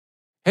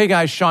Hey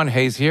guys, Sean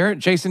Hayes here.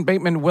 Jason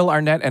Bateman, Will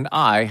Arnett, and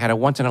I had a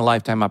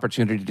once-in-a-lifetime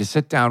opportunity to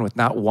sit down with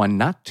not one,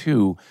 not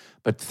two,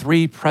 but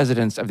three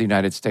presidents of the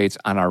United States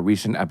on our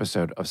recent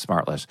episode of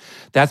Smartless.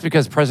 That's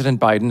because President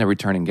Biden, a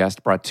returning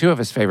guest, brought two of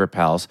his favorite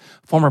pals,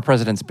 former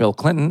Presidents Bill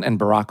Clinton and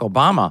Barack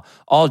Obama,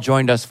 all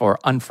joined us for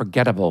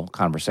unforgettable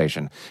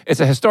conversation. It's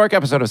a historic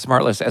episode of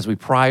Smartless as we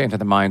pry into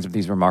the minds of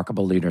these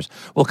remarkable leaders.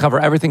 We'll cover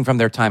everything from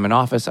their time in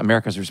office,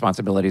 America's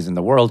responsibilities in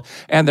the world,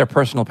 and their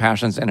personal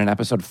passions in an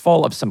episode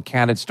full of some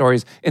candid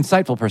stories,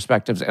 insightful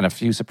perspectives, and a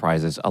few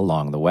surprises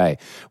along the way.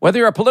 Whether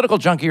you're a political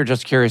junkie or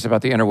just curious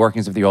about the inner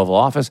workings of the Oval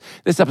Office,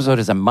 this episode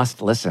is a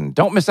must-listen.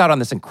 Don't miss out on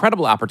this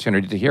incredible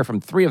opportunity to hear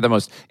from three of the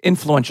most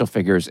influential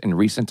figures in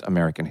recent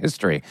American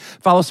history.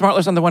 Follow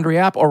Smartless on the Wondery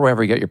app or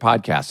wherever you get your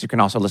podcasts. You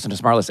can also listen to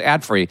Smartless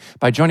ad-free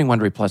by joining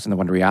Wondery Plus in the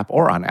Wondery app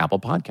or on Apple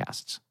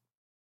Podcasts.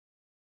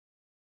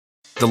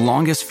 The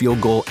longest field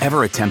goal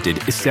ever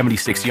attempted is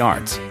 76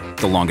 yards.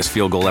 The longest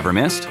field goal ever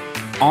missed?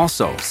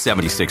 Also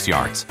 76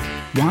 yards.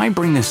 Why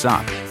bring this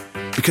up?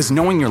 Because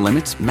knowing your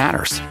limits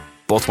matters,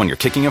 both when you're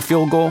kicking a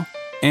field goal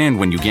and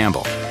when you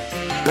gamble.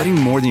 Betting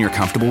more than you're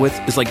comfortable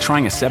with is like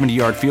trying a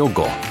 70-yard field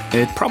goal.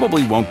 It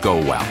probably won't go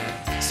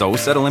well. So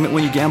set a limit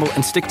when you gamble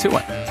and stick to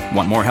it.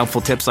 Want more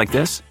helpful tips like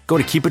this? Go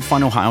to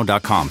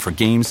keepitfunohio.com for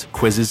games,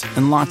 quizzes,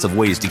 and lots of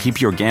ways to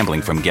keep your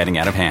gambling from getting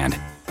out of hand.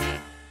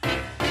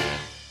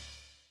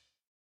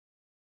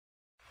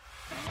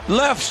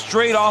 Left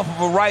straight off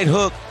of a right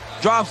hook,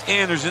 drops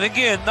Anderson.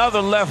 Again, another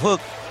left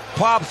hook,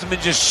 pops him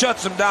and just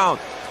shuts him down.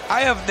 I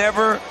have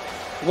never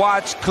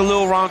watched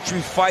Khalil Rountree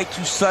fight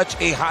to such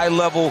a high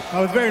level. I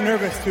was very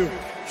nervous to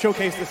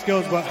showcase the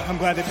skills, but I'm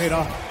glad they paid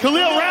off.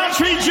 Khalil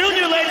Rountree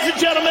Jr., ladies and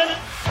gentlemen.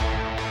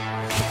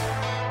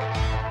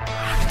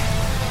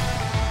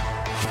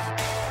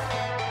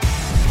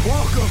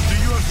 Welcome to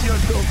UFC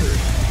Unfiltered.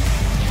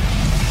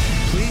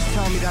 Please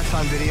tell me that's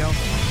on video.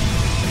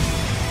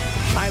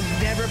 I've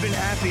never been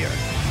happier.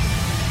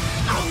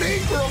 I'm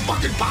made for a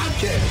fucking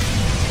podcast.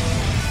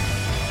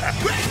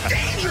 That's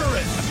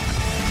dangerous.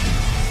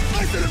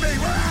 Listen to me,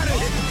 we're at it.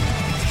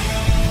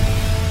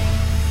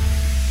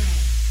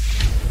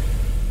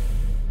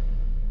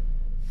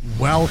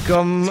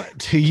 Welcome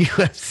to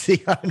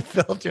UFC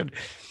Unfiltered.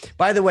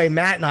 By the way,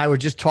 Matt and I were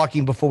just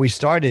talking before we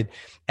started,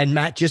 and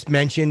Matt just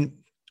mentioned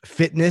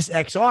Fitness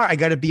XR. I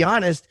got to be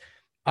honest,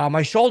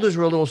 my shoulders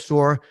were a little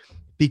sore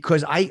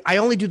because I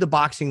only do the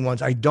boxing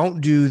ones. I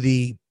don't do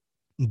the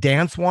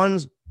dance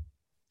ones.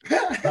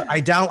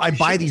 I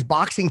buy these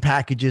boxing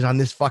packages on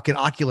this fucking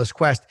Oculus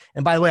Quest.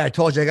 And by the way, I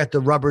told you I got the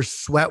rubber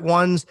sweat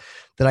ones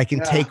that I can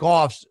take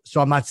off so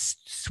I'm not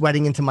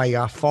sweating into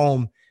my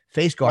foam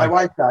face guard. My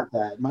wife got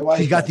that.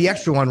 She's got the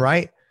extra one,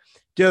 right?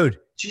 Dude.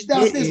 She's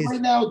downstairs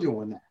right now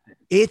doing that.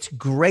 It's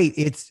great.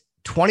 It's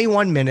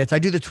 21 minutes. I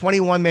do the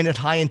 21-minute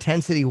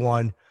high-intensity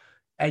one.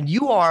 And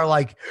you are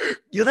like,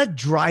 you know that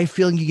dry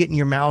feeling you get in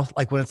your mouth?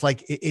 Like when it's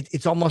like,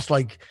 it's almost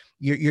like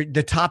you're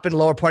the top and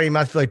lower part of your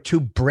mouth feel like two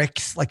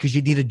bricks, like because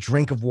you need a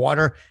drink of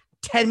water.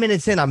 10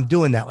 minutes in, I'm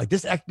doing that. Like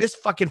this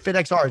fucking Fit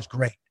XR is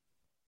great.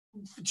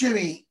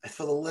 Jimmy,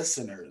 for the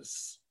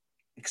listeners,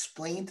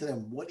 explain to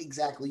them what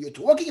exactly you're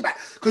talking about.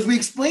 Because we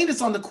explained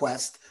this on the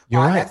Quest.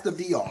 You're right. That's the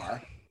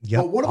VR.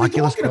 Yep. But what are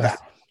Oculus we talking Quest.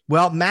 about?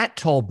 Well, Matt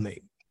told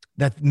me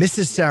that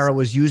Mrs. Sarah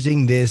was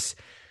using this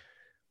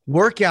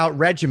workout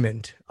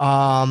regimen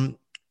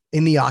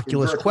in the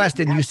Oculus Quest.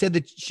 And you said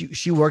that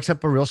she works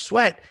up a real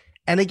sweat.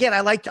 And again,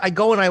 I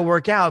go and I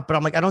work out, but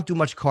I'm like, I don't do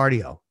much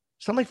cardio.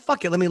 So I'm like,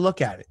 fuck it, let me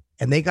look at it.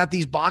 And they got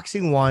these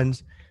boxing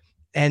ones.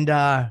 And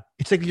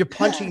it's like you're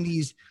punching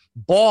these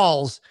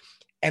balls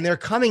and they're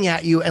coming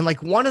at you. And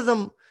like one of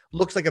them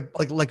looks like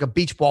a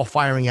beach ball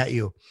firing at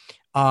you.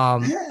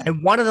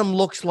 And one of them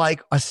looks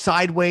like a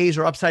sideways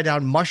or upside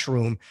down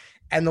mushroom.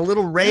 And the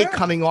little ray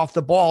coming off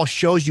the ball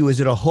shows you, is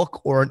it a hook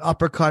or an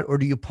uppercut, or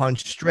do you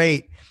punch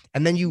straight?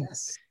 And then you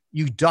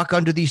duck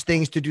under these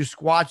things to do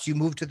squats. You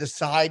move to the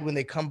side when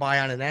they come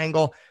by on an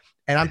angle.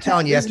 And I'm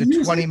telling you, after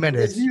 20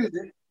 minutes,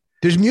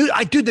 there's music.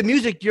 I do the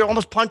music. You're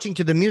almost punching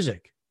to the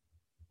music.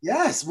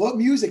 Yes. What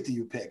music do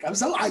you pick?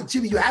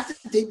 Jimmy, you have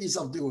to tape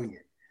yourself doing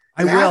it.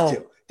 I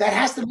will. That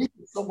has to make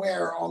it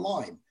somewhere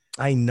online.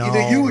 I know.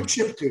 Either you or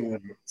Chip doing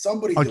it.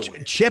 Somebody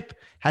doing it. Chip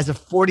has a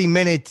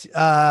 40-minute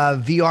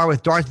VR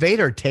with Darth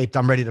Vader taped.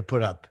 I'm ready to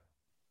put up.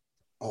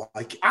 Oh,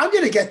 I'm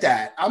going to get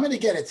that. I'm going to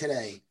get it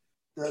today.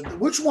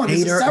 Which one?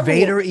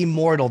 Vader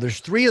Immortal. There's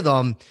 3 of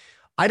them.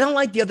 I don't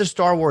like the other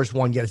Star Wars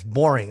one yet. It's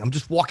boring. I'm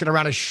just walking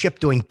around a ship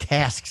doing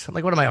tasks. I'm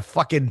like, what am I, a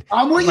fucking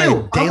I'm with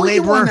you. day I'm with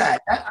laborer? You on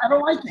that. I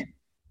don't like it.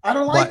 I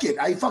don't like it.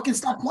 I fucking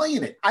stopped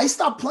playing it. I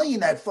stopped playing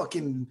that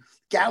fucking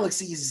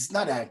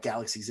not at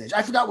Galaxy's Edge.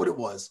 I forgot what it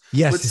was.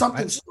 Yes. But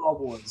something Star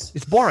Wars.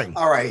 It's boring.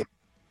 All right.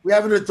 We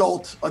have an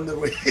adult in the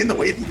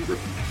waiting room.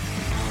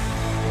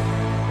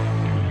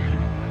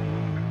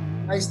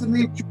 Nice to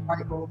meet you,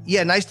 Michael.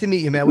 Yeah, nice to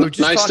meet you, man. We were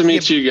just nice to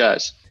meet you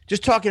guys.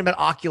 Just talking about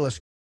Oculus.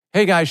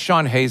 Hey guys,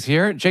 Sean Hayes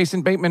here.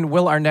 Jason Bateman,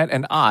 Will Arnett,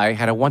 and I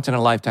had a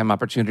once-in-a-lifetime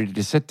opportunity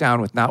to sit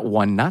down with not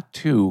one, not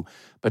two,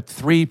 but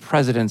 3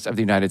 presidents of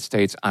the United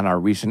States on our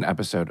recent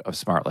episode of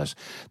Smartless.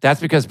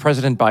 That's because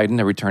President Biden,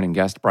 a returning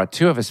guest, brought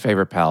 2 of his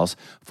favorite pals,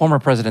 former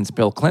Presidents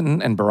Bill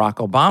Clinton and Barack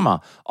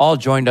Obama, all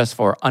joined us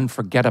for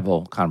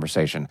unforgettable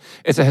conversation.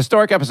 It's a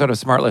historic episode of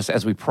Smartless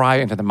as we pry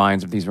into the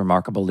minds of these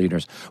remarkable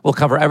leaders. We'll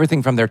cover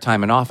everything from their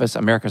time in office,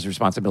 America's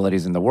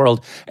responsibilities in the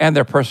world, and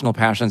their personal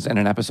passions in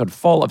an episode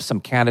full of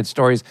some candid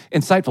stories,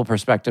 insightful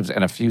perspectives,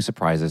 and a few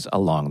surprises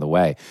along the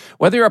way.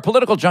 Whether you're a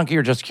political junkie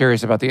or just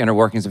curious about the inner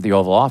workings of the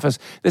Oval Office,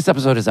 this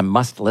episode is a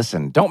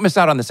must-listen. Don't miss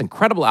out on this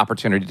incredible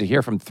opportunity to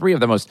hear from 3 of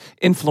the most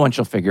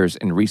influential figures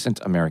in recent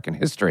American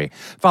history.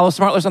 Follow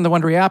Smartless on the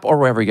Wondery app or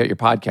wherever you get your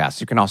podcasts.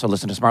 You can also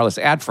listen to Smartless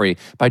ad-free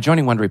by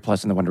joining Wondery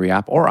Plus in the Wondery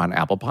app or on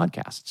Apple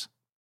Podcasts.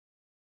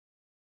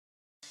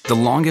 The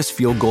longest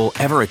field goal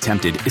ever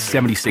attempted is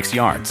 76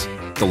 yards.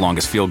 The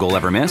longest field goal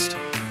ever missed?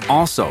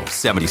 Also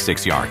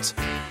 76 yards.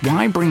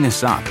 Why bring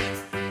this up?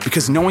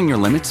 Because knowing your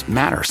limits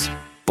matters,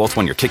 both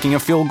when you're kicking a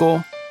field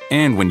goal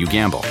and when you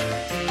gamble.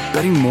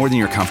 Betting more than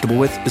you're comfortable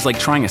with is like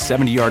trying a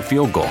 70-yard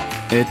field goal.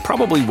 It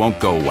probably won't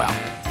go well.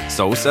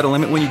 So set a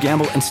limit when you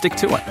gamble and stick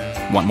to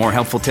it. Want more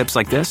helpful tips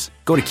like this?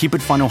 Go to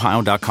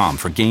keepitfunohio.com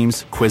for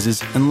games,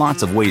 quizzes, and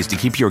lots of ways to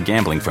keep your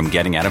gambling from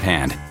getting out of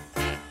hand.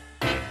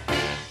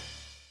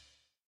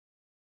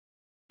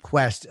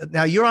 Quest.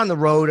 Now you're on the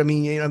road. I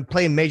mean,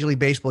 playing Major League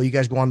Baseball, you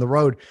guys go on the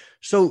road.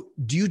 So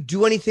do you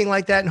do anything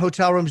like that in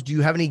hotel rooms? Do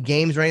you have any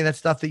games or any of that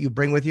stuff that you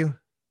bring with you?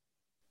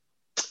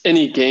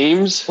 Any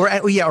games? Or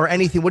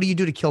anything. What do you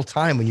do to kill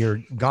time when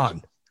you're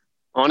gone?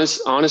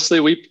 Honestly,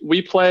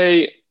 we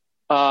play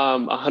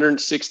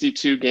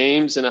 162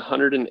 games in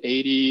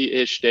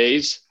 180-ish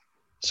days.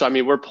 So, I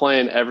mean, we're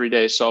playing every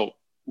day. So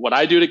what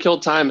I do to kill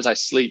time is I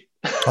sleep.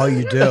 Oh,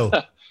 you do?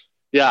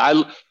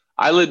 Yeah,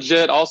 I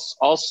legit,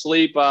 I'll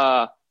sleep.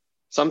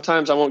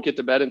 Sometimes I won't get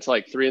to bed until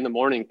like 3 a.m.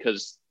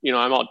 because,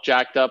 I'm all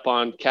jacked up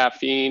on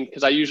caffeine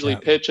because I usually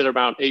pitch at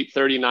around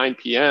 8:30, 9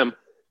 p.m.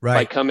 Right.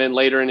 I come in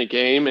later in the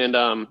game. And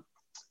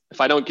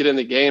if I don't get in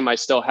the game, I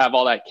still have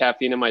all that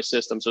caffeine in my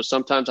system. So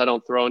sometimes I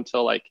don't throw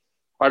until or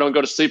I don't go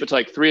to sleep until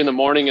like 3 a.m.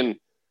 and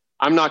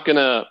I'm not going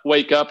to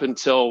wake up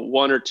until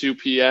 1 or 2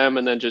 p.m.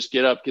 and then just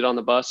get up, get on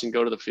the bus and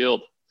go to the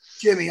field.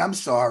 Jimmy, I'm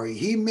sorry.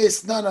 He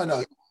missed.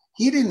 No.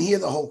 He didn't hear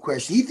the whole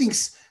question. He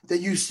thinks that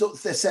you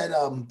said,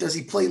 does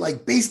he play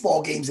like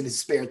baseball games in his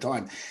spare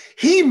time?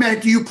 He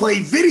meant, do you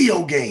play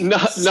video games?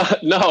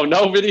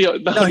 No video.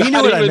 No, he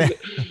knew what I meant.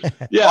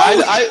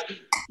 Yeah,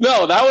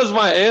 no, that was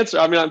my answer.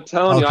 I mean, I'm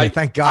telling you,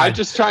 thank God. I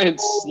just try and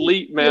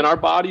sleep, man. Our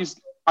bodies,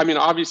 I mean,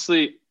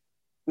 obviously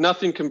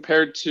nothing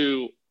compared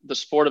to the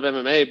sport of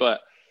MMA,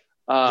 but,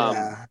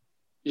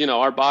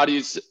 our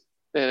bodies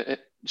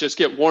just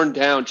get worn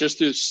down just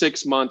through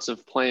 6 months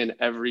of playing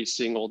every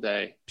single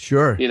day.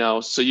 Sure.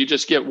 So you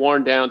just get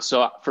worn down.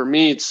 So for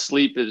me,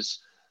 sleep is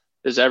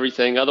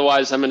everything.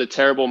 Otherwise, I'm in a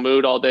terrible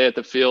mood all day at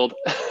the field.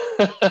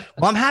 Well,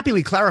 I'm happy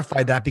we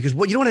clarified that because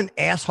you know what an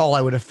asshole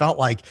I would have felt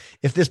like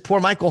if this poor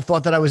Michael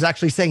thought that I was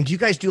actually saying, do you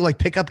guys do like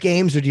pickup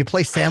games or do you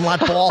play sandlot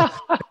ball?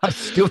 I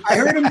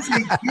heard him say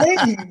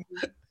game,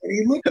 and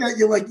he looked at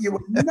you like you were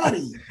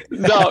nutty.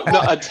 No,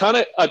 a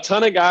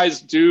ton of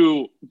guys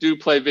do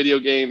play video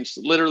games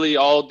literally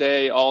all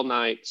day, all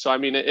night. So I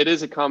mean, it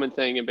is a common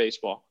thing in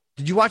baseball.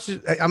 Did you watch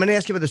it? I'm going to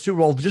ask you about the Super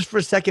Bowl just for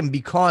a second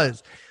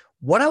because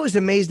what I was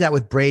amazed at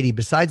with Brady,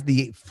 besides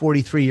the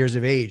 43 years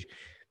of age,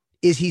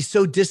 is he's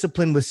so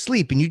disciplined with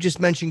sleep. And you just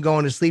mentioned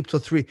going to sleep till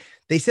 3.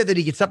 They said that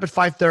he gets up at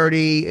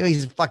 5:30.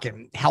 He's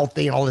fucking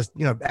healthy and all this,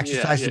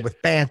 exercises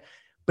with band,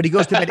 but he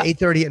goes to bed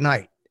 8:30 at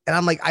night. And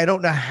I'm like, I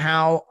don't know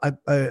how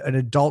an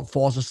adult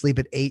falls asleep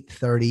at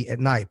 8:30 at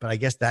night, but I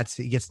guess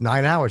he gets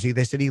 9 hours.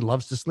 They said he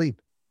loves to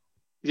sleep.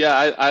 Yeah,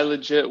 I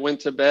legit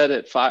went to bed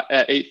at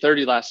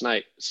 8:30 last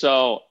night.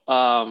 So,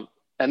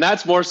 and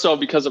that's more so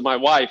because of my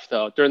wife,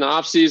 though. During the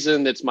off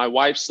season, it's my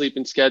wife's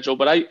sleeping schedule.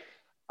 But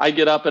I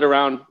get up at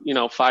around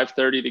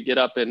 5:30 to get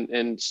up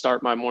and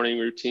start my morning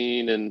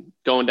routine and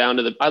going down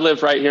to I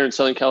live right here in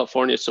Southern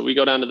California, so we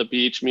go down to the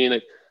beach. Me and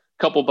a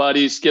couple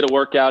buddies get a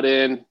workout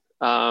in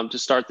to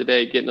start the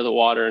day, get into the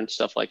water and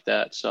stuff like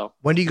that. So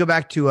when do you go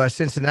back to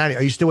Cincinnati?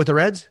 Are you still with the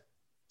Reds?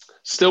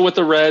 Still with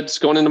the Reds,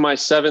 going into my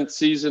 7th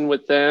season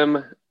with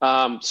them.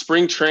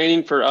 Spring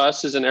training for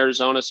us is in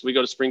Arizona, so we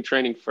go to spring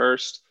training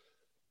first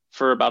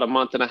for about a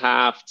month and a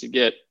half to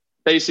get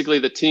basically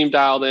the team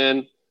dialed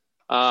in.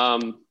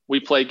 We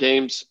play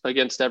games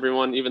against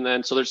everyone even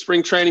then. So there's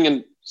spring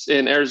training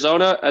in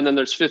Arizona, and then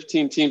there's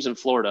 15 teams in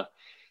Florida.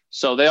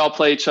 So they all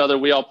play each other.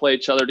 We all play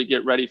each other to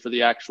get ready for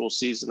the actual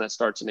season that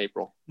starts in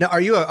April. Now, are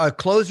you a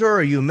closer?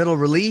 Are you a middle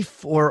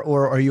relief, or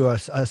are you a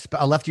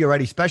lefty or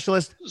righty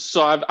specialist?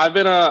 So I've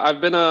been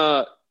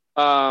a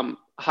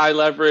high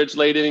leverage,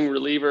 late inning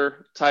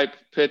reliever type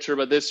pitcher,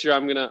 but this year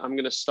I'm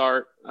gonna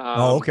start.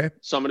 Okay.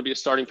 So I'm gonna be a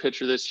starting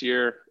pitcher this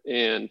year,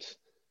 and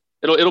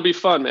it'll be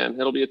fun, man.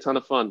 It'll be a ton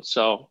of fun.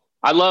 So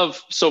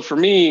for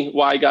me,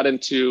 why I got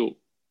into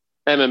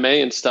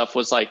MMA and stuff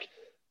was like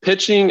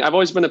pitching. I've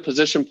always been a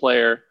position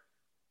player.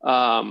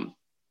 And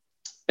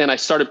I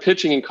started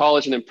pitching in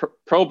college and in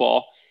pro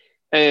ball.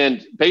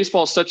 And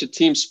baseball is such a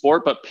team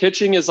sport, but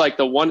pitching is like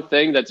the one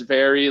thing that's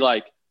very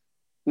like,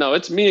 no,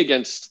 it's me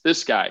against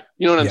this guy.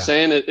 You know what I'm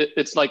saying?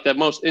 It's like the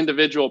most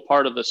individual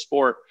part of the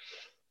sport.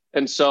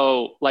 And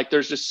so like,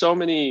 there's just so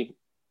many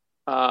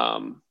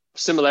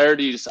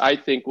similarities, I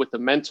think, with the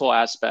mental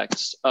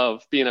aspects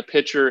of being a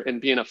pitcher and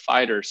being a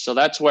fighter. So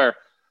that's where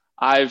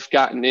I've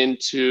gotten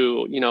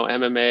into,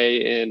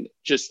 MMA and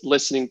just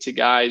listening to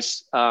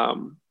guys,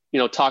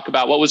 talk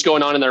about what was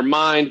going on in their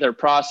mind, their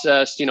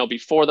process,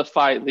 before the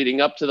fight,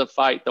 leading up to the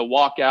fight, the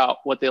walkout,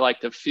 what they like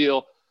to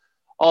feel,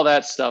 all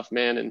that stuff,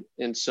 man.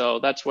 And so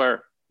that's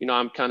where,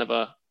 I'm kind of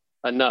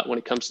a nut when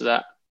it comes to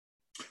that.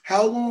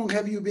 How long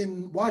have you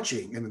been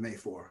watching MMA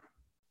for?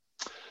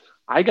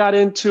 I got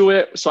into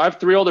it. So I have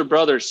 3 older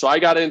brothers. So I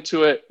got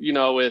into it,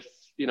 with,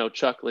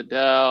 Chuck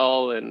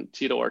Liddell and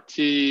Tito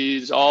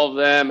Ortiz, all of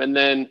them. And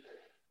then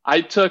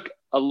I took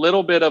a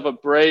little bit of a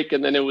break.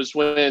 And then it was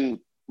when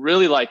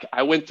really like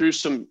I went through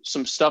some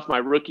stuff my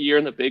rookie year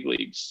in the big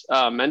leagues,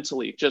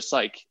 mentally, just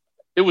like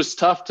it was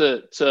tough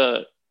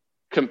to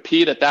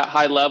compete at that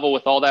high level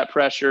with all that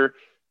pressure,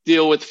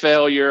 deal with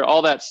failure,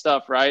 all that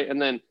stuff. Right.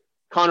 And then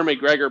Conor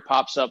McGregor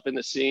pops up in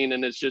the scene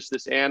and it's just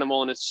this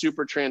animal and it's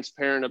super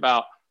transparent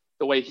about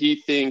the way he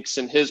thinks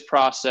and his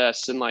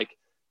process and like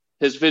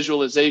his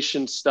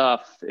visualization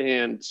stuff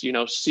and,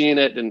 seeing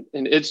it. And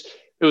it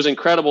was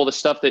incredible, the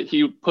stuff that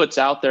he puts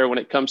out there when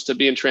it comes to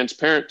being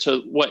transparent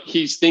to what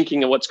he's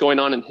thinking and what's going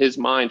on in his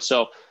mind.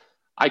 So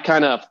I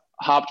kind of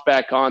hopped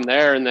back on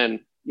there and then,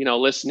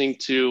 listening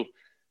to,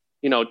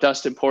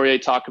 Dustin Poirier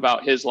talk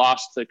about his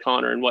loss to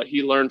Conor and what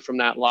he learned from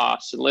that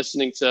loss and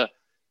listening to,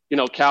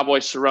 Cowboy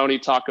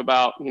Cerrone talk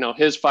about,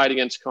 his fight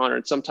against Conor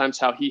and sometimes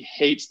how he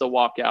hates the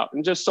walkout.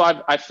 And just so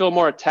I feel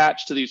more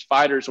attached to these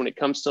fighters when it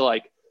comes to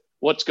like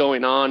what's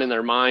going on in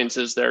their minds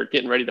as they're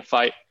getting ready to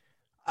fight.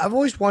 I've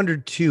always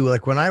wondered too,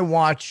 like when I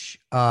watch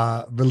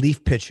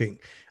relief pitching,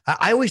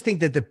 I always think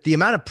that the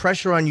amount of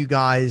pressure on you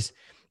guys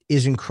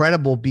is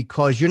incredible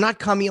because you're not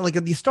coming in like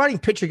if the starting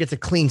pitcher gets a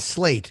clean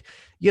slate.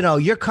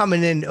 You're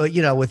coming in,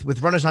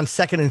 with runners on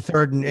second and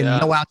third and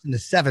no outs in the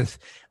seventh,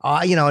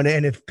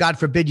 and if God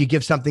forbid you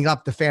give something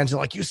up, the fans are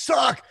like, you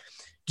suck.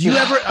 Do you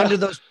ever under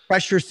those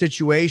pressure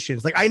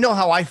situations? Like, I know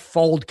how I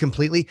fold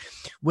completely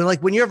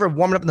when you're ever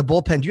warming up in the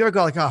bullpen, do you ever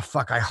go like, oh,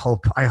 fuck, I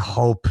hope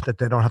that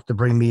they don't have to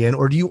bring me in,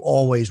 or do you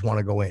always want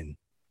to go in?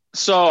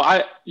 So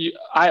I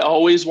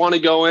always want to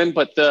go in,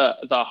 but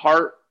the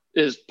heart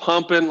is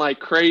pumping like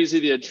crazy.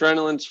 The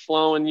adrenaline's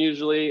flowing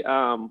usually.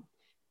 And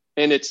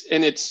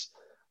it's,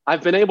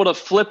 I've been able to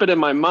flip it in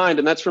my mind,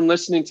 and that's from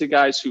listening to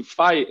guys who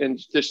fight and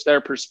just their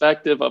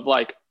perspective of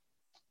like,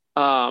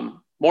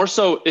 more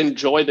so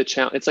enjoy the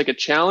challenge. It's like a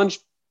challenge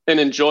and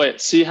enjoy it.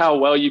 See how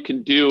well you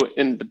can do,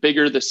 and the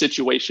bigger the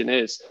situation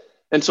is.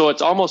 And so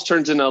it's almost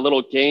turns into a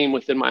little game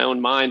within my own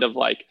mind of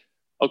like,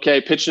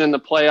 okay, pitching in the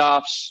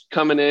playoffs,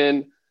 coming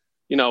in,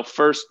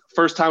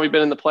 first time we've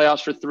been in the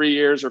playoffs for 3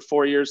 years or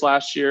 4 years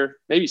last year,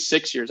 maybe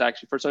 6 years,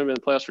 actually. First time we've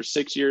been in the playoffs for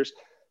 6 years.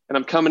 And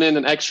I'm coming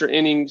in extra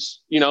innings,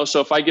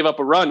 so if I give up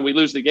a run, we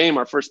lose the game,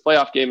 our first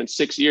playoff game in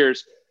 6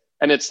 years.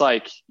 And it's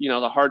like,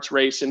 the heart's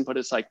racing, but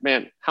it's like,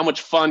 man, how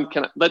much fun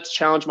let's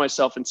challenge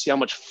myself and see how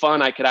much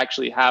fun I could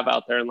actually have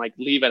out there and like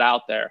leave it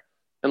out there.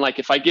 And like,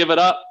 if I give it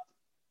up,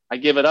 I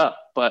give it up,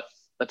 but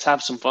let's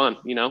have some fun,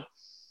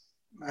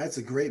 That's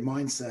a great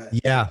mindset.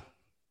 Yeah.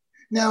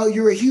 Now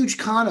you're a huge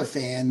Conor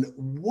fan.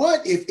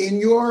 What if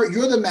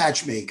you're the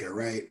matchmaker,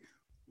 right?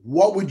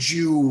 Who would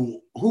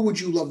you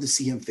love to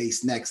see him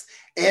face next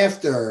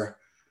after,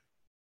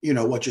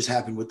 what just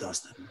happened with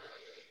Dustin?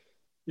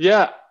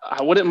 Yeah,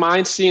 I wouldn't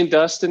mind seeing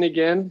Dustin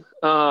again.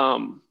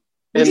 What'd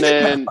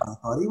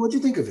you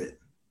think of it?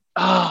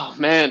 Oh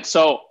man.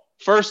 So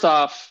first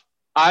off,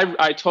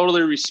 I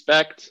totally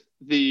respect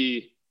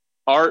the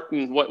art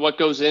and what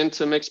goes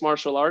into mixed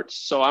martial arts.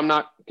 So I'm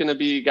not going to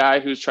be a guy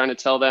who's trying to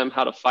tell them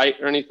how to fight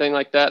or anything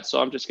like that.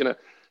 So I'm just going to,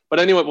 but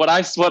anyway, what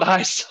I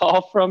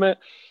saw from it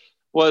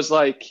was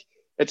like,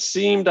 it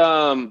seemed,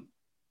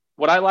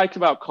 what I liked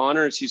about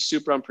Conor is he's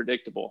super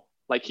unpredictable.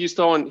 Like he's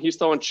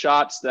throwing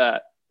shots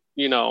that,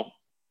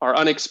 are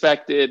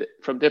unexpected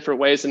from different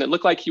ways. And it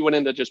looked like he went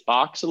into just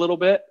box a little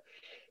bit.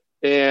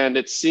 And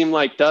it seemed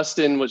like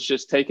Dustin was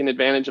just taking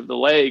advantage of the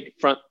leg,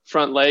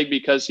 front leg,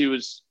 because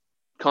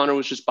Conor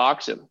was just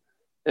boxing.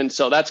 And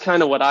so that's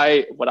kind of what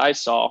I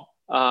saw.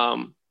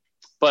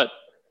 But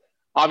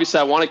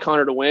obviously I wanted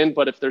Conor to win,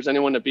 but if there's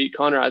anyone to beat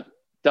Conor,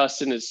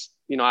 Dustin is,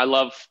 I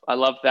love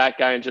that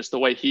guy and just the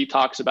way he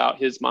talks about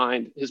his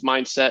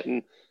mindset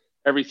and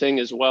everything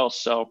as well.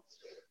 So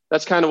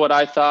that's kind of what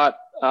I thought.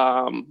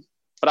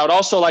 But I would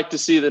also like to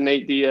see the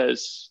Nate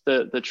Diaz,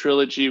 the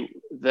trilogy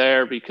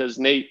there, because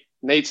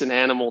Nate's an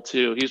animal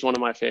too. He's one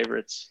of my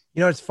favorites.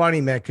 It's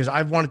funny, man, because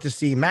I've wanted to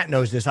see, Matt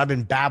knows this, I've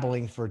been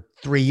babbling for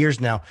 3 years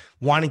now,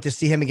 wanting to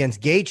see him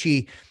against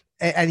Gaethje.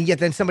 And yet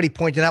then somebody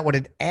pointed out what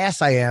an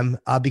ass I am,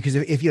 because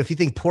if you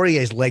think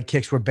Poirier's leg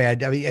kicks were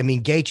bad, I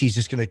mean Gaethje's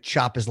just going to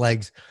chop his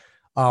legs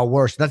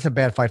worse. That's a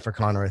bad fight for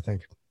Conor, I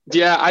think.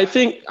 Yeah,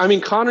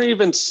 Conor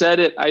even said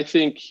it. I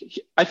think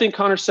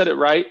Conor said it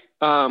right.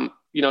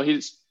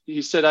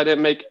 he said,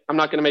 I'm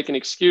not going to make an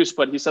excuse,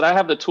 but he said, I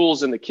have the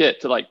tools in the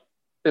kit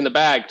in the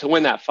bag to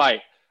win that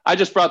fight. I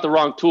just brought the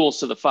wrong tools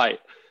to the fight.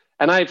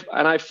 And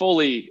I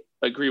fully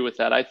agree with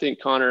that. I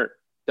think Conor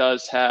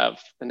does have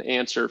an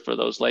answer for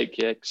those leg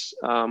kicks.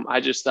 I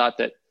just thought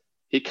that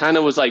he kind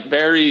of was like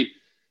he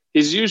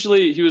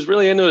was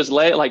really into his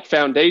leg, like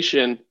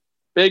foundation,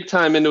 big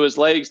time into his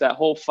legs that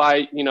whole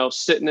fight,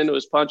 sitting into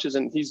his punches.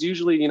 And he's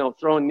usually,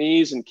 throwing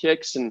knees and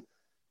kicks and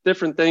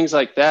different things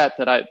like that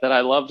I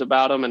loved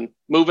about him, and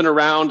moving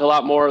around a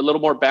little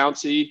more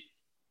bouncy,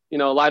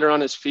 lighter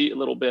on his feet a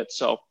little bit.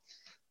 So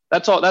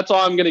that's all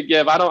I'm going to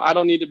give. I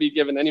don't need to be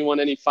giving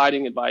anyone any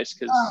fighting advice,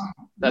 because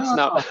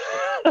not.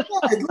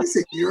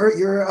 Listen,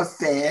 you're a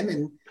fan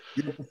and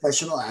you're a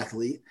professional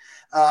athlete.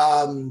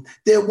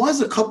 There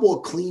was a couple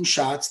of clean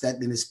shots that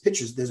in his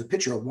pictures, there's a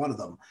picture of one of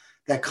them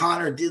that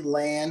Conor did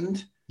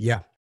land. Yeah.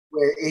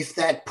 Where if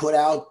that put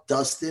out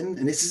Dustin,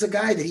 and this is a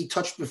guy that he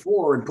touched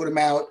before and put him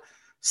out.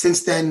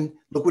 Since then,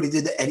 look what he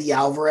did to Eddie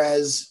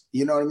Alvarez,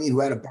 you know what I mean, who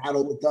had a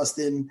battle with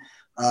Dustin.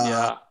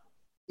 Yeah.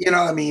 You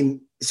know what I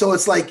mean? So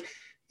it's like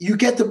you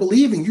get to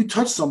believing you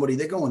touch somebody,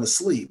 they're going to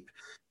sleep.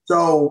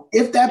 So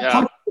if that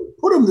punch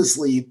put them to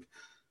sleep,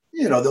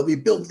 they would have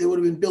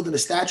been building a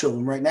statue of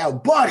him right now.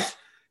 But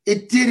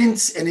it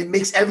didn't, and it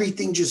makes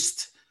everything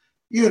just,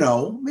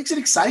 makes it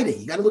exciting.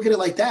 You got to look at it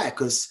like that,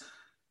 because,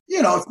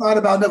 it's not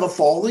about never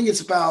falling. It's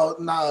about,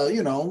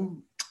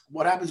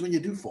 what happens when you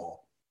do fall.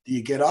 Do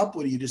you get up,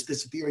 or do you just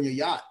disappear in your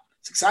yacht?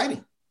 It's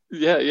exciting.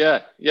 Yeah,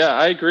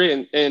 I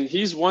agree. And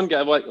he's one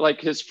guy, like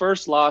his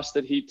first loss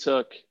that he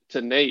took to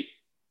Nate.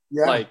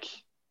 Yeah. Like,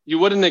 you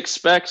wouldn't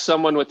expect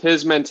someone with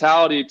his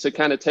mentality to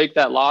kind of take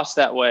that loss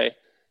that way.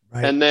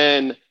 Right. And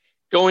then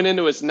going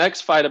into his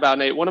next fight about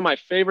Nate, one of my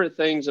favorite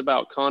things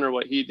about Conor,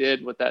 what he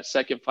did with that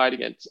second fight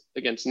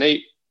against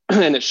Nate,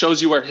 and it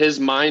shows you where his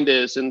mind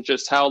is and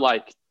just how,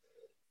 like,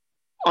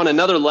 on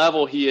another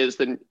level he is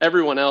than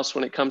everyone else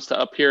when it comes to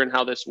up here and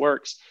how this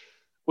works,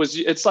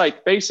 it's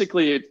like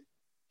basically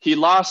he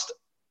lost,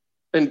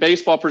 in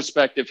baseball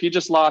perspective, he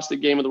just lost a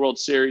game of the World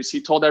Series.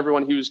 He told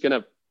everyone he was going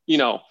to,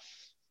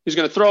 he's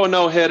going to throw a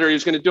no-hitter. He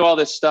was going to do all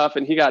this stuff,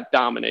 and he got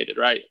dominated,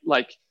 right?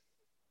 Like,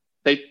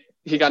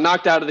 he got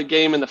knocked out of the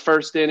game in the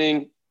first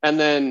inning, and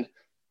then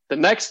the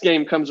next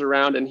game comes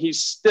around, and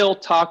he's still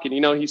talking.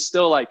 He's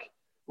still like,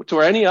 to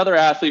where any other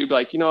athlete would be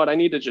like, you know what, I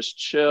need to just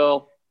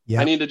chill. Yeah.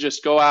 I need to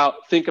just go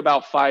out, think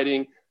about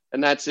fighting,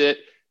 and that's it.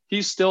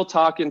 He's still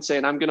talking,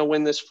 saying, I'm going to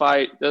win this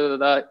fight. Da, da,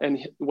 da.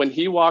 And when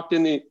he walked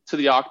to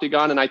the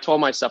octagon, and I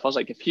told myself, I was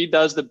like, if he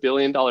does the $1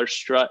 billion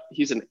strut,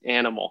 he's an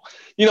animal.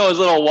 His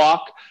little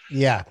walk.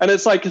 Yeah. And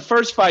it's like his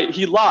first fight,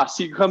 he lost.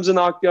 He comes in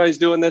the octagon, he's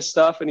doing this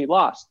stuff, and he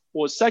lost.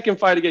 Well, his second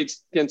fight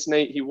against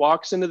Nate, he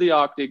walks into the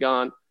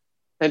octagon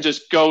and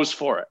just goes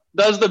for it.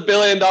 Does the $1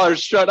 billion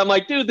strut. I'm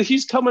like, dude,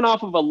 he's coming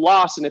off of a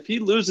loss, and if he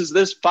loses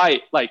this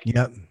fight, like,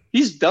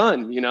 he's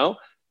done,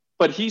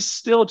 But he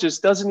still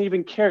just doesn't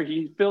even care.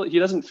 He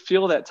doesn't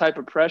feel that type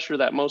of pressure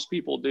that most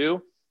people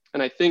do.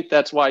 And I think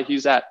that's why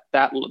he's at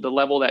the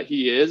level that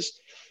he is,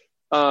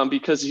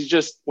 because he's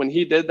just, when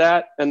he did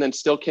that and then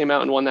still came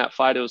out and won that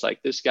fight, it was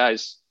like, this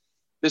guy's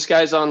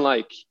on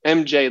like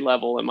MJ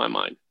level in my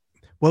mind.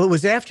 Well, it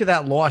was after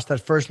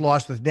that first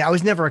loss with, I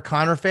was never a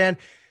Conor fan,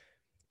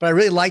 but I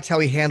really liked how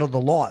he handled the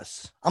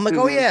loss. I'm like,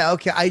 oh yeah,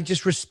 okay. I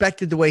just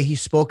respected the way he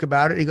spoke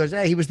about it. He goes,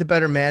 hey, he was the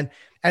better man.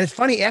 And it's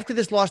funny, after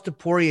this loss to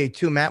Poirier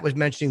too, Matt was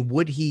mentioning,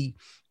 would he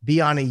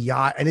be on a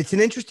yacht? And it's an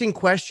interesting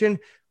question,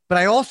 but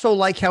I also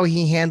like how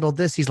he handled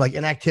this. He's like,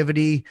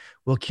 inactivity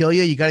will kill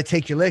you. You got to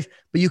take your legs.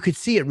 But you could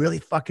see it really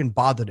fucking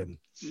bothered him.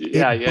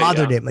 It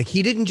bothered him. Like,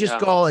 he didn't just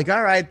go like,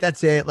 all right,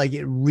 that's it. Like,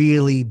 it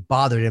really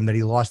bothered him that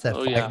he lost that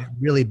fight. Yeah. It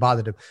really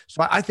bothered him.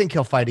 So I think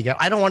he'll fight again.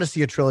 I don't want to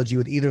see a trilogy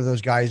with either of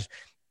those guys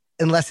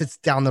unless it's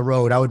down the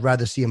road. I would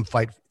rather see him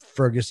fight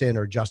Ferguson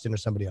or Justin or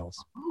somebody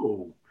else.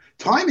 Oh.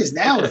 Time is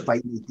now to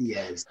fight Nate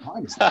Diaz.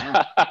 Time is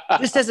now.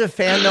 Just as a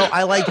fan, though,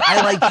 I like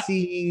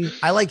seeing.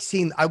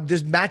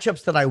 There's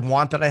matchups that I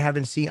want that I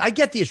haven't seen. I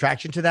get the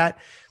attraction to that,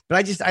 but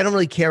I don't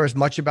really care as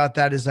much about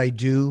that as I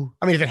do.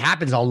 I mean, if it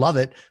happens, I'll love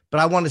it, but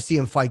I want to see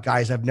him fight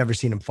guys I've never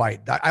seen him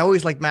fight. I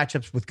always like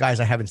matchups with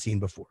guys I haven't seen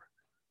before.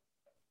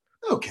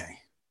 Okay.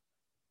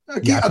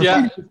 Agree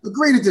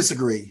to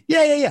disagree.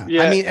 Yeah.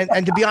 I mean,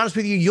 and to be honest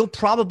with you, you'll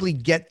probably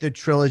get the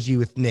trilogy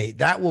with Nate.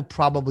 That will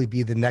probably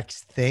be the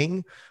next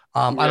thing.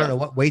 I don't know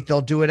what weight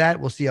they'll do it at.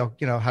 We'll see how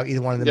either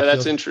one of them. Yeah,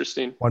 that's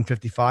interesting.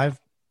 155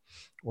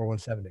 or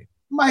 170.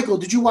 Michael,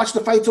 did you watch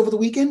the fights over the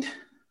weekend?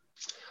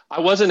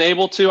 I wasn't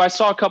able to. I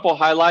saw a couple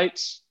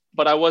highlights,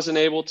 but I wasn't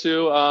able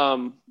to.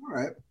 All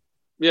right.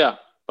 Yeah,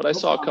 but I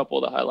saw a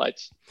couple of the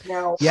highlights.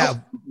 Now,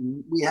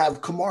 we have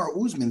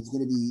Kamaru Usman is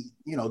going to be,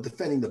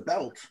 defending the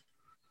belt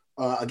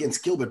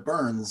against Gilbert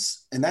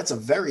Burns, and that's a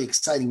very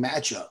exciting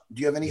matchup.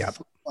 Do you have any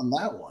thoughts on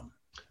that one?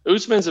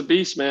 Usman's a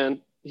beast, man.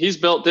 He's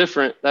built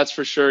different, that's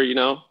for sure,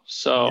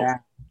 So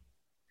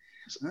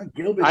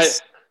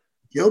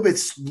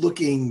Gilbert's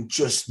looking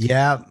just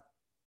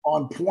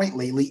on point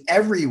lately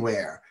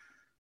everywhere.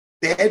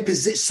 Bad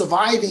position,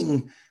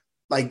 surviving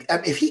Like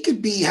if he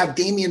could have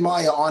Damian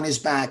Maia on his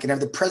back and have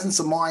the presence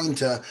of mind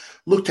to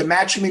look to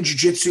match him in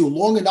jiu-jitsu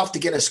long enough to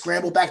get a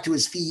scramble back to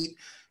his feet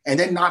and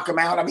then knock him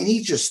out. I mean,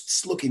 he's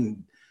just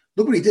looking.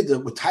 Look what he did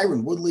with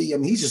Tyron Woodley. I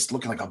mean, he's just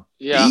looking like a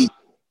beast,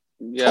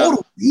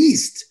 total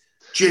beast.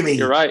 Jimmy,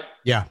 you're right.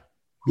 Yeah,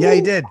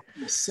 he did.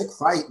 Sick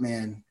fight,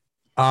 man.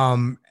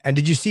 And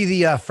did you see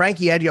the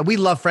Frankie Edgar? We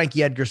love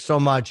Frankie Edgar so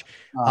much.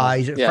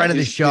 He's a friend of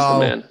the show.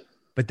 He's the man.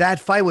 But that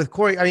fight with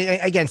Corey, I mean,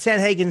 again,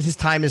 Sandhagen, his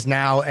time is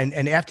now.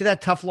 And after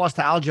that tough loss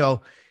to Aljo,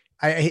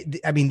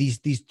 I mean, these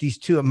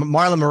two,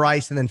 Marlon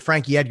Moraes and then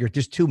Frankie Edgar,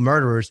 just two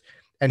murderers,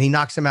 and he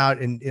knocks him out.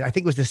 And I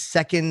think it was the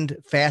second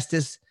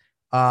fastest,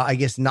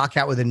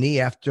 knockout with a knee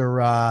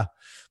after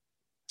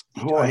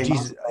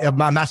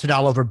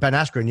Masvidal over Ben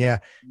Askren. Yeah,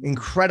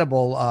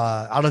 incredible.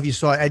 I don't know if you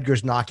saw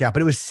Edgar's knockout,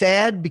 but it was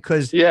sad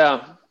because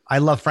I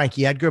love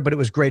Frankie Edgar, but it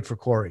was great for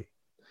Corey.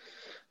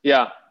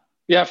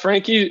 Yeah,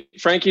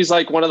 Frankie's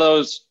like one of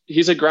those.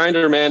 He's a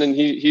grinder, man, and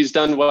he's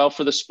done well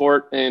for the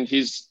sport, and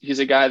he's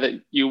a guy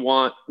that you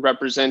want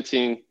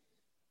representing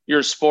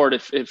your sport.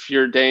 If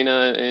you're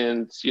Dana,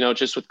 and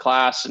just with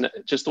class and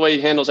just the way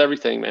he handles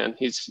everything, man,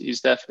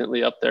 he's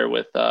definitely up there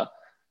with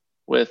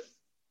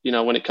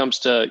when it comes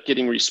to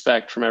getting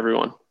respect from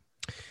everyone.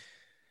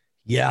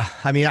 Yeah,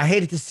 I mean, I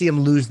hated to see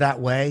him lose that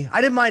way.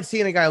 I didn't mind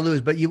seeing a guy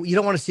lose, but you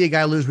don't want to see a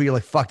guy lose where you're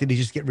like, fuck, did he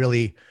just get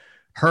really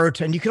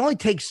hurt? And you can only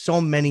take so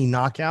many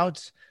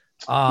knockouts.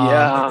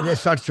 And it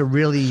starts to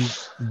really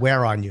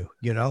wear on you.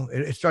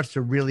 It starts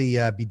to really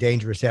be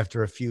dangerous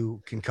after a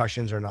few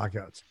concussions or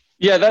knockouts.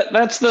 Yeah,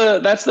 that's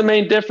the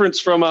main difference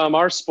from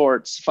our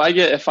sports.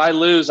 If I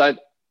lose,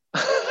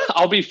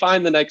 I'll be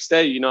fine the next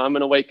day. I'm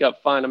going to wake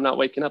up fine. I'm not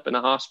waking up in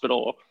a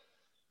hospital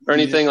or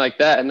anything like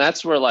that. And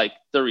that's where like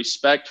the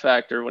respect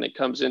factor when it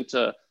comes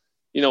into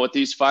what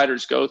these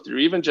fighters go through,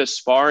 even just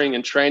sparring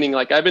and training.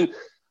 Like I've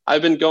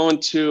been going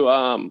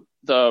to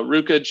the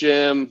Ruka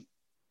gym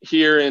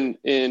here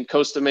in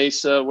Costa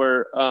Mesa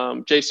where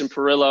Jason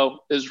Perillo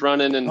is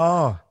running. And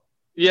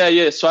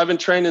so I've been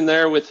training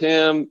there with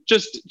him,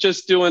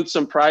 just doing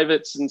some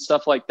privates and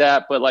stuff like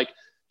that. But like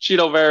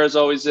Cheeto Vera's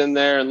always in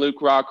there, and Luke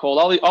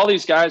Rockhold, all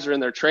these guys are in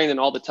there training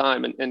all the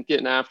time and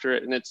getting after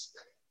it. And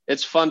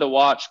it's fun to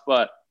watch,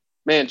 but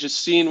man,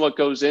 just seeing what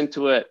goes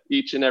into it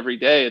each and every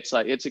day, it's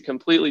like, it's a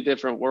completely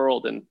different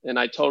world. And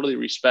I totally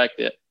respect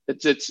it.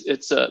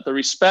 The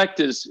respect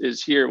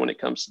is here when it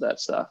comes to that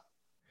stuff.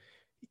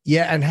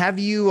 Yeah. And have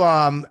you,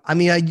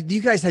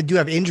 you guys do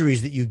have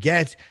injuries that you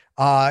get,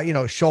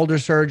 shoulder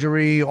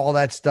surgery, all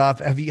that stuff.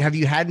 Have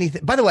you had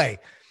anything, by the way,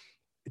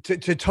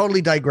 to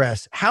totally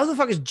digress, how the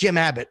fuck is Jim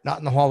Abbott not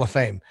in the Hall of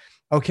Fame?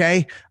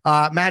 Okay.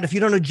 Matt, if you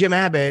don't know Jim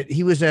Abbott,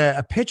 he was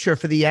a pitcher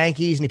for the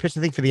Yankees and he pitched,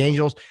 I think, for the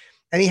Angels,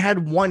 and he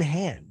had one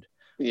hand.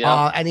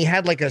 Yeah. And he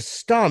had like a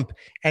stump,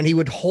 and he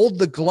would hold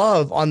the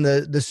glove on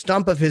the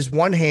stump of his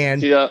one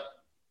hand,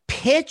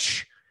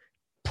 pitch,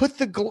 put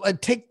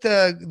take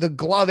the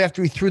glove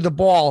after he threw the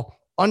ball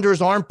under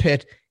his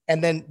armpit,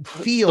 and then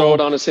throw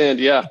it on his hand.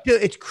 Yeah.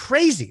 It's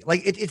crazy.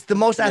 Like it's the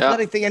most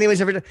athletic thing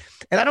anyone's ever done.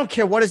 And I don't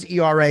care what his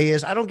ERA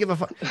is. I don't give a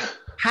fuck.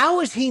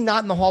 How is he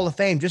not in the Hall of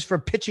Fame just for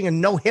pitching a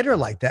no-hitter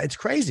like that? It's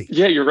crazy.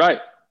 Yeah, you're right.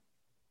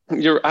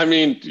 You're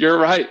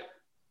right.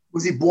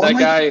 Was he born that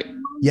guy?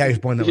 Yeah, he was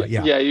born that way.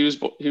 Yeah. Yeah,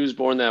 he was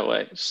born that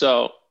way.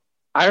 So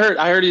I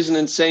heard he's an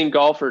insane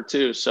golfer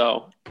too.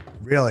 So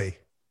really,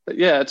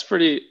 yeah, it's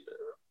pretty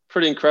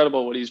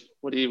incredible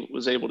what he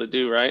was able to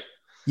do. Right.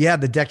 Yeah,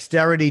 the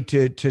dexterity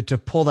to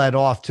pull that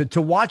off.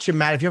 To watch him,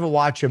 Matt, if you ever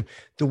watch him,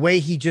 the way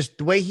he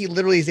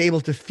literally is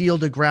able to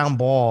field a ground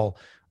ball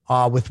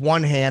with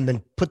one hand,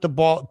 and put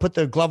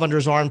the glove under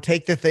his arm,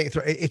 take the thing.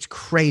 It's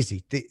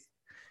crazy.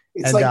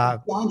 It's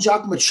like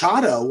Jean-Jacques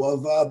Machado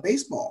of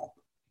baseball.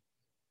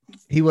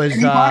 He was.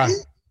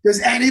 Does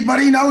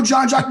anybody know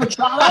Jean-Jacques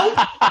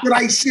Machado? Did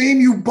I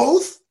shame you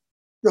both?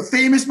 The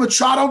famous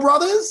Machado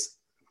brothers?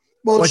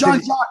 Well,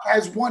 Jean-Jacques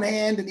has one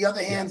hand and the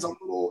other hand's a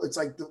little, it's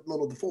like a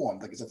little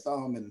deformed, like it's a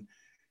thumb, and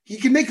he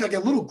can make like a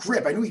little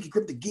grip. I knew he could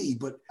grip the gi,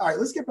 but all right,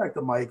 let's get back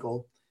to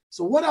Michael.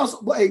 So what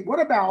else? Wait, what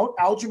about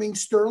Aljamain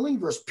Sterling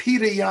versus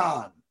Peter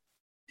Yan?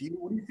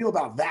 What do you feel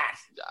about that?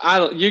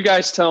 You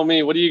guys tell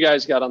me. What do you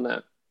guys got on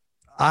that?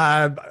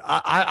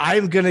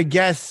 I'm going to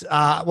guess,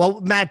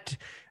 Matt,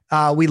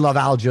 we love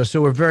Aljo,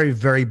 so we're very,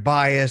 very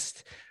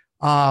biased.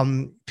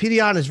 Peter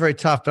Yan is very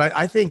tough, but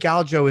I think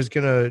Aljo is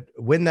going to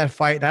win that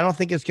fight. And I don't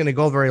think it's going to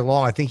go very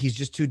long. I think he's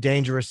just too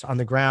dangerous on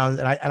the ground.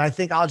 And I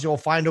think Aljo will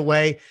find a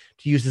way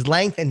to use his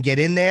length and get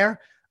in there.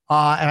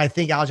 And I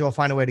think Aljo will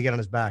find a way to get on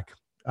his back.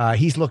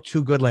 He's looked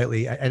too good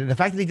lately. And the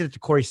fact that he did it to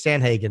Corey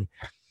Sandhagen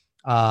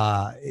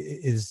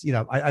is,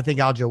 I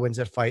think Aljo wins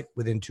that fight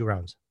within 2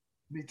 rounds.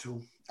 Me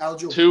too.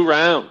 Aljo. 2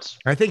 rounds.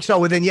 I think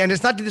so. And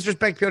it's not to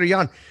disrespect Peter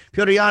Yan.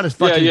 Peter Yan is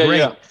fucking great.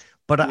 Yeah.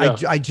 But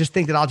I just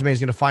think that Aljamain is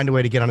going to find a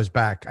way to get on his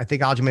back. I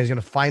think Aljamain is going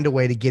to find a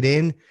way to get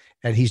in,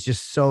 and he's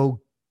just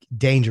so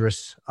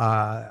dangerous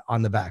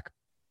on the back.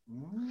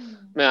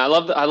 Man, I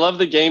love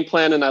the game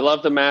plan, and I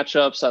love the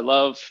matchups. I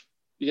love,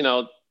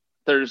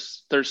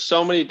 there's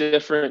so many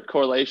different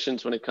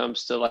correlations when it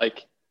comes to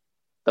like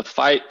the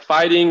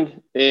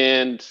fighting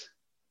and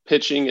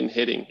pitching and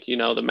hitting,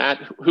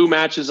 who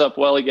matches up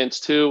well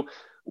against who.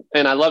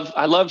 And I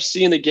love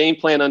seeing the game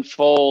plan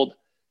unfold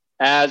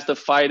as the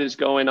fight is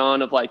going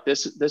on of like,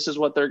 this is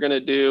what they're going to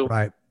do.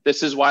 Right.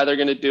 This is why they're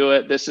going to do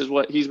it. This is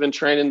what he's been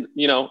training,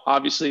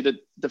 obviously to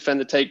defend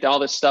the takedown, all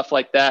this stuff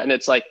like that. And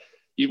it's like,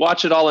 you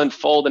watch it all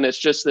unfold and it's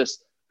just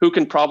this, who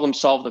can problem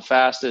solve the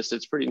fastest.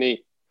 It's pretty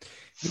neat.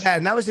 Yeah.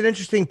 And that was an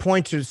interesting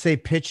point to say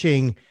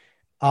pitching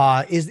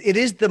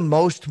is the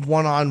most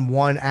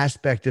one-on-one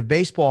aspect of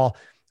baseball.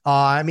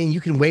 I mean,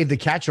 you can wave the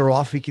catcher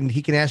off. He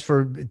can ask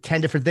for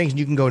 10 different things and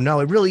you can go,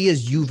 no, it really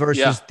is you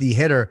versus the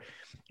hitter.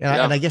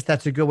 And I guess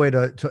that's a good way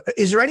to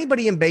is there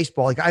anybody in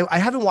baseball? Like I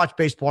haven't watched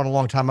baseball in a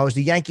long time. I was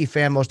a Yankee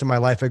fan most of my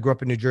life. I grew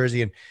up in New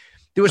Jersey and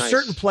there were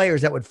certain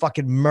players that would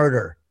fucking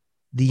murder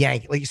the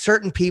Yankees. Like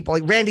certain people,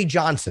 like Randy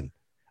Johnson.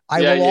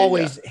 I will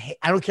always,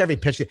 I don't care if he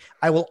pitched it.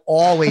 I will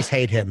always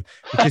hate him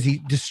because he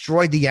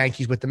destroyed the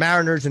Yankees with the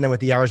Mariners and then with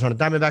the Arizona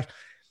Diamondbacks.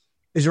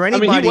 Is there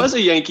anybody? I mean, he was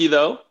a Yankee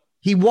though.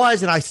 He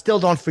was, and I still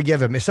don't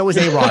forgive him. So was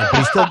A-Rod,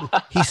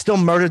 but he still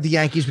murdered the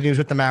Yankees when he was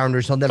with the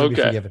Mariners. He'll never be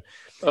forgiven.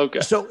 Okay.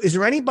 So is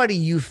there anybody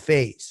you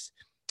face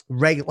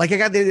regular? Like do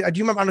you remember? I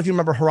don't know if you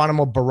remember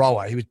Geronimo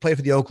Baroa. He was playing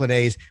for the Oakland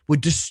A's,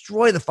 would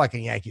destroy the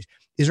fucking Yankees.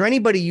 Is there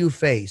anybody you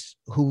face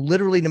who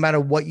literally, no matter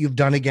what you've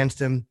done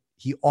against him,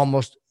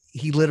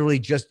 he literally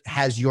just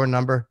has your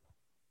number?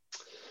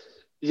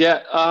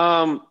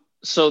 Yeah.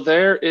 So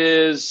there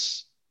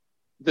is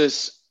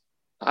this,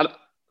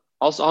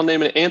 I'll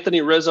name it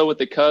Anthony Rizzo with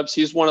the Cubs.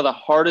 He's one of the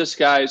hardest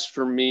guys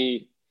for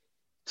me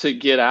to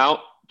get out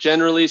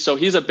generally. So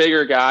he's a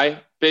bigger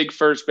guy, big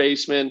first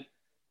baseman.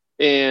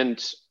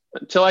 And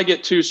until I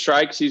get 2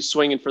 strikes, he's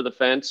swinging for the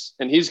fence.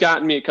 And he's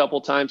gotten me a couple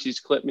times.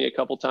 He's clipped me a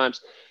couple times.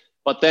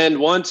 But then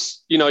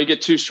once, you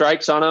get 2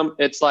 strikes on him,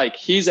 it's like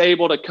he's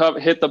able to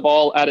hit the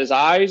ball at his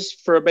eyes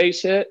for a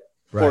base hit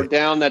or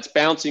down that's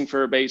bouncing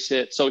for a base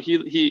hit. So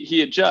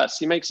he adjusts.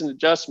 He makes an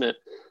adjustment.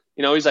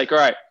 He's like, all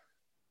right,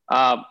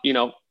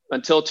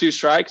 until 2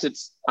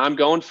 strikes, I'm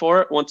going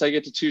for it. Once I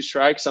get to 2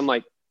 strikes, I'm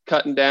like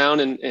cutting down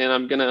and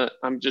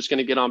I'm just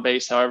gonna get on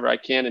base however I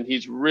can. And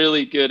he's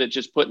really good at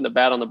just putting the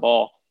bat on the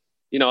ball.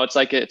 It's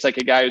like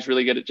a guy who's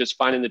really good at just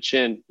finding the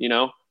chin.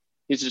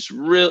 He's just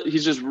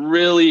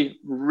really,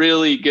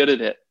 really good at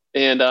it.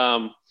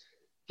 And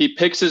he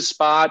picks his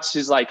spots.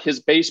 He's like, his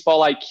baseball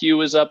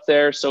IQ is up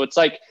there. So it's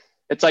like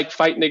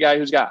fighting a guy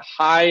who's got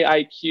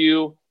high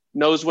IQ,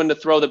 knows when to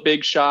throw the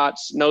big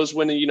shots, knows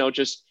when to,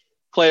 just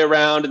play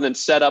around and then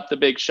set up the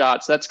big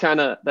shots. That's kind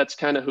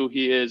of who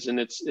he is. And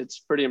it's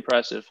pretty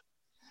impressive.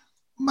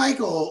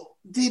 Michael,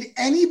 did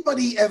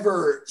anybody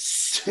ever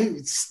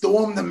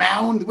storm the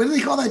mound? What do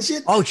they call that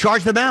shit? Oh,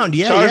 charge the mound.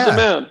 Yeah. Charge the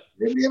mound.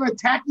 Did they ever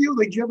attack you?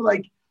 Like, you ever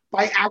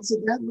by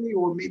accidentally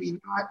or maybe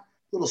not,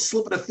 little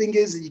slip of the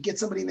fingers and you get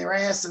somebody in their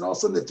ass and all of a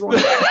sudden they're throwing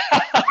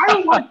I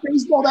don't watch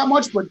baseball that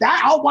much, but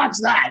I'll watch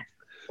that.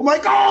 I'm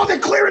like, oh, they're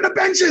clearing the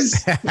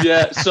benches.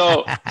 Yeah.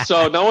 So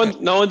no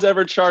one's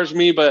ever charged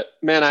me, but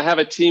man, I have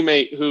a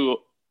teammate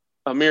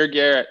Amir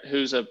Garrett,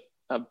 who's a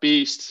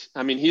beast.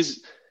 I mean,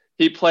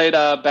 he played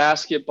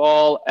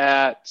basketball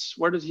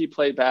where did he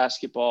play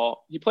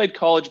basketball? He played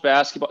college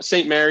basketball,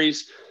 St.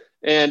 Mary's.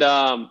 And,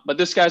 but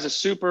this guy's a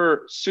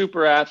super,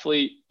 super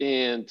athlete.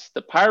 And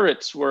the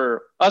Pirates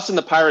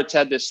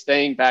had this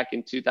thing back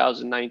in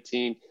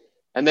 2019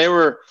 and they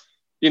were,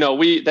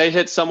 they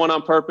hit someone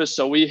on purpose.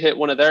 So we hit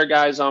one of their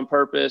guys on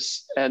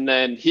purpose. And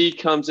then he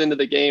comes into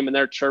the game and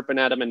they're chirping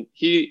at him. And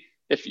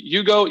if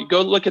you go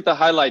look at the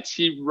highlights,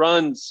 he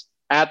runs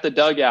at the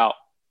dugout.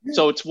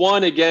 So it's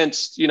 1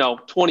 against,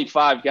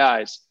 25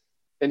 guys.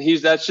 And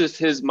that's just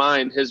his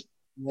mind.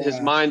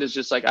 His mind is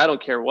just like, I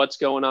don't care what's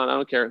going on. I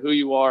don't care who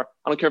you are.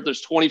 I don't care if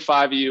there's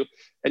 25 of you.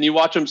 And you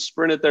watch them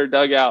sprint at their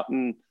dugout.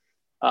 And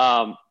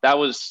that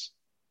was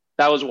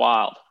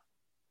wild.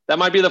 That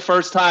might be the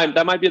first time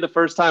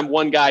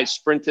one guy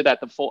sprinted at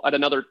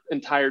another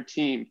entire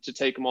team to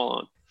take them all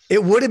on.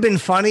 It would have been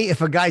funny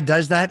if a guy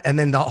does that and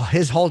then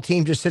his whole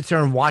team just sits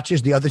there and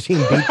watches the other team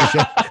beat the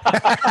shit.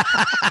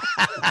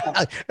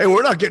 And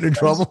we're not getting in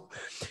trouble.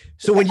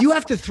 So when you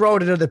have to throw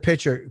it at another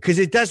pitcher, because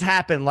it does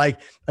happen, like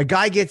a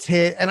guy gets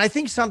hit, and I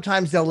think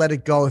sometimes they'll let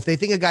it go. If they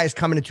think a guy is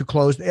coming in too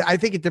close, I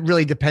think it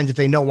really depends if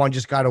they know one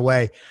just got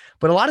away.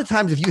 But a lot of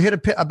times if you hit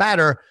a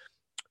batter,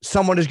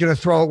 someone is going to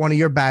throw at one of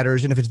your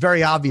batters. And if it's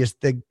very obvious,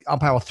 the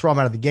umpire will throw him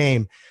out of the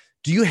game.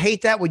 Do you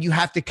hate that when you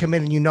have to come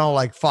in and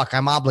like, fuck,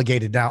 I'm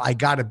obligated now. I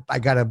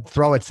gotta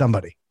throw at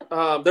somebody?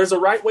 There's a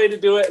right way to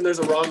do it and there's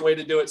a wrong way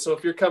to do it. So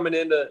if you're coming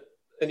in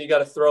and you got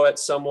to throw at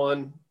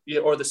someone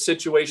or the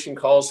situation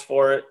calls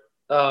for it,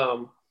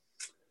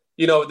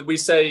 we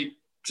say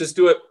just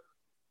do it,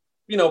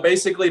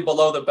 basically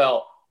below the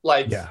belt,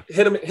 like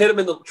hit him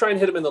try and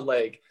hit him in the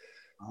leg.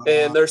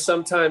 And there's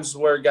sometimes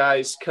where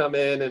guys come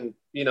in and,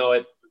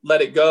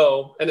 let it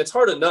go. And it's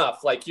hard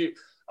enough. Like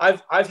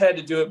I've had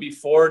to do it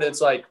before and it's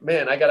like,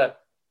 man, I got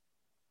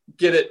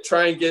to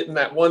try and get in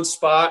that one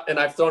spot. And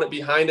I've thrown it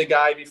behind a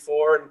guy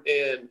before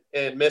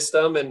and missed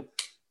them. And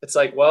it's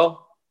like,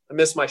 well, I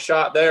missed my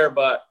shot there,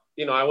 but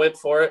I went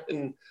for it.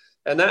 And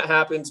And that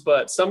happens,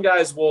 but some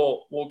guys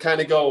will kind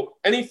of go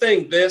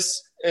anything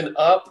this and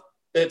up.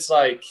 It's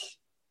like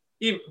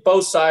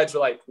both sides are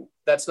like,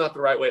 that's not the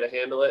right way to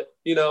handle it,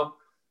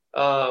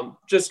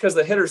 just because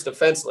the hitter's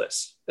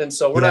defenseless. And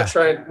so we're not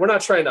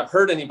trying to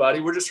hurt anybody.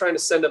 We're just trying to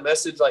send a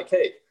message like,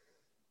 hey,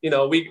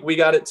 we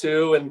got it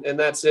too. And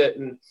that's it.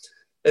 And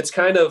it's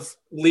kind of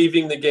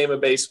leaving the game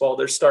of baseball.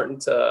 They're starting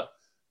to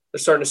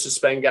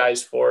suspend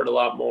guys for it a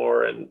lot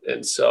more.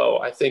 And so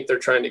I think they're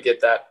trying to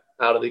get that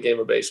out of the game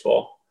of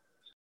baseball.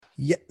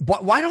 Yeah.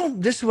 Why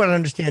don't, this is what I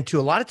understand too.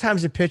 A lot of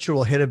times the pitcher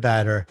will hit a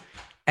batter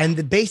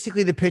and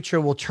basically the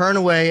pitcher will turn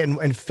away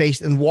and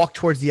face and walk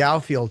towards the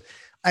outfield.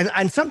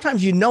 And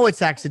sometimes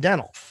it's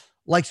accidental.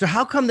 Like, so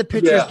how come the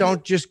pitchers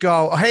don't just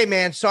go, oh, hey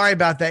man, sorry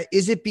about that?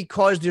 Is it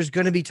because there's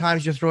going to be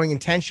times you're throwing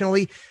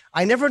intentionally?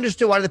 I never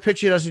understood why the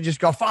pitcher doesn't just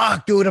go,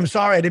 fuck dude, I'm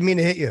sorry. I didn't mean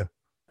to hit you.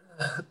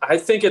 I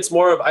think it's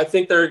more of, I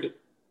think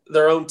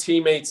their own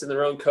teammates and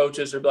their own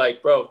coaches are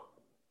like, bro,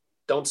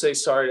 don't say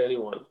sorry to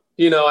anyone.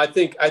 I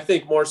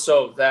think more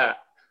so of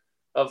that,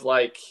 of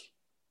like,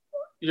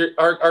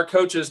 our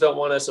coaches don't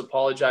want us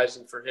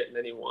apologizing for hitting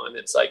anyone.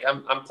 It's like,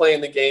 I'm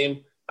playing the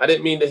game. I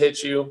didn't mean to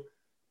hit you.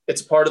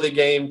 It's part of the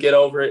game. Get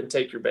over it and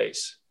take your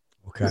base.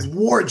 Okay. It's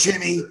war,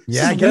 Jimmy.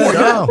 Yeah, I guess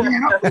so.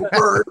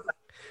 You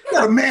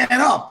gotta man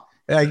up.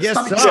 Yeah, I guess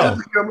so.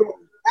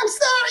 I'm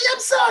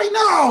sorry.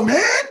 No,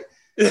 man.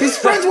 His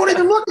friends won't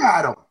even look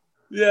at him.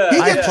 Yeah. He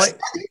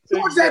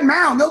towards that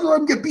mound. They'll let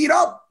him get beat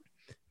up.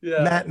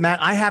 Yeah.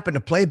 Matt, I happened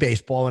to play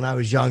baseball when I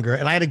was younger,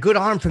 and I had a good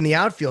arm from the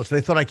outfield, so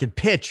they thought I could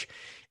pitch.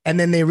 And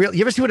then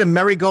you ever see what a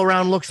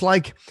merry-go-round looks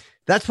like?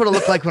 That's what it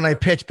looked like when I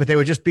pitched, but they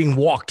were just being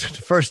walked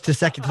first to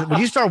second. When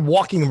you start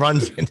walking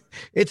runs in,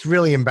 it's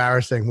really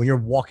embarrassing when you're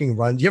walking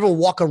runs. You ever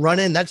walk a run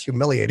in? That's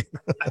humiliating.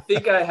 I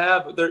think I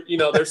have.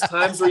 There's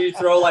times where you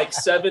throw like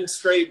 7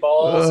 straight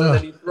balls and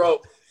then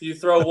you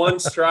throw one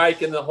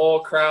strike and the whole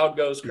crowd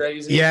goes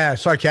crazy. Yeah,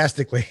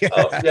 sarcastically.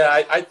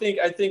 I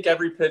think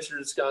every pitcher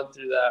has gone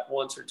through that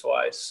once or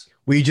twice.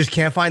 Where you just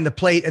can't find the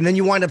plate, and then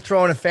you wind up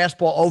throwing a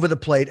fastball over the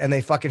plate, and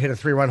they fucking hit a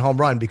 3-run home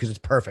run because it's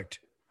perfect.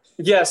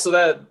 Yeah,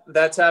 so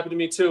that's happened to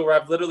me too, where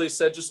I've literally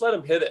said, just let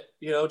him hit it,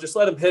 just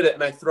let him hit it.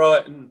 And I throw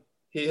it and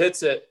he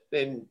hits it,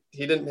 and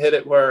he didn't hit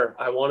it where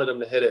I wanted him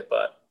to hit it,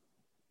 but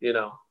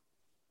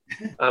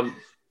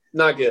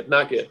not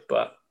good,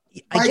 but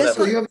I guess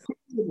so. You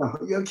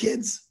have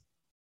kids?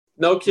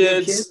 No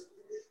kids.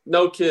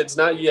 No kids,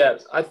 not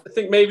yet. I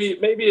think maybe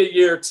a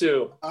year or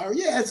two. Oh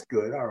yeah, that's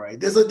good. All right.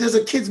 There's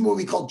a kids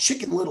movie called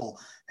Chicken Little,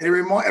 and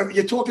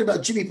you're talking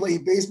about Jimmy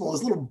playing baseball.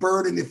 His little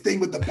bird in the thing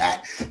with the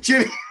bat.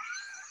 Jimmy,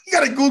 you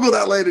got to Google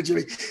that later,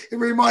 Jimmy. It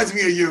reminds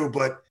me of you,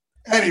 but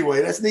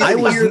anyway, that's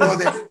neither here nor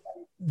there.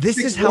 This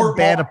is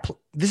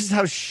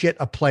how shit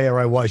a player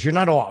I was. You're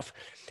not off.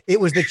 It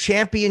was the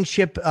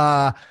championship.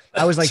 I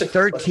was like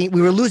 13.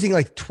 We were losing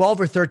like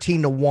 12 or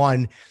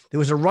 13-1. There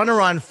was a runner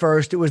on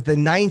first. It was the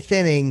 9th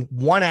inning,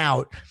 1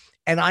 out.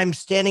 And I'm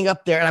standing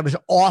up there and I was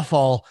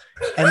awful.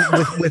 And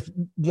with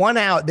 1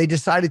 out, they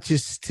decided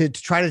to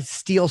try to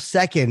steal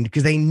second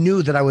because they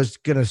knew that I was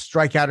going to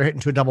strike out or hit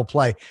into a double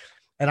play.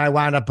 And I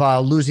wound up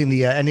losing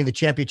the ending the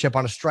championship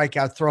on a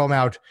strikeout, throw them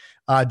out,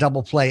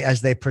 double play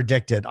as they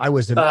predicted. I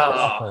was an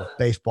awful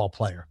baseball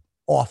player.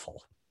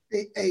 Awful.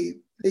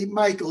 Hey,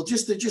 Michael,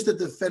 just to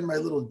defend my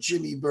little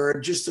Jimmy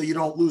Bird, just so you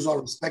don't lose all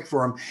respect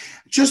for him,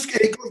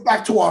 it goes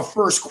back to our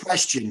first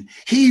question.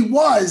 He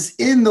was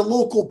in the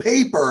local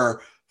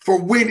paper for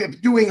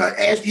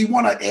he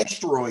won an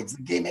Asteroids,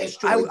 the game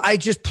Asteroids. I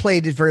just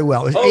played it very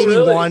well. It was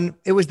 81. Really?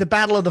 It was the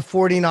battle of the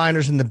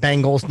 49ers and the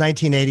Bengals,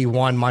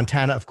 1981,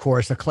 Montana, of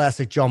course, a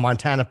classic Joe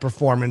Montana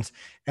performance.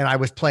 And I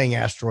was playing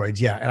Asteroids,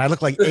 yeah. And I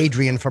looked like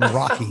Adrian from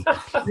Rocky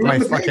with my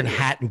fucking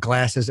hat and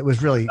glasses. It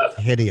was really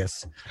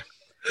hideous.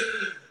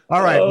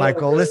 All right,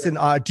 Michael, listen,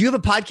 do you have a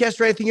podcast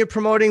or anything you're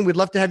promoting? We'd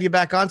love to have you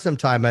back on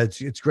sometime.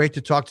 It's great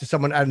to talk to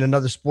someone in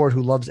another sport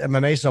who loves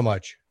MMA so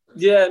much.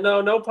 Yeah,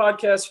 no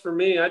podcast for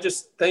me. I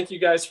just thank you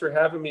guys for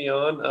having me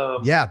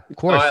on. Yeah, of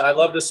course. I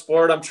love the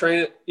sport. I'm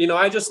training.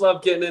 I just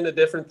love getting into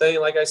different things.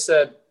 Like I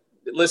said,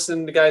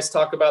 listening to guys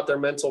talk about their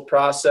mental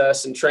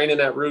process and training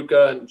at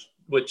RVCA and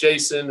with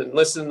Jason and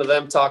listening to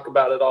them talk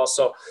about it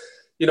also.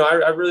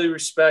 I really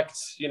respect,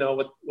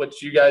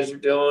 what you guys are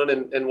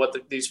doing and what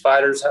these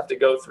fighters have to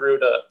go through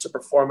to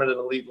perform at an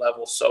elite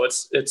level. So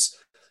it's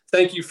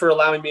thank you for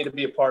allowing me to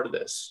be a part of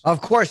this.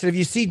 Of course. And if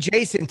you see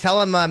Jason, tell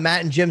him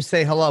Matt and Jim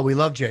say hello. We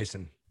love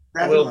Jason.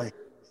 We'll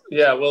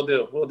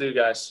do. We'll do,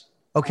 guys.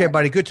 Okay,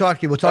 buddy. Good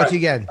talking to you. We'll talk to you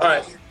again.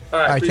 All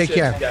right. Take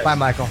care. Bye,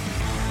 Michael.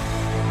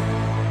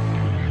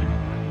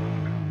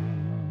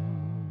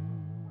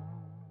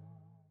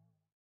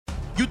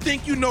 You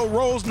think you know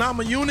Rose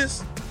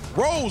Namajunas?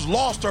 Rose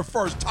lost her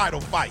first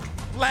title fight,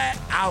 flat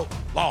out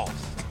lost.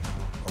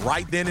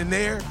 Right then and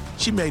there,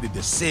 she made a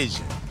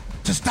decision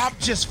to stop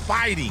just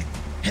fighting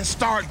and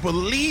start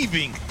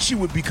believing she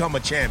would become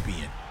a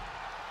champion.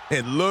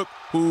 And look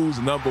who's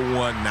number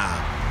one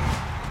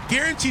now.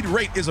 Guaranteed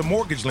Rate is a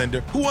mortgage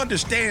lender who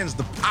understands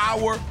the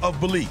power of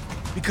belief.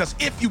 Because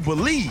if you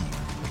believe,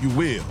 you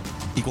will.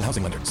 Equal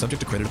housing lender. Subject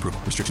to credit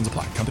approval. Restrictions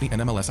apply. Company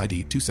NMLS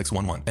ID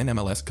 2611.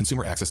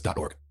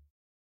 NMLSconsumeraccess.org.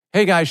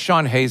 Hey guys,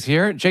 Sean Hayes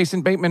here.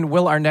 Jason Bateman,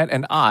 Will Arnett,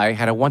 and I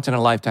had a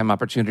once-in-a-lifetime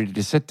opportunity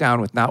to sit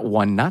down with not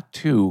one, not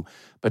two,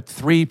 but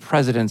three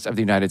presidents of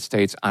the United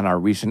States on our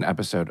recent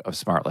episode of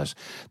Smartless.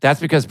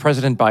 That's because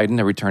President Biden,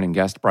 a returning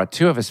guest, brought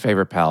two of his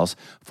favorite pals,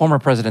 former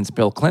Presidents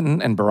Bill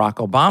Clinton and Barack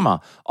Obama,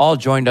 all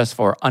joined us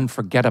for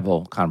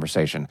unforgettable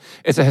conversation.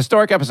 It's a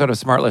historic episode of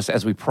Smartless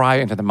as we pry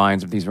into the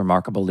minds of these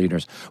remarkable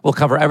leaders. We'll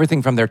cover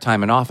everything from their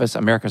time in office,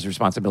 America's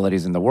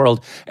responsibilities in the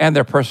world, and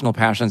their personal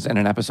passions in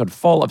an episode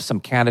full of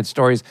some candid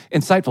stories,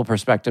 insightful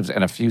perspectives,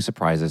 and a few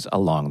surprises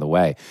along the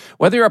way.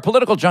 Whether you're a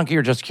political junkie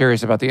or just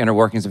curious about the inner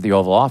workings of the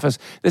Oval Office,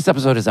 this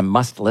episode is a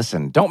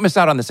must-listen. Don't miss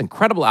out on this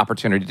incredible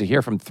opportunity to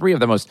hear from three of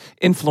the most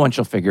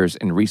influential figures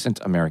in recent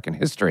American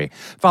history.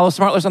 Follow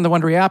Smartless on the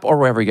Wondery app or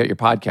wherever you get your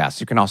podcasts.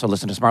 You can also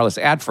listen to Smartless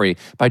ad-free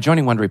by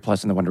joining Wondery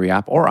Plus in the Wondery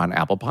app or on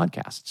Apple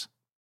Podcasts.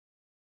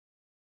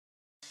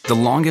 The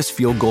longest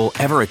field goal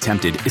ever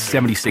attempted is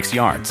 76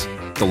 yards.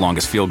 The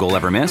longest field goal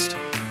ever missed?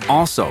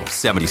 Also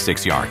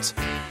 76 yards.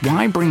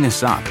 Why bring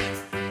this up?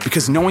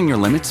 Because knowing your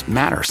limits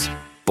matters,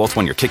 both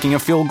when you're kicking a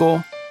field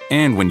goal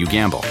and when you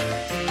gamble.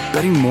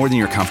 Betting more than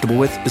you're comfortable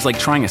with is like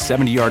trying a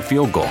 70-yard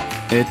field goal.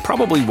 It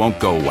probably won't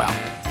go well.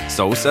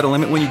 So set a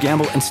limit when you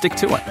gamble and stick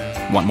to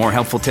it. Want more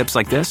helpful tips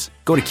like this?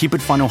 Go to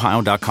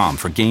keepitfunohio.com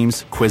for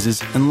games,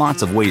 quizzes, and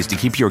lots of ways to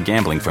keep your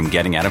gambling from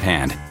getting out of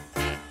hand.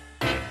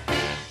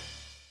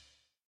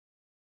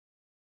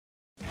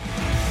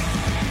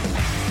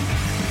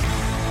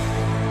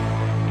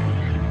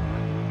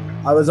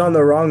 I was on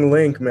the wrong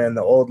link, man,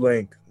 the old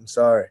link. I'm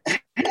sorry.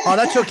 Oh,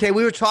 that's okay.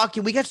 We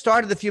got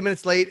started a few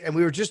minutes late, and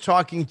we were just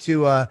talking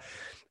to a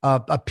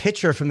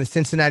pitcher from the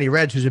Cincinnati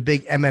Reds who's a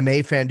big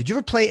MMA fan. Did you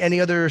ever play any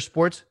other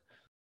sports?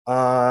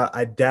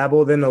 I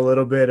dabbled in a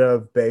little bit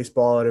of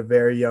baseball at a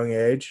very young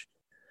age.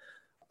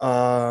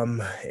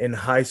 In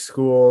high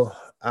school,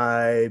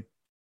 I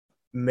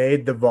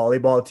made the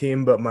volleyball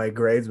team, but my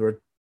grades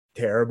were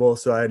terrible,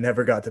 so I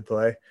never got to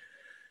play.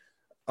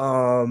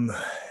 And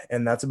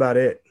that's about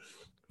it.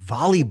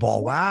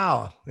 Volleyball.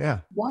 Wow. Yeah.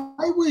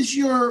 You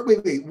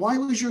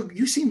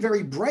seem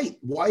very bright.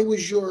 Why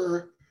was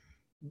your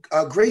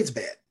grades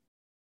bad?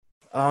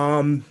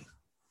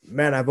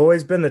 Man, I've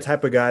always been the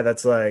type of guy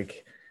that's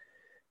like,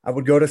 I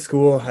would go to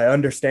school. I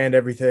understand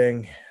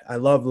everything. I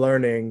love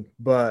learning,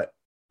 but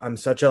I'm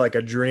such a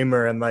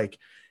dreamer and like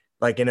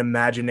an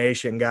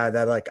imagination guy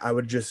that like, I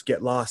would just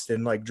get lost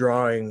in like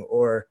drawing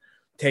or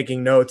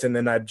taking notes. And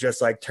then I'd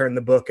just like turn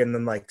the book and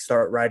then like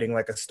start writing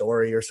like a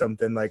story or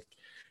something. Like,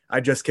 I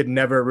just could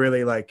never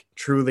really like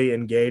truly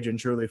engage and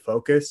truly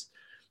focus.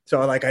 So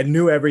like I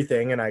knew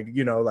everything and I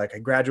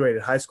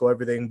graduated high school,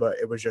 everything, but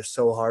it was just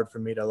so hard for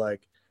me to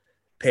like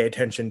pay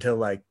attention to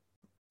like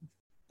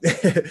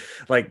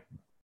like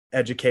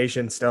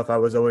education stuff. I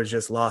was always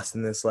just lost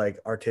in this like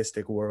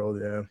artistic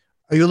world. Yeah.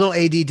 Are you a little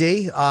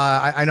ADD?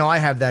 I know I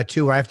have that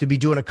too, where I have to be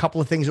doing a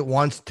couple of things at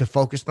once to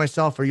focus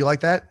myself. Are you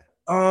like that?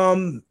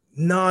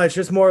 No, it's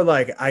just more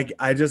like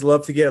I just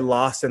love to get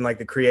lost in like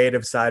the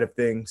creative side of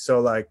things.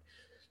 So like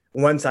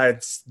once I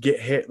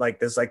get hit like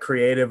this like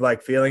creative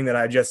like feeling that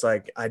I just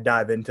like I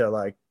dive into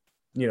like,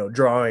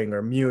 drawing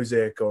or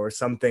music or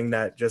something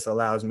that just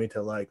allows me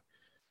to like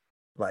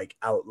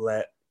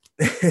outlet,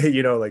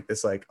 like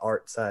this like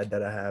art side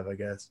that I have, I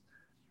guess.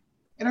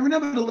 And I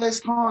remember the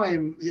last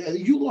time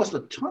you lost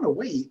a ton of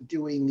weight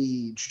doing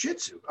the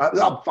jiu-jitsu. I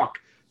love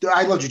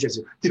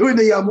jiu-jitsu. Doing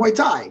the Muay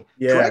Thai.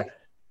 Yeah. Correct?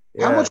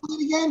 Yeah. How much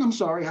weight again? I'm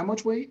sorry. How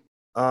much weight?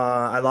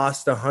 I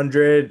lost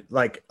 100,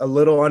 like a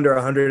little under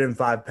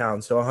 105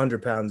 pounds. So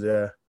 100 pounds,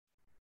 yeah,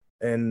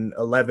 in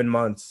 11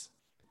 months.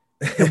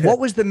 And what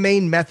was the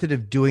main method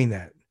of doing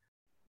that?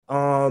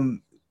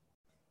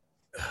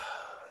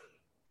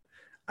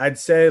 I'd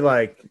say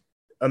like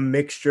a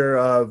mixture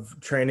of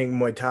training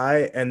Muay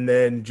Thai and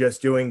then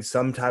just doing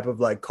some type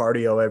of like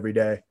cardio every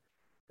day,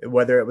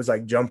 whether it was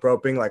like jump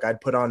roping, like I'd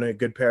put on a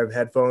good pair of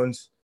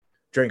headphones,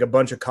 drink a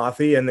bunch of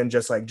coffee, and then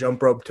just like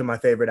jump rope to my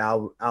favorite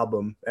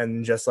album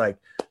and just like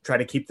try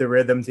to keep the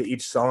rhythm to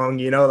each song,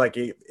 like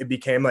it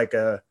became like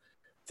a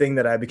thing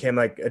that I became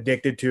like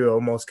addicted to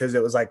almost, because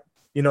it was like,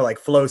 like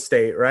flow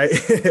state, right?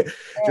 Yeah.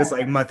 Just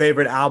like my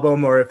favorite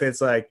album, or if it's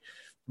like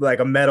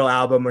a metal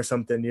album or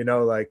something,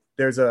 like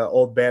there's an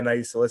old band I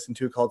used to listen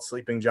to called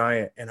Sleeping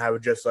Giant, and I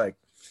would just like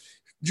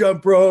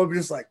jump rope,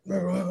 just like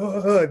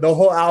the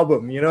whole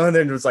album, and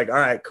then it was like, all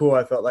right, cool.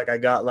 I felt like I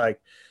got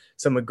like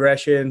some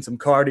aggression, some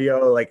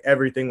cardio, like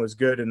everything was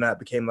good. And that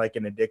became like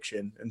an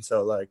addiction. And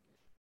so like,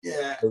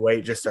 yeah, the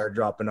weight just started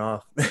dropping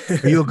off.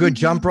 Are you a good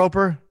jump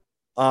roper?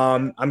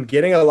 I'm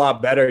getting a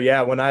lot better.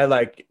 Yeah.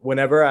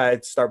 Whenever I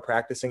start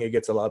practicing, it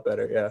gets a lot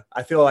better. Yeah.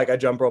 I feel like I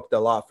jump roped a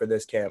lot for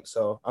this camp,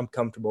 so I'm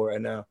comfortable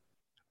right now.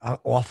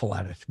 Awful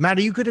at it. Matt,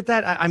 are you good at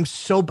that? I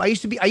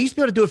used to be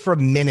able to do it for a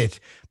minute,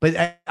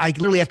 but I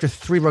literally after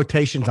 3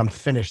 rotations, I'm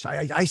finished.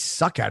 I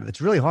suck at it. It's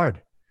really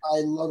hard.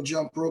 I love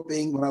jump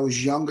roping when I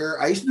was younger.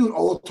 I used to do it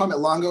all the time at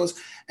Longo's.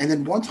 And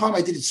then one time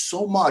I did it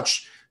so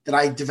much that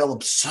I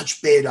developed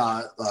such bad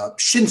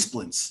shin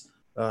splints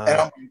And I'm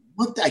like,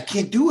 what? I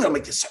can't do it. I'm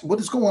like, what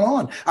is going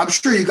on? I'm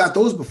sure you got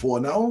those before.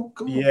 No?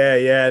 Come on.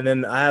 Yeah. And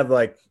then I have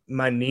like,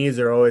 my knees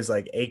are always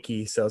like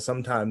achy. So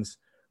sometimes,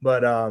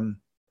 but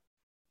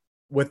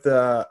with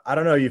the, I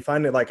don't know, you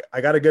find it like,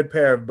 I got a good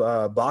pair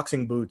of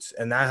boxing boots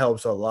and that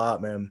helps a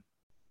lot, man.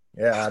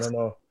 Yeah. I don't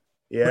know.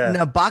 Yeah.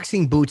 Now,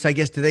 boxing boots, I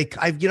guess,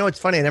 it's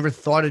funny. I never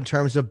thought in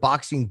terms of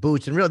boxing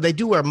boots, and really they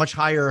do wear much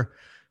higher.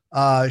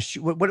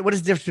 What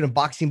is the difference between a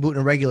boxing boot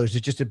and a regular? Is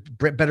it just a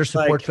better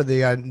support for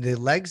the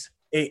legs?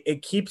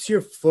 It keeps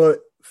your foot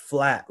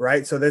flat,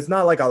 right? So there's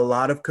not like a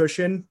lot of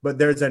cushion, but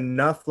there's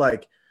enough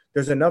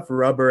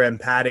rubber and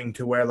padding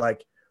to where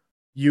like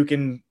you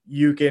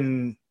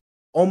can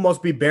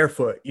almost be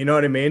barefoot, you know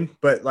what I mean?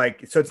 But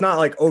like, so it's not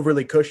like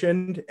overly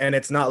cushioned and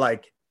it's not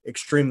like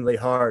extremely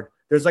hard.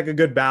 There's like a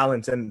good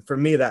balance. And for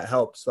me, that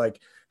helps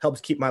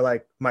keep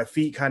my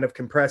feet kind of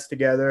compressed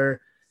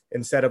together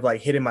instead of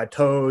like hitting my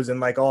toes and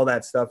like all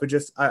that stuff. It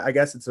just, I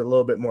guess it's a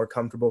little bit more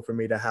comfortable for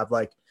me to have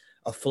like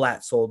a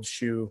flat soled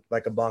shoe,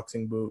 like a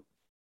boxing boot.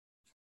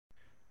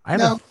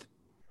 Go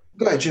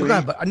ahead, Jimmy.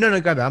 No, go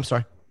ahead. I'm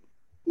sorry.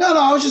 No,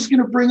 I was just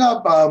going to bring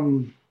up,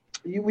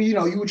 you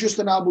were just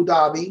in Abu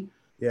Dhabi.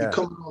 Yeah. You're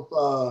coming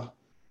off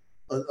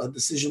a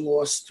decision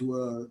loss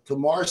to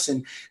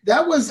Morrison.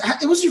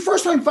 It was your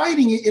first time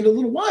fighting in a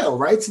little while,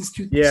 right? Since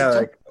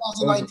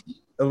 2019.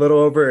 A little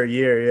over a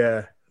year,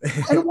 yeah.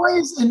 And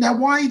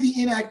why the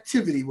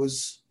inactivity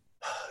was?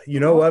 You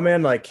know what,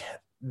 man? Like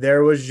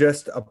there was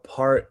just a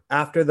part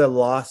after the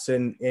loss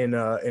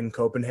in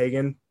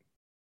Copenhagen.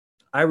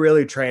 I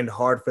really trained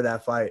hard for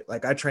that fight.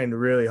 Like I trained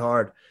really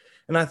hard,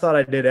 and I thought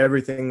I did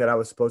everything that I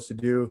was supposed to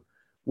do,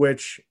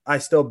 which I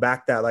still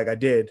back that like I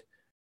did.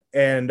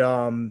 And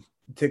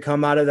to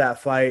come out of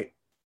that fight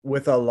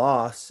with a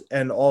loss,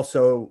 and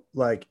also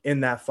like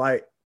in that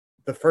fight,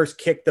 the first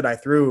kick that I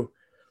threw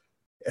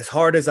as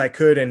hard as I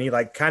could, and he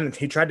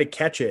tried to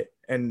catch it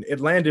and it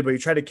landed, but he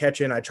tried to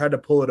catch it and I tried to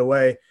pull it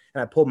away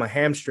and I pulled my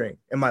hamstring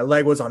and my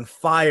leg was on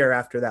fire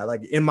after that.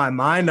 Like in my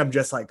mind, I'm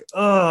just like,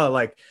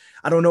 like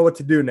I don't know what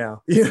to do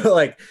now.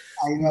 Like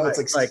I know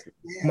it's like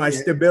my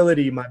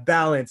stability, my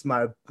balance,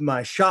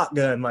 my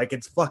shotgun, like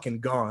it's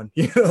fucking gone.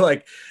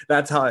 Like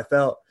that's how I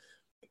felt.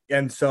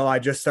 And so I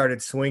just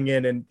started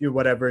swinging and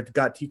whatever, it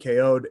got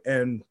TKO'd.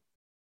 And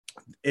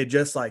it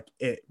just like,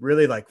 it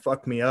really like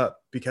fucked me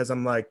up because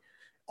I'm like,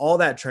 all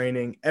that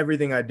training,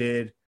 everything I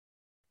did.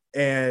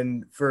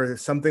 And for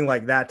something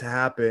like that to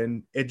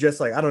happen, it just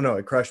like, I don't know,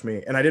 it crushed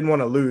me. And I didn't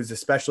want to lose,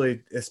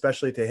 especially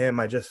to him.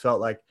 I just felt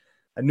like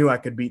I knew I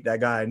could beat that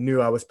guy. I knew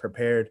I was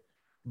prepared.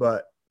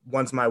 But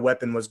once my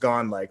weapon was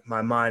gone, like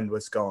my mind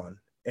was gone.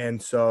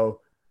 And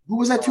so. Who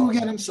was that to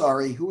again? I'm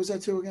sorry. Who was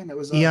that to again? It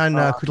was Ian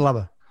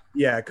Cutelaba.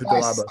 Yeah,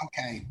 Cutelaba. Yes,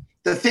 okay.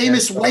 The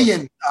famous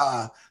weigh-in.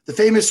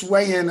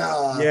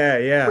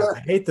 Yeah. I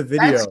hate the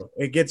video.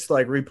 It gets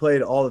like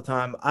replayed all the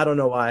time. I don't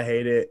know why I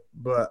hate it,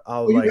 but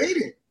you hate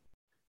it.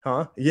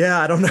 Huh? Yeah,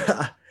 I don't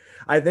know.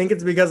 I think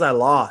it's because I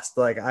lost.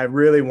 Like I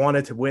really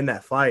wanted to win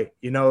that fight.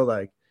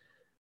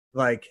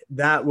 Like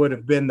that would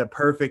have been the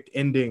perfect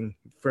ending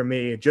for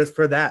me, just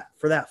for that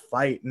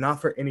fight,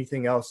 not for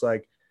anything else.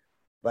 Like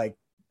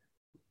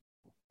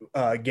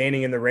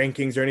gaining in the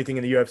rankings or anything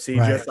in the UFC,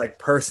 right. Just like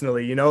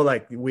personally,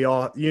 like we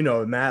all,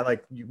 Matt,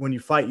 like when you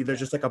fight, there's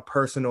just like a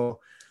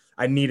personal,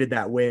 I needed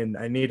that win.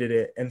 I needed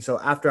it. And so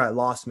after I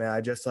lost, man,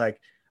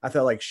 I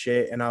felt like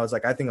shit. And I was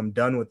like, I think I'm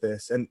done with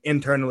this. And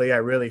internally, I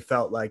really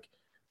felt like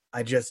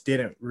I just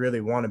didn't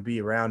really want to be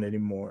around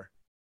anymore.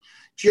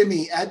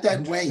 Jimmy, at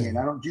that weigh-in,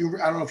 I don't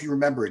know if you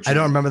remember it, Jimmy. I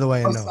don't remember the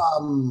weigh-in,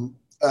 no.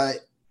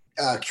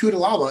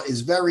 Cutelaba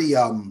is very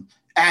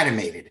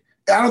animated.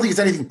 I don't think it's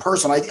anything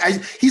personal.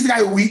 He's the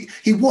guy who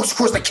he walks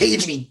across the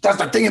cage and he does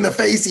the thing in the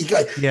face.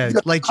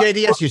 Like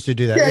JDS used to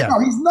do that. Yeah. No,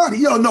 he's not.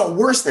 No,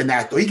 worse than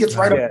that though. He gets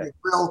right up in the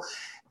grill.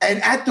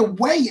 And at the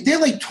way, they're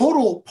like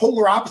total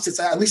polar opposites,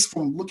 at least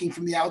from looking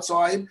from the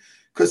outside.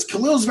 Because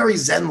Khalil's very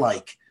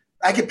Zen-like.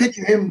 I can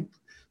picture him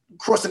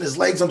crossing his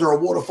legs under a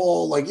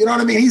waterfall, like you know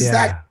what I mean. He's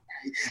that.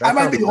 I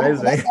might be playing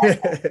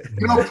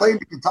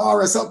the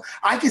guitar or something.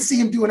 I can see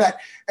him doing that.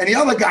 And the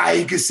other guy,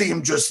 you can see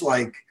him just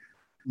like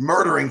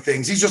murdering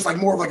things. He's just like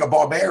more of like a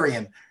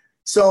barbarian.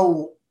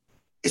 So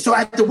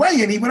at the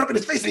weigh-in, he went up in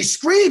his face and he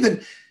screamed,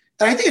 and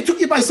I think it took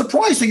you by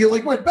surprise. So you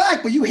like went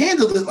back, but you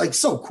handled it like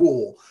so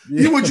cool.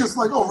 Yeah. You were just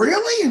like, oh,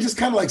 really? And just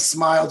kind of like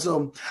smiled.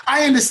 So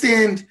I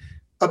understand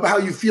about how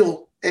you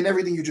feel and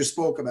everything you just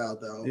spoke about,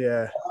 though.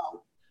 Yeah.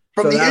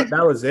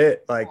 That was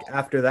it. Like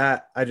after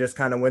that, I just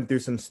kind of went through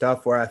some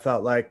stuff where I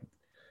felt like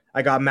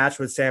I got matched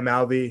with Sam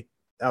Alvey.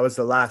 That was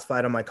the last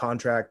fight on my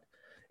contract.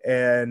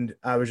 And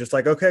I was just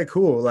like, okay,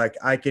 cool. Like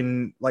I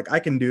can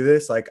do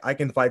this. Like I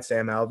can fight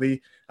Sam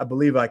Alvey. I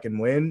believe I can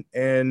win.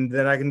 And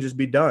then I can just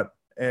be done.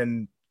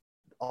 And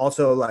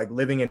also like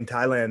living in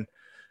Thailand,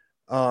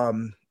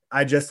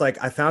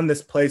 I found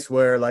this place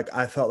where like,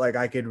 I felt like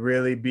I could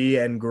really be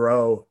and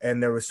grow.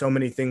 And there were so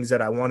many things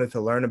that I wanted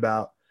to learn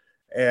about.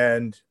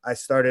 And I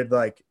started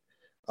like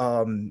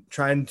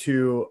trying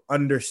to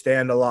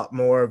understand a lot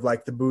more of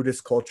like the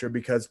Buddhist culture,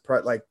 because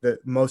like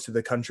most of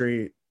the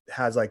country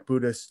has like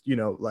Buddhist, you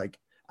know, like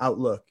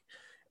outlook.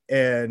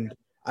 And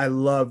I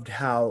loved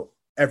how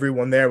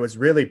everyone there was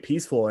really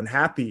peaceful and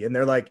happy. And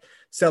they're like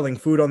selling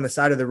food on the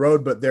side of the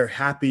road, but they're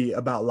happy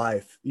about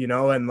life, you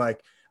know? And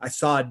like, I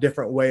saw a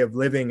different way of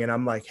living and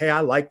I'm like, hey,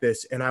 I like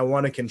this and I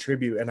want to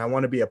contribute and I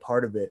want to be a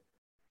part of it,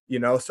 you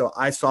know? So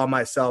I saw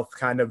myself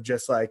kind of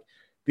just like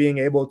being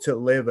able to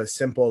live a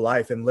simple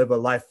life and live a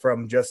life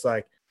from just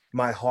like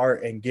my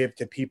heart and give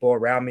to people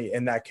around me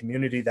in that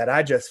community that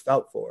I just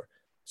felt for.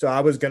 So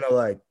I was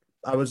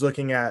was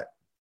looking at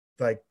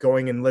like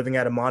going and living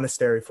at a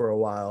monastery for a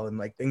while and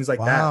like things like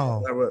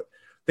that were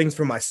things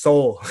for my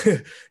soul.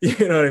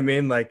 You know what I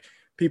mean? Like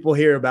people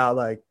hear about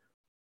like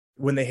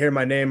when they hear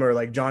my name or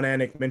like John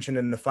Anik mentioned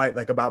in the fight,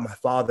 like about my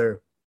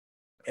father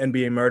and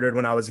being murdered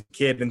when I was a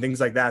kid and things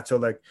like that. So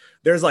like,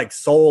 there's like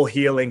soul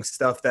healing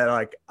stuff that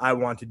like I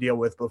want to deal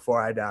with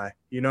before I die.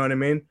 You know what I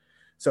mean?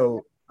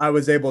 So I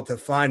was able to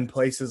find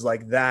places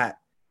like that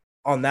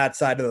on that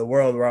side of the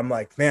world where I'm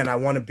like, man, I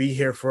want to be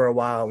here for a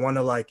while. I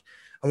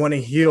want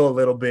to heal a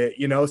little bit,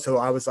 you know? So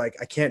I was like,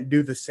 I can't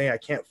do the same. I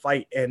can't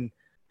fight and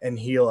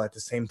heal at the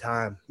same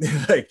time.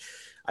 Like,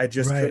 I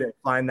just couldn't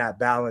find that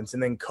balance.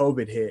 And then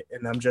COVID hit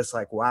and I'm just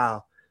like,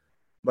 wow,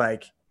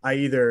 like I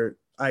either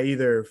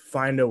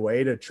find a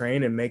way to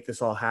train and make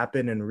this all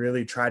happen and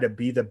really try to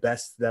be the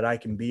best that I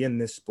can be in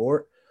this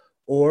sport,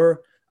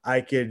 or I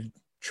could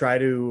try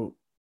to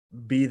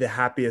be the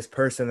happiest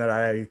person that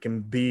I can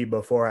be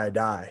before I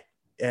die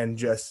and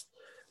just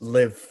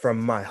live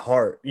from my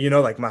heart, you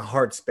know, like my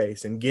heart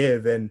space and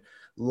give and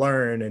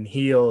learn and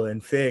heal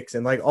and fix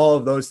and like all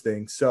of those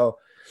things. So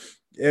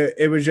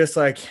it was just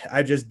like,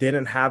 I just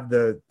didn't have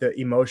the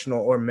emotional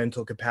or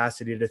mental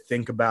capacity to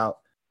think about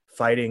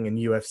fighting in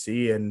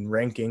UFC and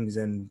rankings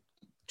and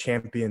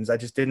champions. I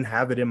just didn't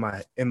have it in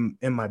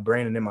my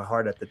brain and in my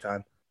heart at the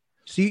time.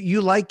 So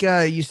you like,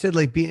 you said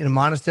like being in a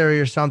monastery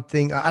or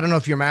something. I don't know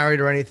if you're married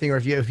or anything, or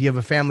if you have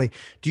a family.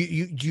 Do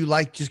you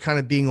like just kind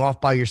of being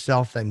off by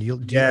yourself then?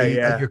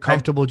 You're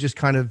comfortable just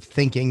kind of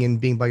thinking and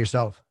being by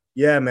yourself?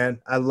 Yeah, man.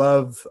 I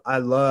love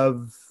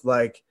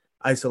like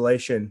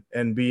isolation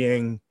and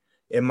being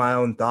in my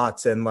own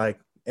thoughts and like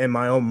in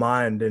my own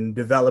mind and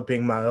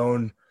developing my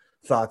own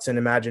thoughts and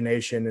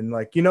imagination and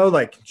like, you know,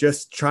 like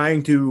just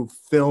trying to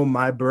fill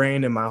my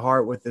brain and my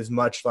heart with as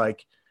much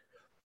like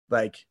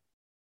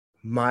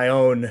my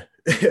own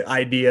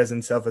ideas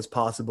and stuff as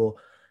possible,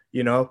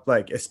 you know,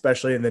 like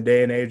especially in the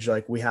day and age,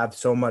 like we have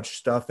so much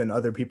stuff and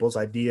other people's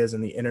ideas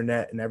and the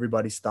internet and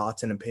everybody's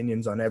thoughts and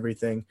opinions on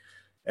everything.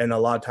 And a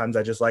lot of times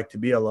I just like to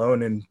be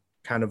alone and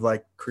kind of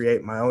like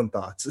create my own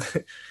thoughts,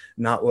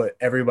 not what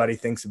everybody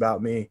thinks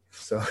about me.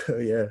 So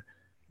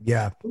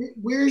yeah.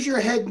 Where's your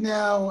head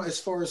now as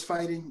far as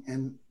fighting?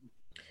 And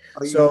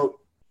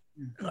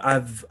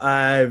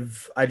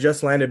I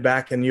just landed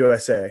back in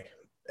USA.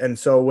 And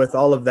so with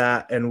all of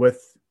that and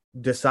with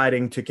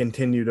deciding to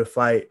continue to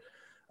fight,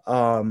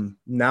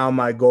 now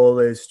my goal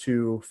is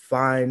to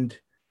find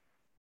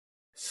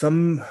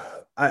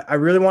I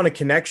really want a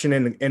connection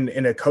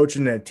in a coach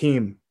and a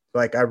team.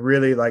 Like I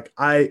really like,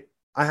 I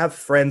have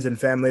friends and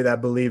family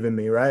that believe in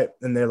me, right?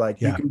 And they're like,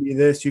 you can be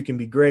this, you can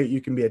be great,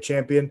 you can be a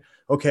champion.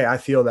 Okay, I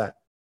feel that.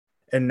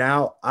 And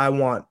now I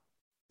want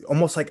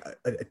almost like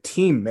a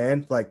team,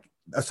 man, like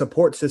a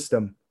support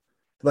system.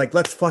 Like,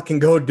 let's fucking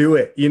go do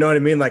it. You know what I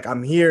mean? Like,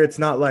 I'm here. It's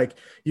not like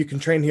you can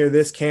train here,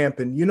 this camp,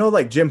 and you know,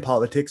 like gym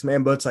politics,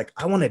 man. But it's like,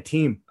 I want a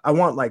team. I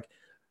want like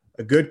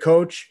a good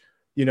coach,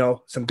 you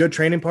know, some good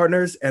training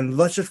partners, and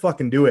let's just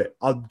fucking do it.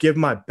 I'll give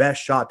my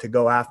best shot to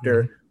go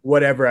after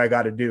whatever I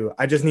got to do.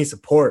 I just need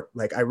support.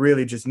 Like, I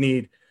really just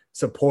need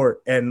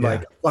support and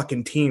like a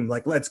fucking team.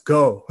 Like, let's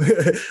go.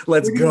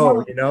 Let's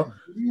go, you know?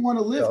 Where do you want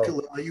to live,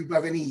 Khalil? Do you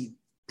have any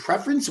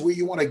preference where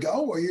you want to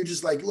go? Or you're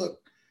just like, look,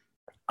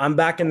 I'm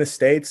back in the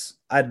States.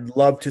 I'd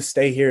love to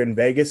stay here in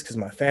Vegas because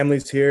my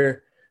family's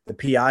here. The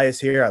PI is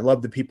here. I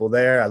love the people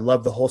there. I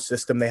love the whole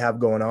system they have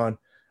going on.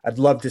 I'd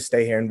love to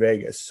stay here in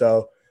Vegas.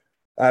 So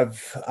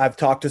I've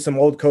talked to some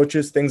old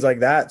coaches, things like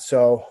that.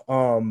 So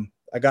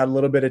I got a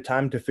little bit of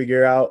time to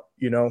figure out,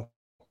 you know,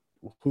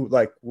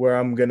 where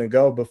I'm going to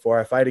go before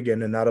I fight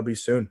again. And that'll be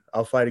soon.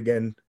 I'll fight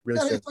again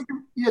really soon.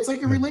 It's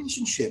like a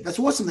relationship. That's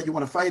awesome that you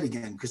want to fight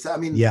again. Because I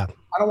mean, I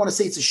don't want to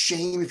say it's a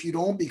shame if you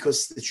don't,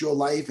 because it's your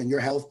life and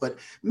your health, but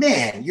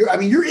man,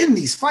 you're in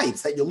these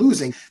fights that you're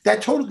losing.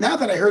 Now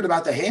that I heard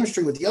about the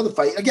hamstring with the other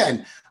fight,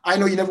 again, I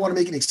know you never want to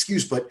make an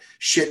excuse, but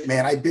shit,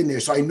 man, I've been there.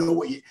 So I know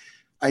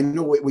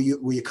where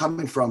you're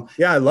coming from.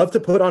 Yeah. I love to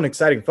put on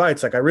exciting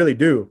fights. Like I really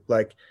do.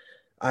 Like,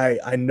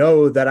 I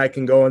know that I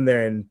can go in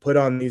there and put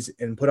on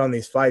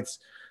these fights.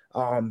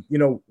 You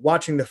know,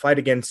 watching the fight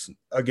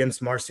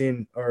against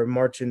Marcin,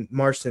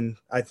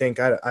 I think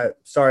I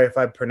sorry if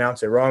I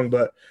pronounce it wrong,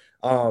 but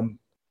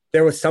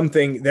there was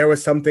something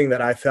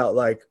that I felt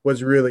like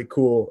was really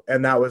cool.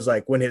 And that was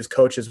like when his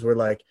coaches were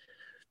like,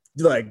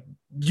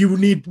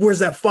 where's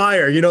that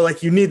fire? You know,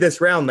 like you need this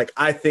round. Like,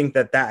 I think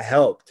that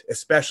helped,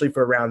 especially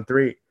for round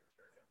 3.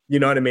 You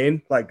know what I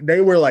mean? Like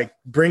they were like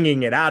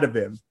bringing it out of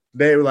him.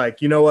 They were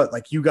like, you know what?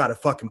 Like, you got to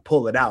fucking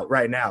pull it out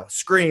right now.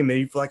 Scream. And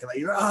he fucking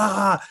like,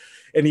 ah.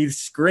 And he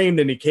screamed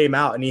and he came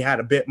out and he had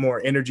a bit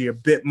more energy, a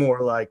bit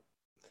more like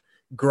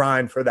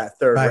grind for that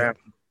third round.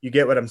 You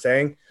get what I'm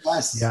saying?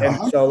 Yes. Yeah.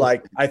 And so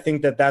like, I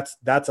think that's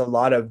a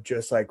lot of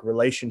just like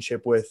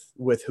relationship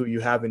with who you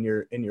have in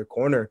your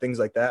corner, things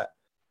like that,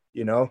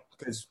 you know,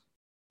 because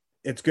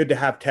it's good to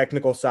have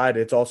technical side.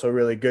 It's also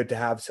really good to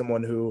have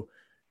someone who,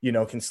 you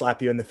know, can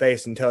slap you in the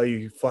face and tell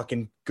you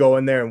fucking go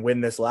in there and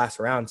win this last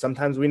round.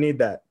 Sometimes we need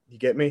that. You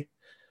get me?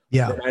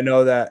 Yeah. And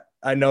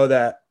I know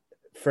that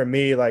for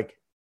me, like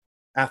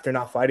after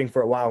not fighting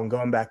for a while and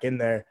going back in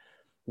there,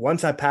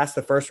 once I passed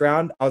the first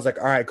round, I was like,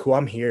 all right, cool.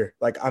 I'm here.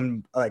 Like,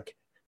 I'm like,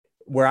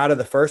 we're out of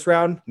the first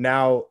round.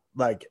 Now,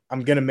 like,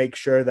 I'm going to make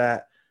sure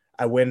that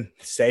I win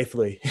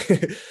safely.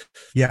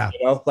 Yeah.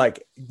 You know,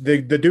 like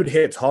the dude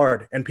hits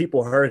hard and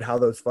people heard how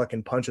those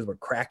fucking punches were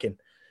cracking.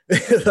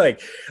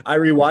 Like I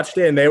rewatched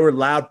it and they were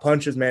loud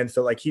punches, man.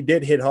 So like he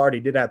did hit hard. He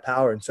did have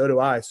power and so do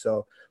I.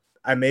 So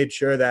I made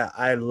sure that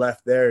I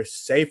left there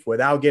safe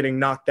without getting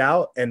knocked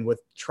out and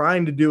with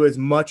trying to do as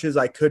much as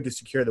I could to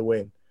secure the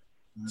win.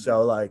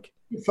 So like,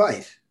 good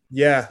fight.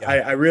 Yeah,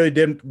 I really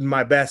did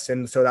my best.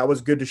 And so that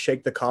was good to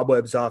shake the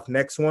cobwebs off.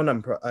 Next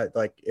one,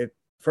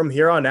 from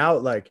here on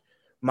out, like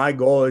my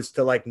goal is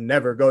to like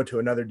never go to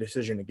another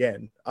decision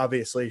again.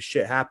 Obviously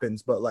shit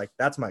happens, but like,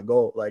 that's my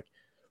goal. Like,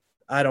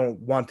 I don't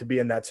want to be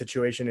in that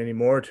situation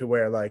anymore to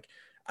where like,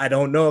 I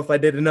don't know if I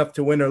did enough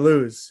to win or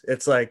lose.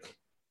 It's like,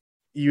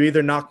 you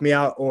either knock me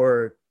out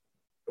or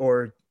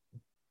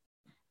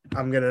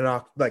I'm going to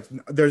knock, like,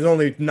 there's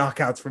only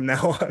knockouts from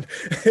now on.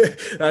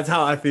 That's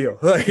how I feel.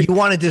 Like, you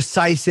want a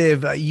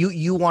decisive,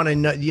 you want to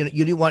know,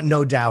 you want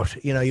no doubt,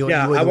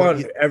 I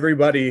want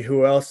everybody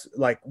who else,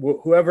 like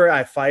whoever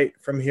I fight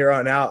from here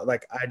on out,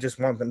 like, I just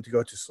want them to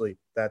go to sleep.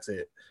 That's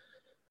it.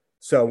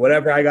 So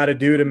whatever I got to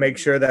do to make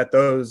sure that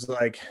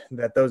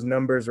those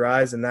numbers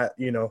rise and that,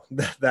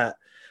 the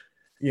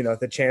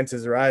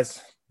chances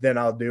rise, then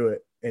I'll do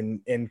it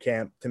in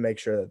camp to make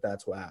sure that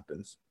that's what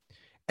happens.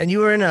 And you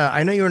were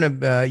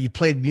you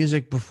played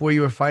music before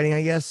you were fighting,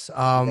 I guess.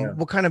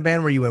 What kind of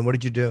band were you in? What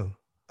did you do?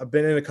 I've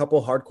been in a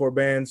couple hardcore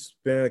bands,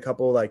 been in a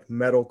couple like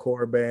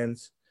metalcore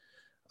bands.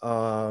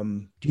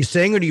 Do you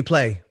sing or do you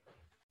play?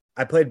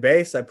 I played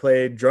bass, I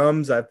played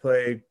drums, I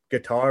played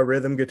guitar,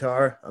 rhythm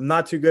guitar. I'm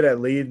not too good at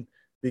lead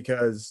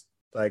because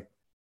like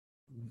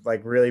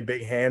really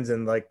big hands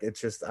and like it's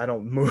just I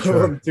don't move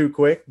them too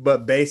quick,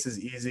 but bass is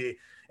easy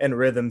and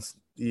rhythms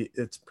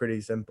it's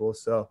pretty simple.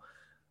 So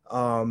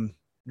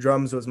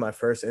drums was my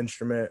first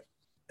instrument,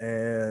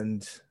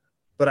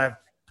 but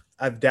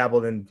I've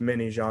dabbled in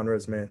many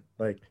genres, man.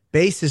 Like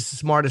bass is the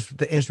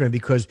smartest instrument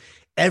because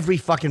every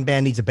fucking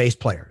band needs a bass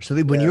player. So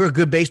when you're a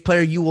good bass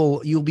player,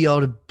 you'll be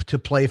able to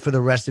play for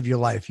the rest of your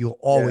life. You'll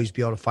always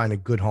be able to find a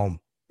good home.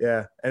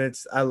 Yeah, and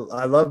I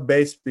love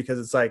bass because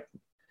it's like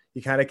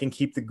you kind of can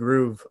keep the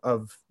groove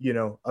of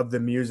the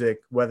music,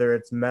 whether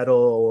it's metal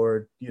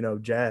or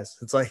jazz.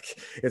 It's like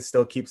it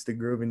still keeps the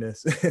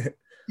grooviness.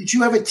 Did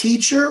you have a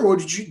teacher or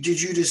did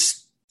you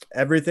just?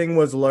 Everything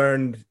was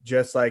learned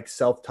just like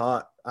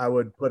self-taught. I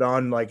would put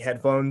on like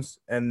headphones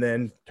and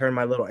then turn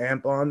my little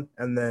amp on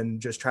and then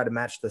just try to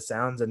match the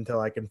sounds until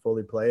I can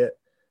fully play it.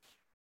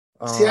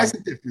 See, that's the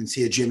difference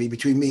here, Jimmy,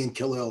 between me and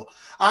Khalil.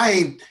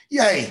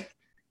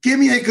 Give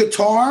me a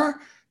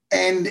guitar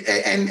and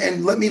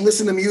let me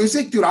listen to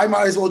music, dude. I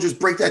might as well just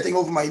break that thing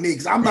over my knee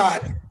because I'm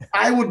not.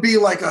 I would be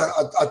like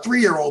a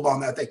 3-year-old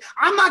on that thing.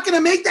 I'm not going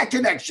to make that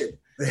connection.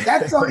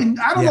 That's something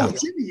I don't know if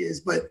Jimmy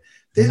is, but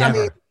I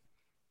mean,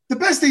 the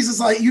best thing is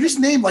like you just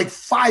named like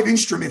 5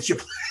 instruments you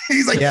play.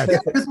 He's like,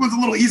 this one's a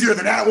little easier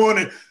than that one.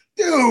 And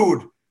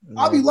dude,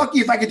 I'll be lucky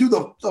if I could do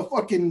the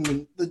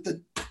fucking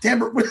the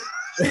tambourine.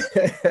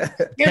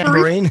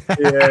 Tambourine.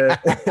 Yeah,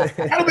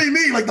 that'll be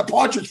me, like the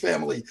Partridge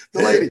Family.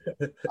 The lady,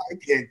 I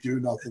can't do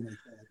nothing like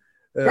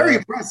that. Very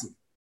impressive.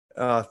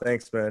 Oh,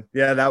 thanks, man.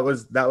 Yeah, that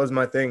was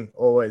my thing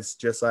always.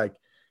 Just like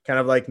kind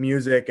of like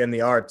music and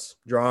the arts,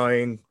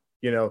 drawing,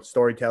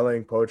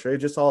 storytelling, poetry,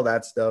 just all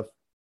that stuff.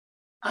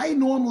 I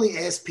normally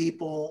ask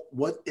people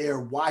what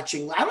they're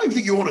watching. I don't even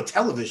think you own a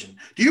television.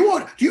 Do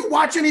you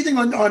watch anything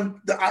on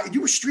the? Do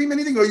you stream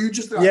anything, or you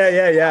just?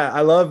 Yeah.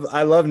 I love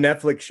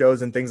Netflix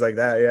shows and things like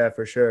that. Yeah,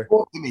 for sure.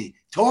 Talk to me.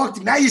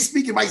 Now you're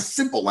speaking my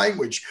simple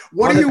language.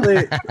 What Honestly,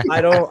 are you?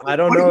 I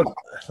don't know.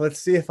 Let's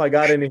see if I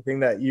got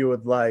anything that you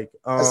would like.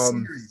 A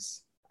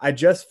series. I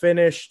just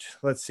finished.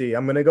 Let's see.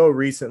 I'm gonna go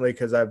recently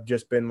because I've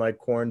just been like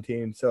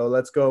quarantined. So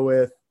let's go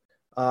with.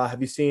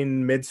 Have you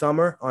seen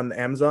Midsommar on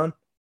Amazon?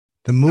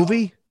 The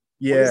movie?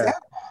 Yeah.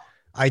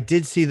 I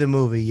did see the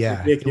movie. Yeah.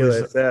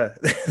 Ridiculous. That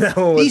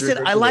one was decent.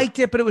 Ridiculous. I liked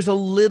it, but it was a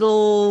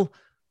little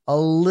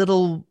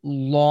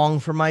long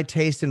for my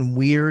taste and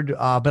weird.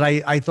 But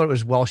I thought it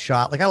was well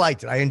shot. Like I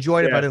liked it. I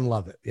enjoyed it, but I didn't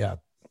love it. Yeah.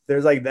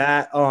 There's like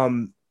that.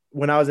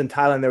 When I was in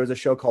Thailand, there was a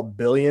show called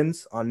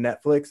Billions on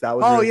Netflix. That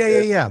was really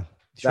good. Yeah.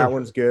 That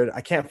one's good.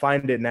 I can't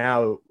find it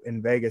now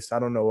in Vegas. I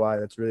don't know why.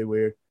 That's really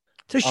weird.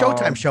 It's a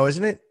Showtime show,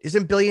 isn't it?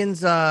 Isn't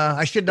Billions?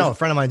 I should know. A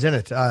friend of mine's in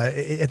it.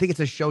 I think it's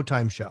a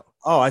Showtime show.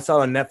 Oh, I saw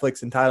it on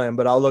Netflix in Thailand,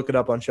 but I'll look it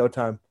up on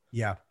Showtime.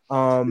 Yeah.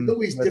 There's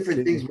always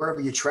different things wherever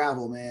you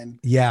travel, man.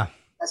 Yeah.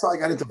 That's how I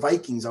got into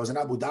Vikings. I was in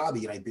Abu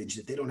Dhabi and I binged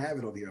it. They don't have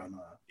it over here on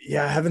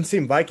Yeah, I haven't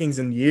seen Vikings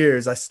in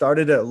years. I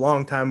started it a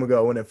long time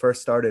ago when it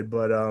first started,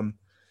 but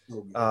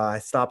I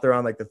stopped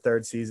around like the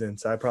 3rd season,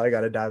 so I probably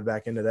got to dive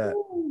back into that.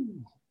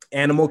 Ooh.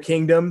 Animal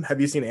Kingdom.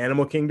 Have you seen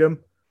Animal Kingdom?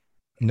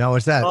 No,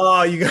 what's that?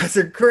 Oh, you guys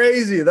are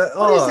crazy.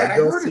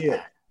 Go see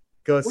it.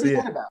 Go see it.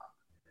 What is that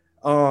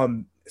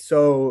about?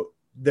 So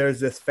there's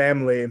this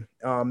family.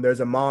 There's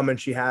a mom and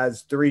she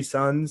has 3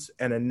 sons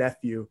and a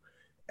nephew,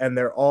 and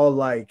they're all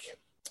like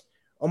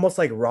almost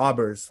like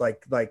robbers.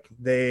 Like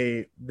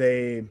they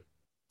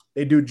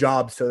do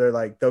jobs. So they're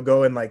like, they'll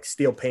go and like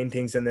steal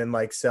paintings and then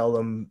like sell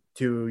them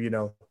to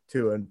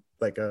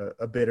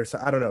a bid or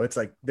something. I don't know. It's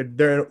like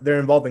they're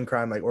involved in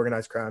crime, like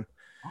organized crime.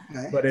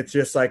 Okay. But it's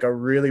just like a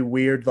really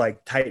weird,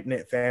 like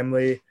tight-knit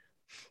family.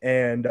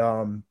 And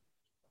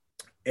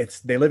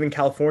they live in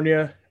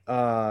California.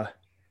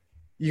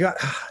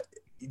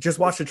 Just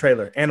watch the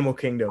trailer, Animal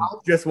Kingdom.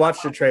 Just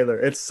watch the trailer.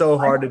 It's so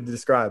hard to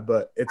describe,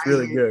 but it's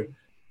really good.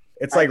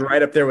 It's like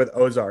right up there with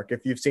Ozark.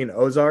 If you've seen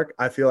Ozark,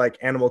 I feel like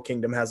Animal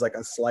Kingdom has like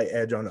a slight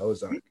edge on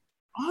Ozark.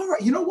 All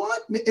right. You know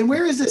what? And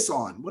where is this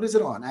on? What is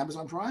it on?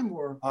 Amazon Prime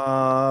or?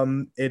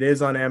 It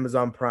is on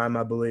Amazon Prime,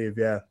 I believe.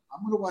 Yeah.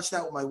 I'm going to watch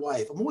that with my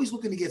wife. I'm always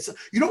looking to get some.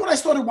 You know what I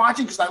started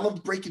watching because I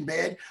loved Breaking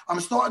Bad? I'm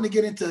starting to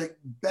get into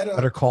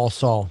Better Call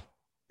Saul.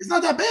 It's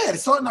not that bad.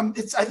 It's starting. I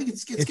think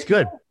it's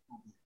good.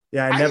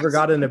 Yeah, I never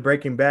got into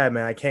Breaking Bad,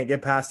 man. I can't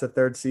get past the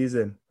 3rd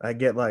season. I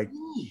get like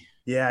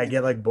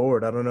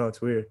bored. I don't know.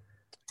 It's weird.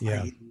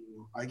 Yeah.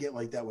 I get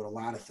like that with a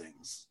lot of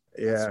things.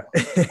 Yeah.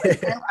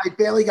 I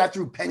barely got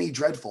through Penny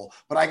Dreadful,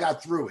 but I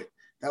got through it.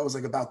 That was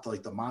like about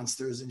like the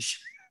monsters and shit.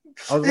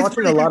 I was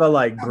watching a lot of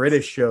like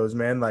British shows,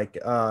 man. Like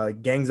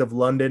Gangs of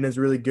London is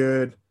really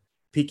good.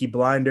 Peaky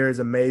Blinders,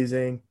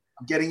 amazing.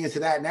 I'm getting into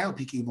that now,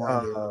 Peaky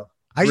Blinders.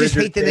 I just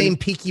hate the name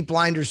Peaky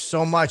Blinders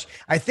so much.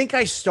 I think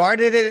I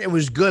started it. It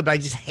was good, but I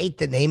just hate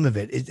the name of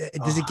it.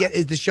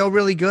 Is the show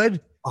really good?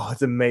 Oh,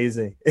 it's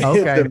amazing.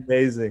 Okay. It's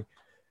amazing.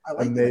 I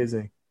like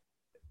amazing.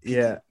 That.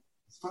 Yeah.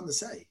 It's fun to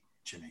say,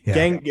 Jimmy.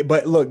 Yeah.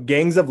 But look,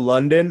 Gangs of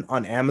London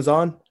on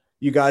Amazon,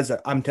 you guys,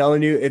 I'm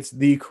telling you, it's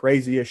the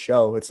craziest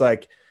show. It's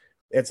like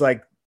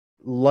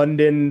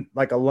London,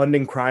 like a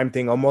London crime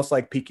thing, almost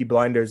like Peaky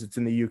Blinders. It's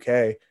in the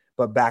UK,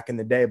 but back in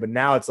the day. But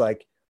now it's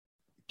like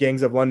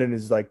Gangs of London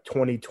is like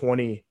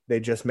 2020.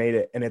 They just made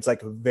it, and it's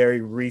like a very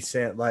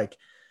recent, like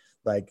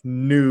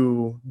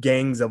new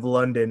Gangs of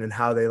London and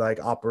how they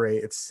like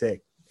operate. It's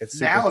sick. It's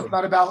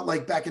not about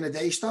like back in the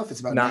day stuff.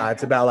 It's about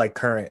it's about like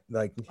current.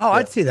 Like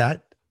I'd see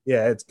that.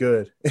 Yeah, it's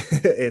good.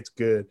 It's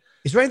good.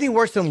 Is there anything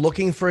worse than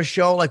looking for a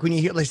show? Like when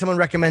you hear like someone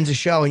recommends a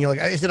show and you're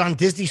like, is it on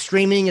Disney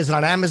streaming? Is it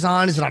on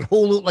Amazon? Is it on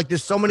Hulu? Like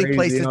there's so many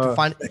places to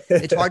find.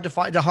 It's hard to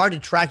find. It's hard to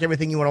track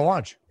everything you want to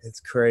watch. It's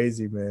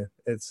crazy, man.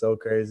 It's so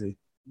crazy.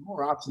 The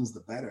more options,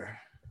 the better.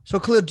 So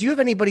Khalil, do you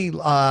have anybody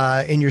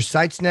in your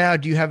sights now?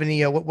 Do you have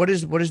any, what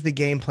is the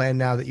game plan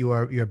now that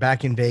you're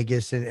back in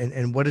Vegas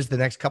and what does the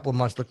next couple of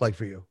months look like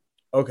for you?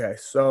 Okay,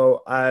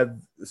 so I've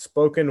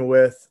spoken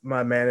with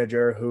my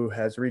manager who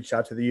has reached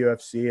out to the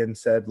UFC and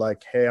said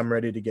like, hey, I'm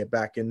ready to get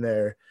back in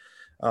there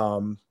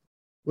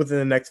within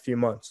the next few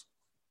months.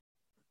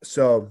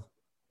 So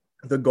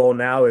the goal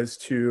now is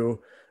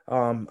to,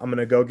 I'm going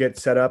to go get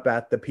set up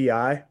at the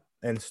PI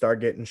and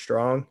start getting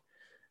strong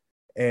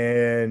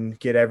and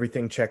get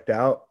everything checked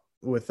out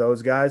with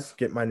those guys,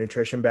 get my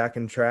nutrition back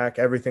in track,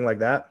 everything like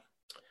that.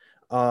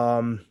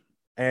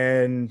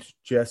 And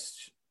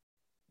just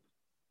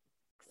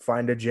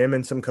find a gym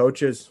and some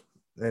coaches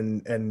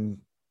and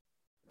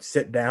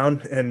sit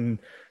down and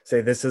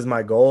say, this is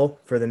my goal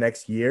for the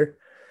next year.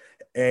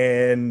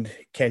 And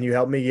can you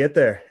help me get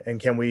there? And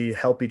can we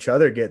help each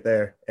other get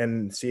there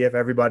and see if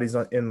everybody's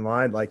in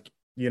line, like,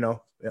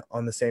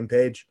 on the same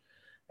page,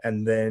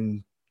 and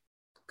then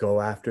go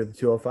after the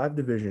 205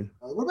 division.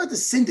 What about the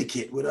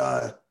syndicate with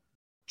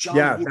John?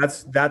 Yeah,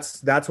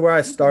 that's where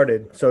I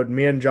started. So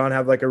me and John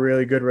have like a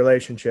really good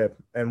relationship,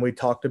 and we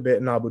talked a bit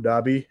in Abu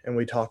Dhabi, and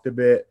we talked a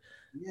bit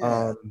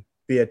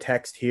via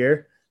text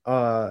here.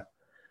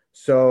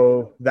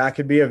 So that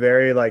could be a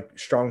very like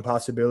strong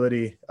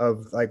possibility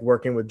of like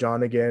working with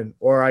John again,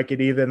 or I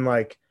could even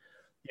like,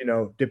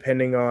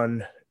 depending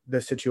on the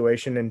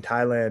situation in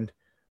Thailand,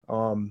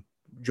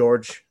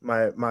 George,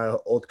 my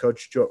old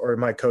coach, or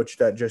my coach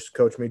that just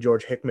coached me,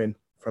 George Hickman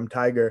from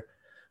Tiger,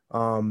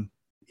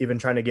 even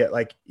trying to get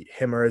like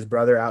him or his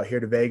brother out here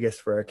to Vegas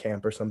for a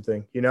camp or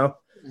something,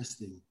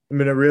 Interesting. I'm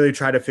going to really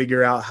try to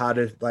figure out how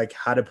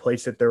to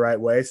place it the right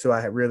way. So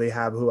I really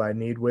have who I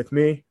need with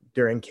me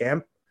during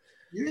camp.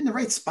 You're in the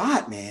right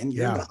spot, man.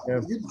 You're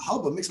the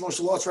hub of mixed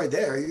martial arts right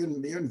there.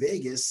 You're in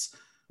Vegas.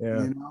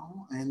 Yeah.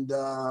 And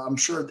I'm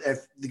sure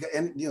if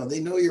they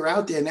know you're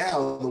out there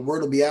now, the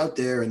word will be out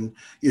there, and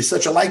you're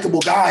such a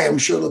likable guy. I'm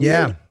sure they'll be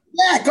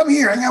like, come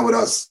here, hang out with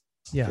us.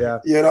 Yeah.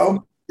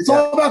 It's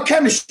all about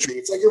chemistry.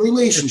 It's like a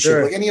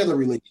relationship, like any other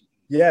relationship.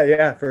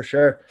 Yeah, for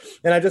sure.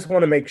 And I just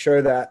want to make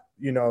sure that,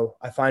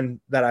 I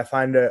find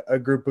a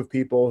group of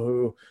people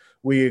who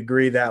we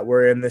agree that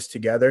we're in this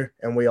together,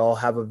 and we all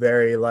have a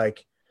very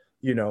like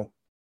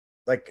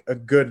a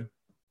good,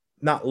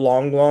 not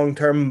long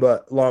term,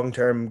 but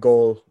long-term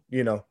goal,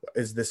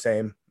 is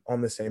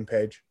on the same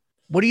page.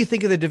 What do you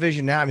think of the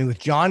division now? I mean, with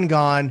John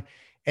gone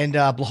and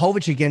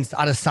Blachowicz against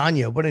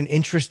Adesanya, what an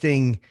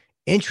interesting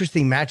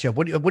matchup.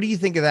 What do you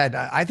think of that?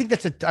 I think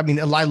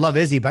I love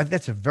Izzy, but I think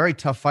that's a very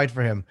tough fight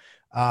for him.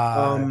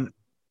 I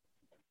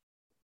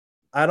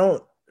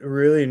don't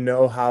really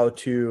know how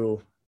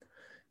to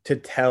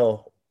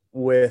tell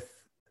with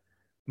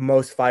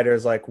most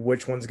fighters, like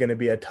which one's going to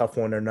be a tough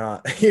one or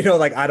not.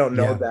 I don't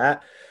know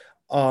that.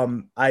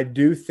 I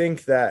do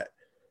think that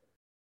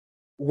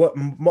what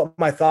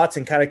my thoughts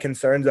and kind of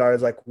concerns are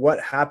is like, what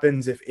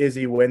happens if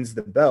Izzy wins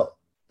the belt?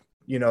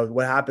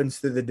 What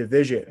happens to the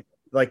division?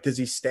 Like, does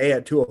he stay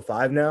at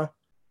 205 now?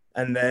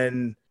 And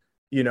then,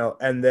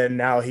 and then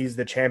now he's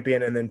the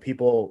champion, and then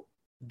people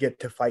get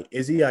to fight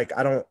Izzy. Like,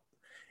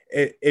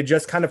 it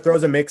just kind of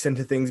throws a mix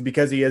into things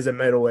because he is a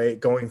middleweight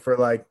going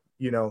for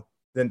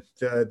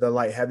the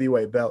light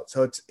heavyweight belt.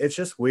 So it's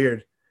just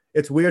weird.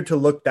 It's weird to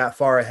look that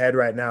far ahead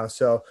right now.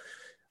 So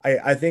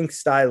I think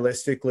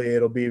stylistically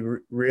it'll be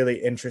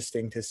really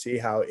interesting to see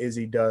how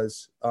Izzy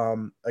does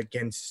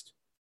against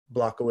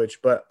Blachowicz.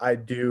 But I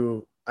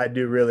do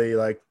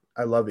really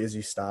I love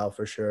Izzy's style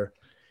for sure.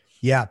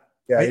 Yeah.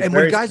 Yeah. He's and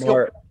very when guys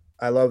smart.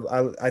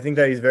 I think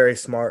that he's very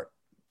smart,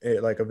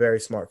 like a very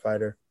smart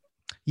fighter.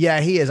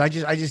 Yeah, he is. I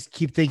just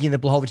keep thinking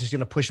that Blachowicz is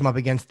going to push him up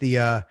against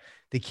the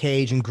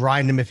cage and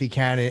grind him if he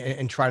can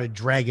and try to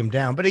drag him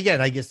down. But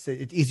again, I guess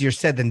it's easier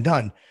said than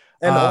done.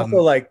 And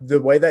also, the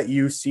way that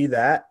you see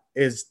that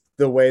is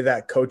the way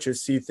that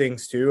coaches see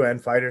things too, and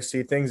fighters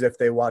see things if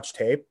they watch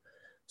tape.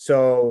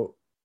 So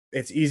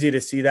it's easy to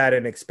see that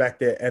and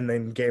expect it and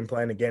then game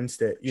plan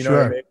against it. You know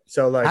what I mean?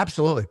 So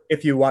absolutely.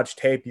 If you watch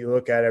tape, you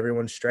look at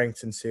everyone's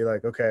strengths and see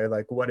okay,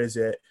 what is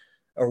it?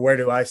 Or where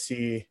do I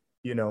see,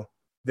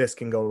 this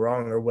can go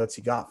wrong, or what's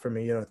he got for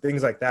me?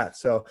 Things like that.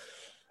 So,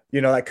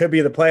 that could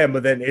be the plan,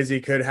 but then Izzy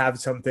could have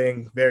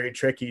something very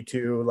tricky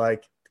to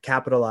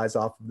capitalize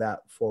off of that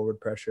forward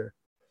pressure.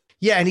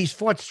 Yeah, and he's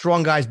fought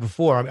strong guys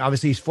before. I mean,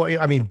 obviously, he's fought.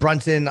 I mean,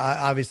 Brunson,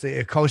 obviously,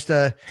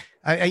 Acosta.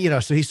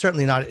 So he's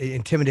certainly not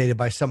intimidated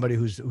by somebody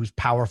who's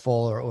powerful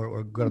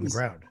or good on the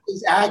ground.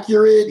 He's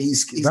accurate.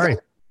 He's very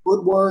got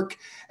good work.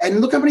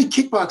 And look how many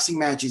kickboxing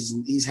matches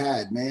he's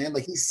had, man.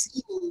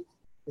 It's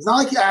not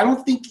like I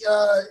don't think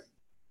Jan's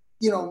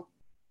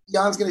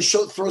going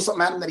to throw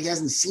something at him that he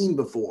hasn't seen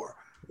before.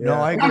 Yeah. No,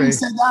 I agree. Having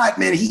said that,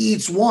 man, he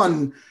eats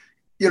one.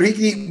 He could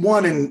eat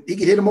one and he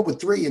could hit him up with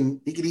three,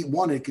 and he could eat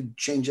one and it could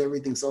change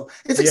everything. So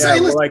it's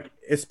exciting.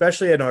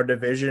 Especially in our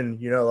division,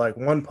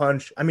 one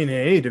punch. I mean, in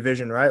any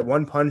division, right?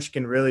 One punch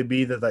can really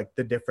be the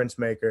difference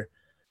maker.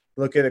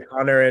 Look at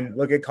Connor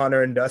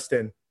and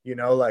Dustin.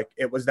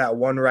 It was that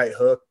one right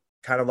hook,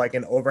 kind of like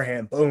an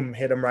overhand, boom,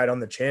 hit him right on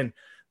the chin.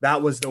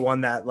 That was the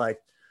one that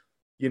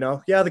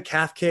the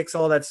calf kicks,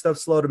 all that stuff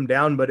slowed him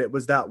down, but it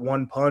was that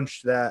one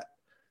punch that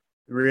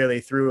really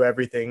threw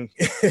everything,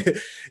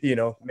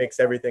 makes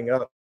everything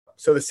up.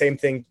 So the same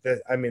thing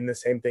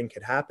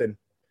could happen,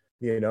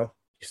 you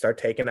start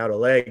taking out a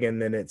leg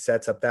and then it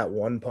sets up that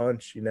one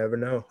punch. You never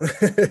know.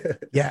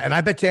 Yeah. And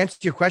I bet, to answer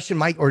your question,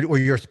 Mike, or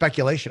your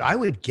speculation, I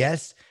would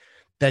guess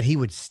that he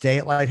would stay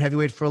at light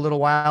heavyweight for a little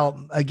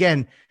while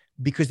again,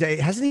 because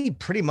hasn't he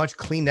pretty much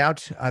cleaned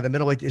out the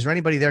middleweight? Is there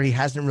anybody there he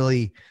hasn't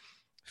really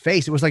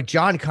faced? It was like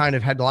John kind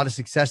of had a lot of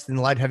success in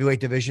the light heavyweight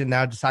division,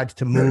 now decides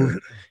to move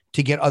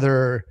to get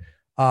other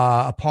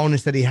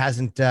opponents that he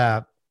hasn't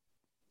had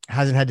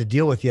to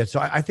deal with yet. So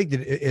I think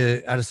that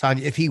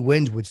Adesanya, if he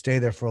wins, would stay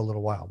there for a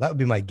little while. That would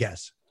be my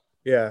guess.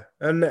 Yeah,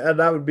 and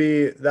that would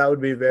be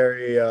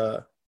very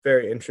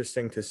very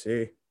interesting to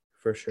see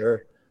for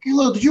sure. Hey,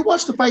 Lil, did you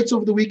watch the fights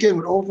over the weekend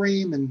with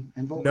Overeem and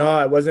Volkov? No,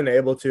 I wasn't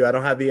able to. I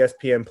don't have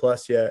ESPN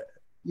Plus yet.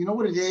 You know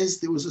what it is?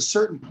 There was a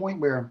certain point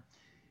where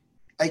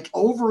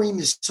Overeem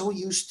is so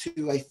used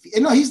to,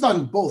 he's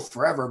done both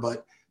forever,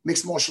 but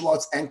mixed martial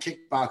arts and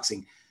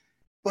kickboxing.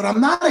 But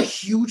I'm not a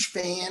huge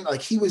fan.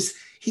 He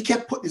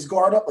kept putting his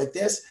guard up like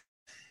this,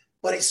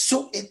 but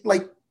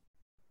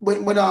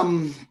when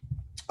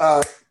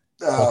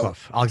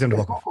Alexander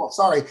Volkov,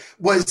 sorry,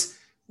 was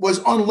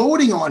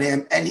unloading on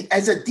him, and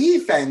as a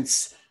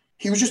defense,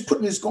 he was just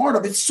putting his guard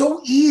up. It's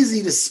so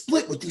easy to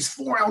split with these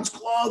 4-ounce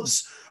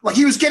gloves.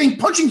 He was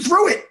punching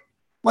through it.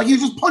 He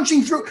was just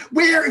punching through.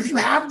 Where if you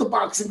have the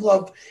boxing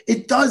glove,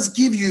 it does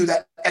give you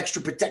that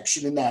extra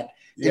protection in that.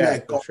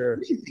 For sure.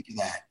 What do you think of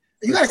that?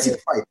 You got to see the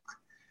fight.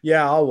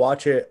 Yeah, I'll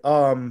watch it.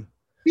 I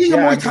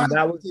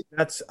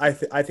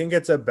think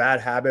it's a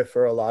bad habit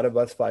for a lot of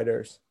us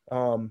fighters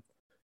to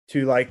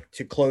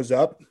close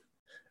up.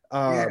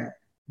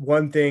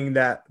 One thing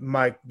that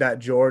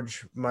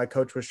George, my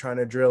coach, was trying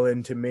to drill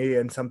into me,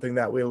 and something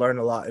that we learn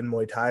a lot in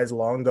Muay Thai, is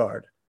long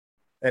guard.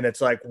 And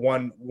it's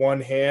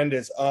one hand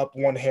is up,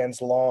 one hand's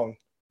long.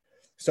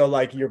 So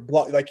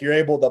you're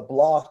able to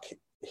block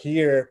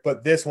here,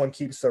 but this one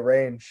keeps the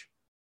range.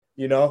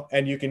 you know,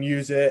 and you can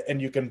use it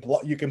and you can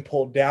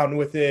pull down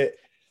with it,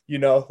 you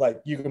know,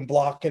 like you can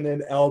block in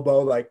an elbow.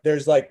 Like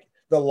there's like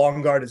the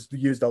long guard is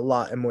used a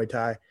lot in Muay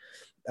Thai.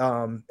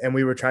 And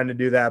we were trying to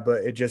do that,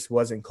 but it just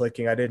wasn't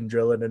clicking. I didn't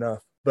drill it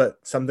enough, but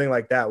something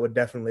like that would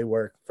definitely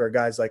work for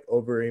guys like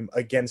Overeem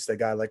against a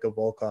guy like a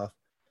Volkov.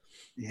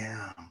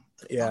 Yeah.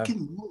 Yeah.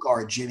 Fucking long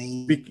guard,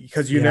 Jimmy.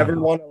 Because you never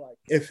want to, like,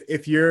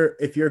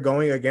 if you're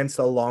going against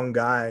a long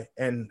guy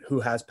and who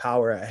has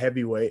power at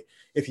heavyweight,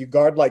 if you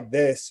guard like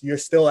this, you're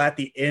still at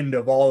the end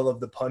of all of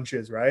the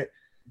punches, right?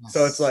 Yes.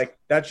 So it's like,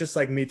 that's just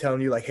like me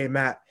telling you, like, hey,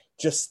 Matt,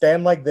 just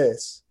stand like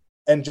this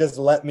and just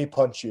let me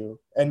punch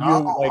you. And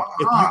you if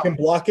you can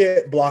block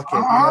it, block it.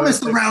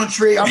 Mr.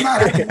 Roundtree, I'm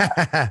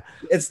not.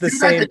 It's the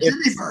same.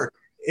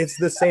 It's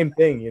the same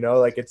thing, you know,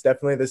 like it's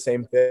definitely the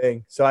same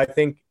thing. So I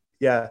think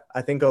a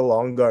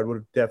long guard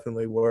would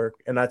definitely work.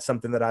 And that's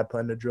something that I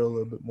plan to drill a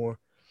little bit more.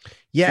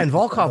 Yeah, and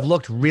Volkov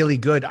looked really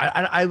good.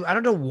 I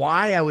don't know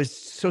why I was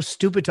so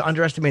stupid to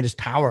underestimate his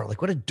power.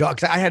 Like, what a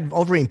duck. I had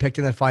Overeem picked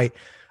in that fight.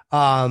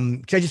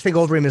 Because I just think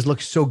Overeem has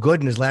looked so good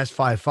in his last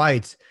 5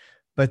 fights.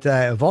 But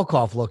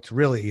Volkov looked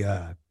really,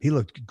 he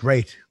looked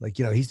great. Like,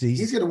 you know, he's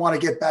going to want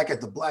to get back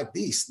at the Black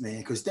Beast, man,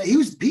 because he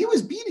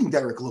was beating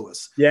Derek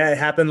Lewis. Yeah, it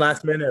happened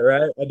last minute,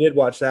 right? I did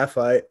watch that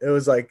fight. It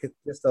was like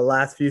just the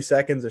last few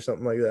seconds or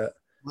something like that.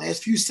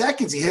 Last few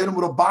seconds, he hit him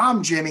with a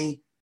bomb, Jimmy.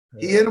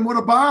 He hit him with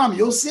a bomb.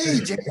 You'll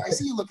see, Jimmy. I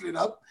see you looking it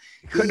up.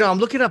 No, I'm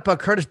looking up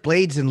Curtis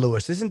Blades and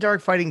Lewis. Isn't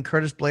Derek fighting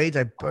Curtis Blades?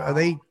 Are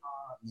they?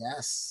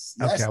 Yes.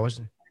 Okay, I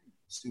wasn't.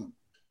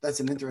 That's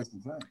an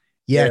interesting fight.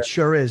 Yeah, it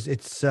sure is.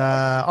 It's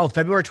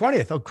February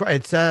 20th. Oh,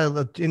 it's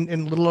in a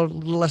little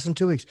less than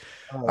 2 weeks.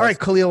 All right,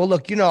 Khalil. Well,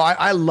 look, you know,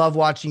 I love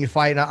watching you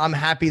fight. And I'm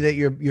happy that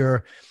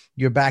you're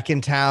back in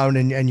town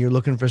and you're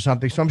looking for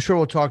something. So I'm sure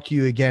we'll talk to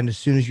you again as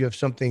soon as you have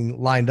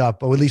something lined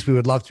up. Or at least we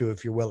would love to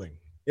if you're willing.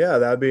 Yeah,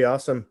 that'd be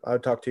awesome. I'll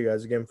talk to you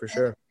guys again for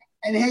sure.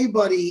 And hey,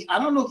 buddy, I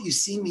don't know if you've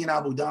seen me in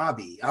Abu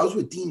Dhabi. I was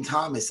with Dean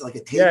Thomas, like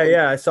a table.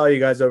 Yeah, I saw you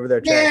guys over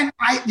there. Man,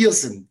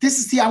 listen.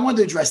 I wanted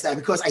to address that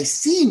because I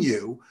seen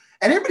you.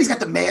 And everybody's got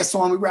the mask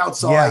on. We were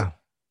outside. Yeah.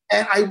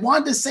 And I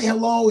wanted to say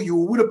hello. You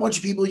were with a bunch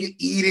of people. You're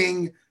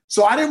eating.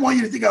 So I didn't want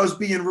you to think I was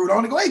being rude. I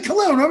want to go, hey,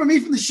 Khalil, remember me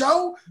from the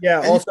show?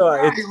 Yeah, and also,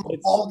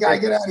 guy,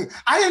 get out of here.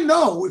 I didn't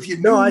know if you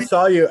knew. No, I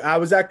saw you. I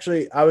was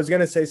going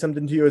to say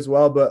something to you as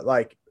well. But,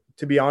 like,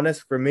 to be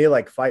honest, for me,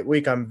 like, fight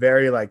week, I'm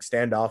very, like,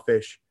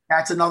 standoffish.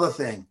 That's another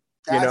thing.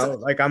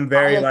 I'm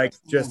very, like,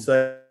 just,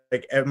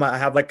 like, I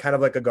have, like, kind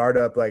of, like, a guard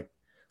up. Like,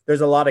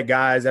 there's a lot of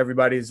guys.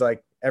 Everybody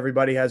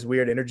has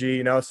weird energy,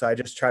 you know, so I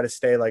just try to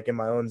stay like in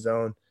my own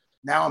zone.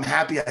 Now I'm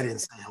happy I didn't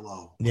say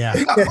hello. Yeah.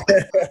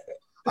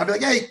 I'd be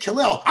like, hey,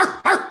 Khalil.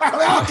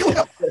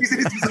 Khalil.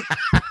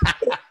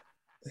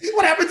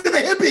 What happened to the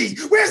hippie?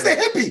 Where's the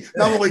hippie?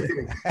 No, I'm only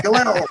kidding.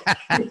 Khalil.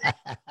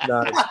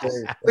 No,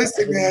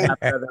 listen, man.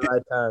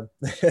 Right time.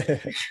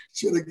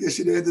 Should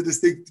have ended this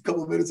thing a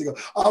couple of minutes ago.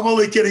 I'm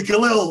only kidding.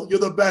 Khalil, you're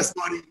the best,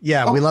 buddy.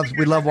 Yeah, we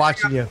love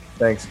watching you.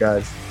 Thanks,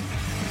 guys.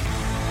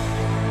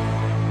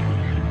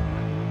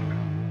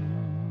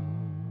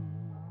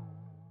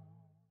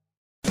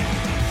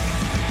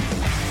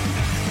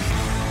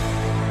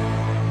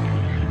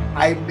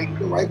 I make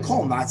the right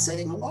call, not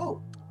saying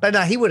hello.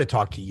 But he would have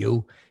talked to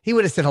you. He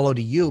would have said hello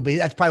to you, but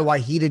that's probably why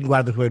he didn't go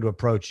out of the way to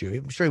approach you.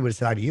 I'm sure he would have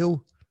said hi to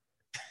you.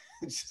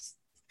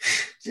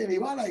 Jimmy,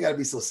 why do I got to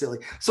be so silly?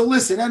 So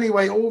listen,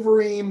 anyway,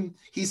 Overeem,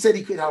 he said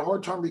he could have a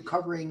hard time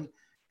recovering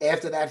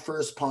after that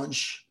first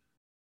punch.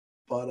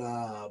 But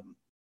I'm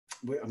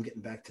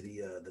getting back to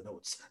the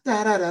notes.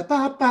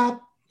 I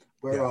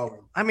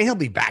mean, he'll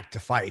be back to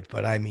fight,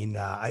 but I mean,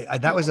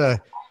 that was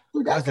a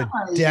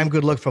damn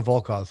good look for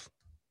Volkov.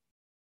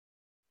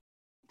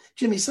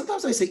 Jimmy,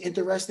 sometimes I say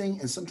interesting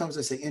and sometimes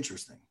I say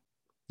interesting.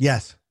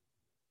 Yes.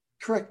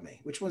 Correct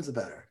me. Which one's the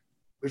better?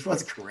 Which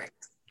one's correct?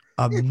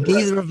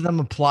 Neither of them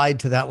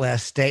applied to that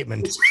last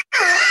statement.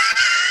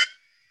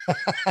 Why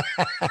do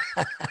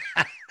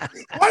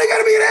you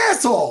gotta be an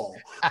asshole?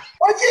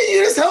 Why can't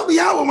you just help me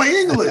out with my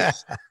English?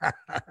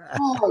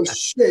 Oh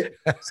shit.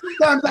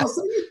 Sometimes I'll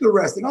say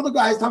interesting. Other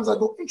times I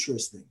go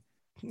interesting.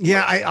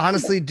 Yeah, I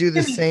honestly do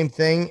the same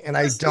thing and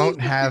I don't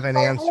have an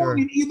answer.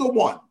 Either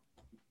one.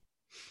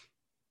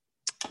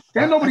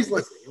 Then nobody's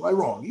listening. Am I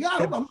wrong? Yeah,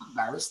 I'm not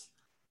embarrassed.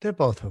 They're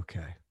both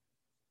okay.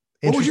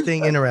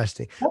 Interesting,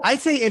 interesting. I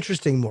say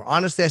interesting more.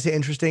 Honestly, I say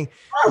interesting.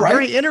 All right.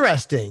 Very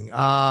interesting.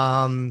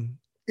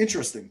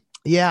 Interesting.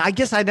 Yeah, I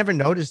guess I never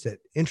noticed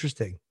it.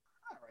 Interesting.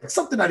 It's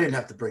something I didn't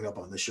have to bring up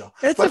on the show.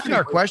 It's a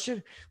fair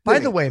question. By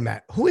the way,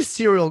 Matt, who's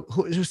Cyril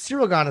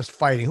Gane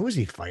fighting? Who is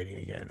he fighting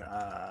again?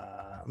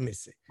 Let me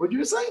see. What did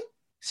you say?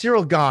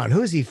 Cyril Gane.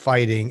 Who is he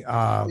fighting?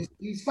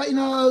 He's fighting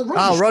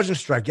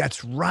Rosenstruck.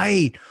 That's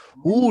right.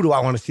 Ooh, do I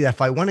want to see that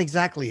fight? When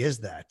exactly is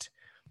that?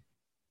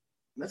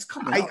 That's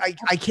coming up.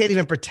 I can't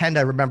even pretend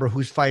I remember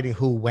who's fighting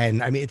who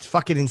when. I mean, it's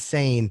fucking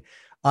insane.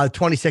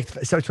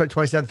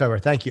 27th February.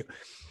 Thank you.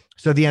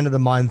 So the end of the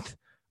month.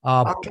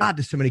 God,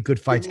 there's so many good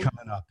fights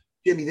coming up.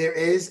 Jimmy, there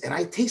is. And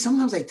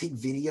sometimes I take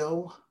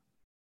video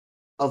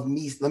of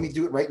me. Let me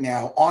do it right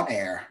now on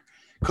air.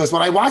 Because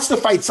when I watch the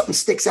fight, something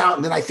sticks out,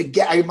 and then I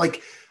forget. I'm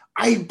like,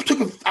 I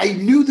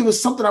knew there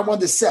was something I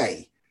wanted to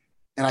say,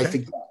 and I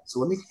forget. So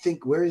let me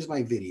think. Where is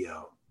my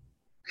video?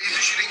 The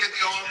reason she didn't get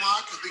the arm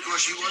lock is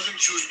because she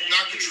was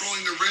not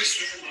controlling the wrist.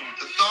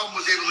 The thumb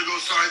was able to go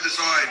side to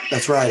side.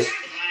 That's right.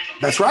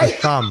 That's right.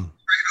 The thumb.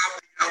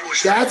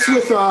 That's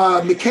with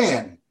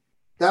McCann.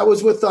 That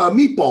was with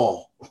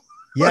Meatball.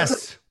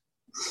 Yes.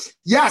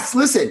 Yes.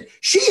 Listen,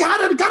 she got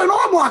an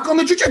arm lock on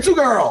the jiu-jitsu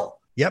girl.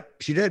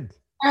 Yep, she did.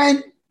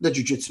 And the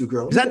jiu-jitsu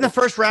girl. Was that in the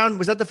first round?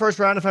 Was that the first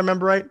round, if I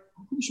remember right?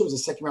 I'm pretty sure it was the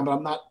second round, but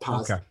I'm not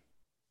positive. Okay.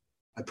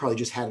 I probably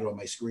just had it on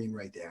my screen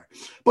right there.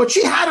 But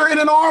she had her in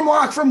an arm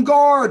lock from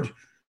guard.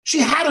 She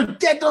had her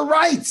dead to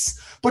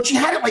rights, but she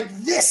had it like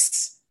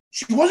this.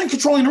 She wasn't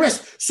controlling the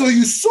wrist. So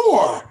you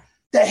saw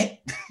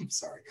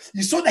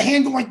you saw the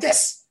hand go like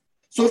this.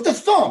 So if the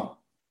thumb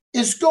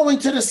is going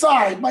to the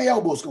side, my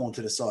elbow's going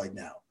to the side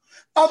now.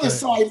 Other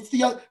side, it's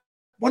the other.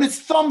 When it's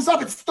thumbs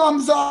up, it's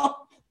thumbs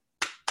up.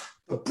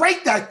 But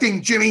break that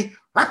thing, Jimmy.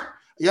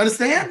 You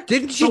understand?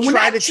 Didn't she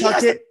try to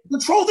tuck it?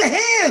 Control the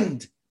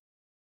hand.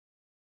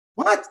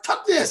 What?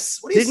 Tuck this.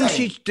 What are you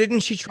saying? Didn't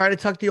she try to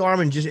tuck the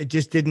arm and it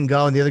just didn't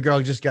go, and the other girl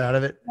just got out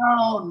of it?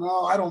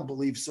 No, I don't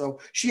believe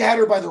so. She had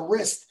her by the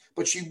wrist,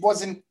 but she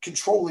wasn't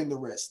controlling the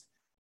wrist.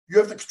 You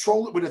have to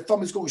control it when the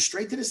thumb is going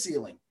straight to the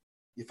ceiling.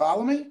 You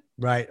follow me?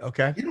 Right.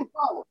 Okay. You don't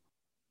follow.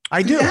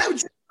 I do.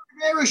 Have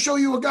Rivera show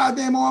you a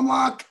goddamn arm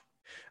lock?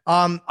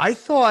 I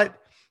thought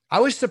I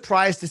was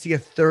surprised to see a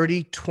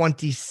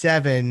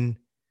 30-27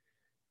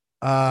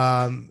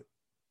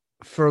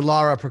 for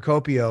Lara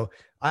Procopio.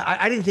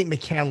 I didn't think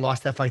McCann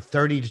lost that fight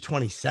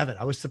 30-27.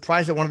 I was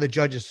surprised that one of the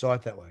judges saw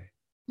it that way.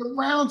 The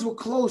rounds were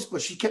close,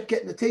 but she kept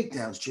getting the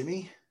takedowns,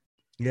 Jimmy.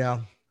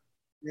 Yeah.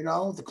 You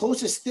know, the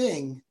closest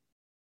thing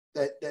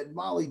that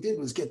Molly did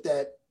was get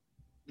that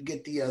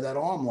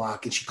arm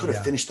lock, and she could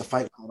have finished the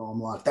fight with that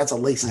arm lock. That's a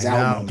laces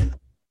out moment.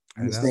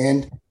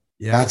 Understand?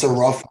 Yeah. That's a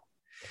rough.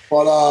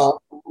 But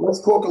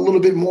let's talk a little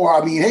bit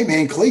more. I mean, hey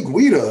man, Clay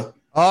Guida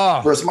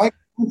versus Mike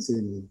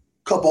Johnson.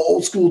 Couple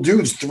old school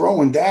dudes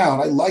throwing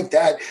down. I like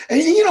that. And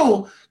you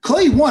know,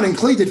 Clay won, and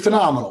Clay did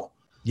phenomenal.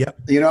 Yep.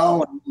 You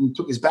know, and he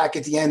took his back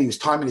at the end. He was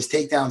timing his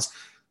takedowns.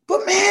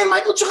 But man,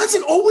 Michael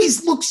Johnson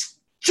always looks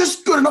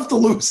just good enough to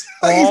lose.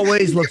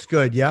 Always looks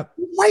good. Yep.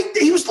 Like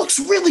he looks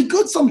really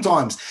good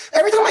sometimes.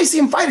 Every time I see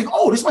him fighting,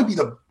 this might be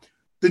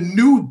the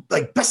new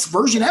best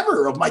version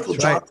ever of Michael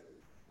Johnson. Right.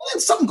 And then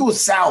something goes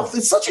south.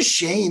 It's such a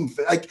shame.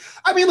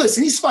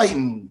 Listen, he's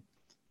fighting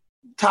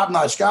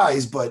top-notch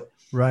guys, but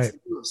right.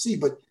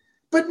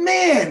 But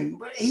man,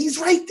 he's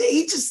right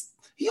there.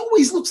 He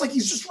always looks like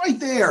he's just right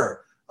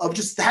there of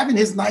just having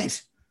his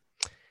night.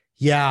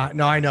 Yeah,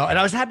 no, I know. And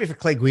I was happy for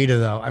Clay Guida,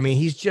 though. I mean,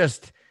 he's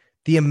just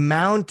the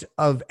amount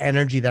of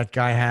energy that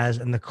guy has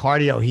and the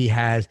cardio he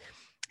has.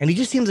 And he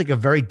just seems like a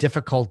very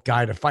difficult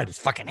guy to fight. His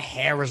fucking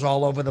hair is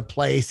all over the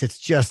place. It's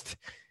just,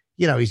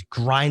 he's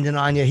grinding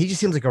on you. He just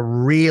seems like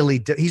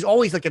he's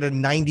always like at a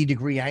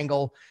 90-degree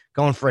angle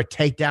going for a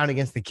takedown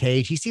against the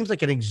cage. He seems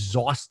like an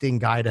exhausting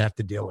guy to have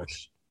to deal with.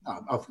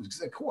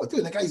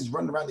 Dude, that guy's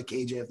running around the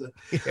cage after.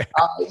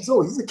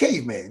 He's a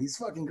caveman. He's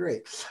fucking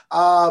great.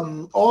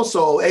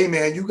 Also, hey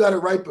man, you got it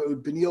right.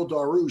 Beneil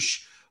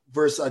Dariush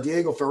versus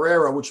Diego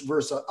Ferreira, which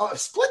versus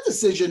split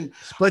decision.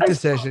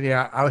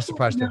 Yeah, I was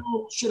surprised.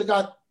 Should have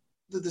got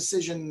the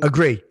decision.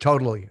 Agree,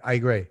 totally. I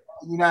agree.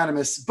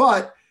 Unanimous,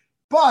 but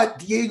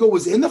Diego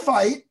was in the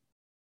fight,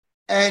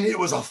 and it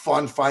was a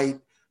fun fight.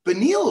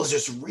 Beneil is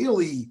just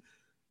really.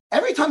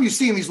 Every time you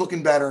see him, he's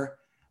looking better,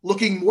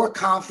 looking more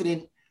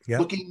confident. Yep.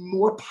 Looking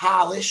more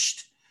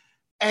polished,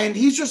 and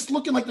he's just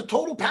looking like the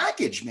total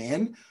package,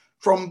 man.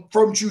 From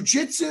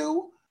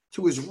jiu-jitsu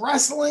to his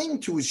wrestling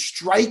to his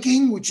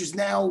striking, which is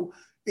now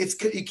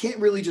you can't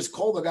really just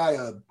call the guy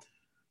a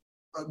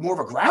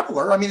more of a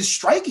grappler. I mean, his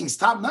striking's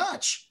top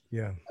notch.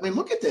 Yeah. I mean,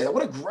 look at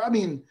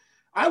that.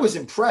 I was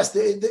impressed.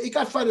 It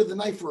got fight of the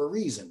night for a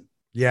reason.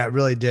 Yeah, it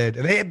really did.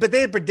 And they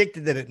had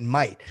predicted that it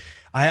might.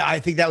 I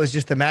think that was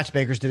just the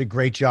matchmakers did a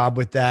great job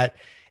with that.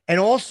 And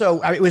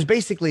also, it was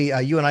basically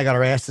you and I got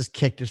our asses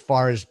kicked as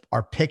far as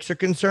our picks are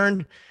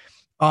concerned.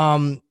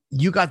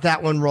 You got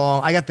that one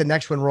wrong. I got the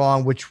next one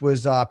wrong, which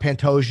was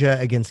Pantoja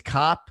against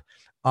Kopp,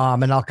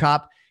 Manel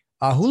Kopp,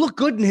 who looked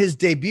good in his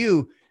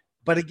debut.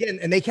 But again,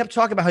 and they kept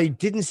talking about how he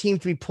didn't seem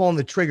to be pulling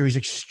the trigger. He's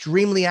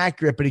extremely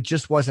accurate, but he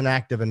just wasn't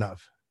active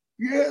enough.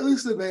 Yeah,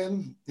 listen,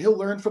 man. He'll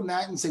learn from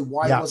that and say,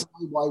 why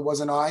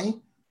wasn't I?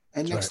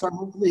 And next time,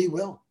 hopefully he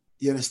will.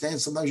 You understand?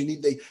 Sometimes you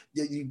need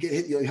you get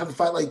hit. You have a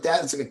fight like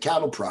that. It's like a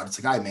cattle prod.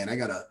 It's like, man, I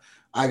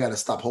gotta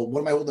stop holding. What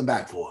am I holding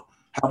back for?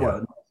 How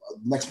about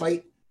next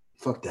fight?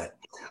 Fuck that.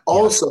 Yeah.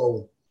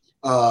 Also,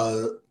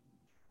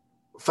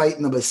 fight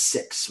number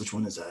 6. Which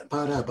one is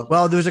that?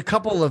 Well, there's a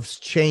couple of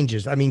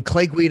changes. I mean,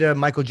 Clay Guida,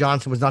 Michael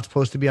Johnson was not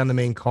supposed to be on the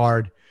main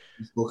card.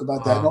 We spoke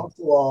about that.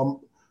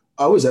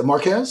 Was that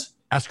Marquez?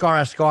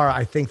 Ascar,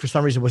 I think for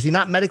some reason, was he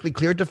not medically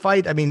cleared to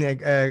fight? I mean,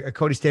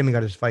 Cody Stamann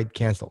got his fight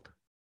canceled.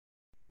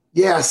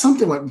 Yeah,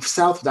 something went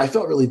south. I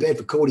felt really bad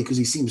for Cody because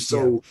he seemed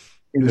so.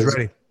 He was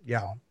ready.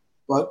 Yeah.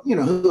 But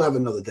he'll have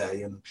another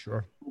day, and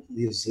sure,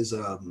 his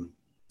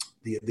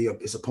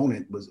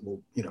opponent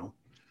will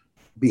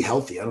be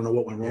healthy. I don't know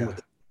what went wrong with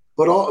it,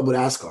 but with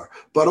Askar,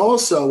 but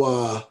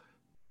also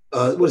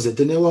what is it,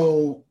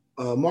 Danilo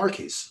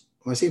Marquez?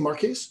 When I say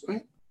Marquez,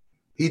 right?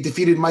 He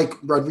defeated Mike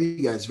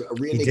Rodriguez.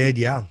 He did,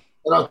 yeah.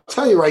 And I'll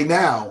tell you right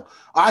now,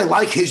 I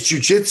like his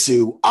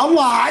jiu-jitsu a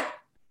lot.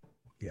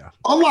 Yeah.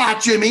 A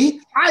lot, Jimmy.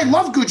 I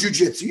love good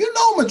jiu-jitsu. You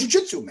know I'm a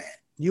jiu-jitsu man.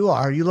 You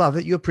are. You love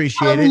it. You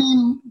appreciate it.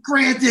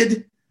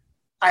 Granted,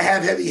 I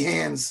have heavy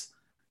hands.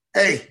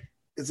 Hey,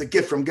 it's a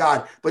gift from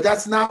God. But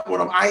that's not what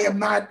I am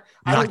not.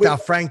 Knocked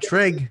out Frank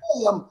Trigg.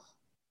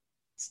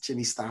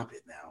 Jimmy, stop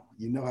it now.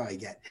 You know how I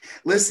get.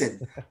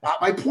 Listen,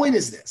 my point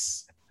is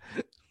this.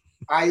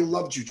 I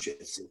love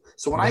jiu-jitsu.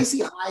 So when I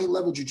see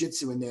high-level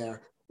jiu-jitsu in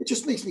there, it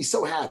just makes me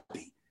so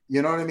happy.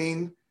 You know what I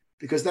mean?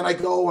 Because then I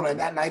go, and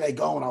that night I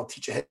go, and I'll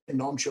teach a head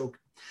and arm choke.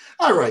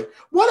 All right.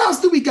 What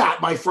else do we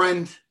got, my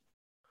friend?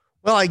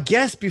 Well, I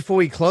guess before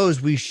we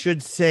close, we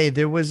should say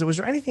was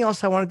there anything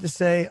else I wanted to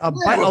say?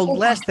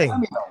 Last thing.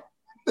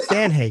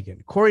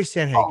 Sandhagen, Corey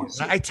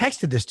Sandhagen. I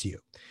texted this to you.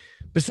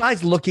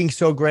 Besides looking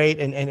so great,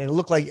 and it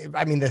looked like,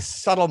 the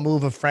subtle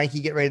move of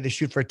Frankie getting ready to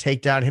shoot for a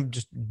takedown, him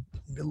just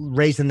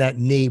raising that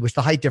knee, which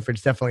the height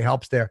difference definitely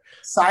helps there.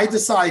 Side to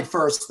side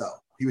first, though.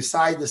 He was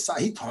side to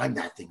side. He timed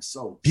that thing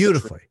so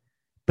beautifully.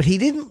 But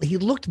he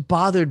looked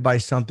bothered by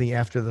something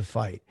after the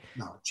fight.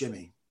 No,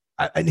 Jimmy.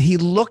 And he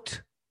looks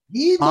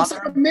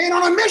like a man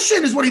on a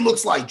mission is what he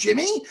looks like,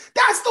 Jimmy.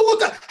 That's the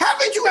look.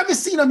 Haven't you ever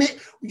seen a man?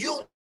 You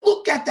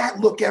look at that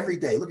look every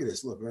day. Look at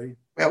this look, right?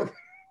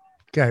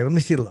 Okay, let me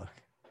see the look.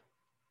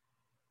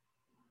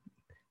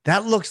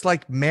 That looks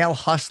like Male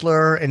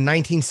Hustler in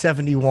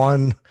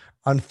 1971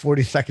 on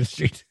 42nd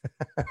Street.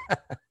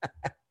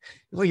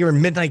 Well, you're a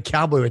Midnight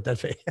Cowboy with that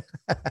face.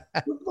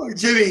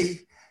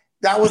 Jimmy,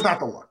 that was not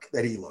the look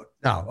that he looked.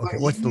 No, okay.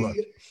 What's the look?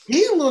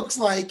 He looks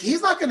like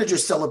he's not going to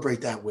just celebrate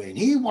that win.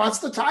 He wants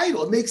the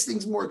title. It makes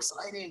things more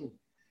exciting.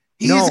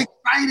 He is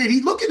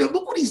excited. Look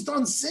what he's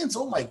done since.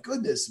 Oh my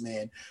goodness,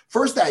 man!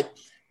 First that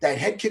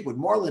head kick with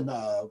Marlon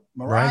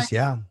Moraes,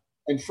 yeah,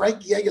 and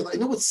Frank Yeager. I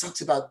know what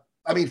sucks about.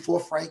 For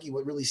Frankie,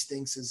 what really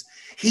stinks is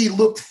he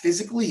looked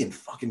physically in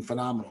fucking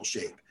phenomenal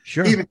shape.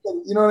 Sure, you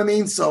know what I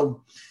mean.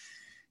 So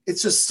it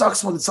just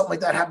sucks when something like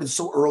that happens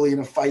so early in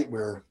a fight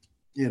where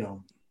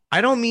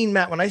I don't mean,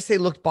 Matt, when I say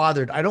looked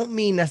bothered, I don't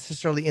mean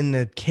necessarily in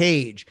the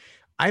cage.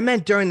 I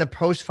meant during the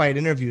post-fight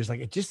interviews.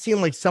 Like, it just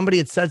seemed like somebody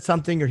had said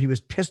something or he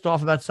was pissed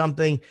off about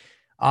something.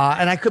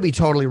 And I could be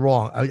totally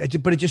wrong.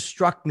 But it just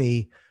struck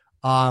me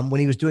when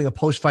he was doing a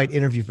post-fight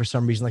interview for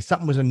some reason, like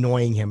something was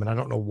annoying him and I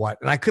don't know what.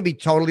 And I could be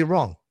totally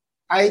wrong.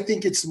 I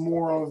think it's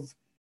more of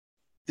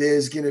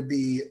there's going to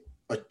be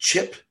a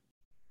chip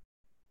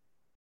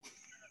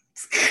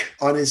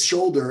on his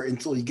shoulder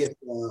until he gets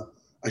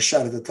a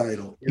shot at the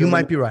title. You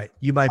might be right.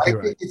 You might be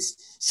right.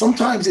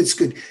 Sometimes it's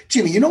good.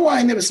 Jimmy, you know why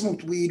I never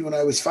smoked weed when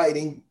I was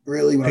fighting?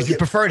 Really? Because you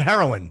preferred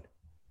heroin.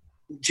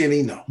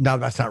 Jimmy, no. No,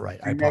 that's not right.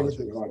 I never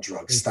did hard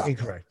drugs. Stop.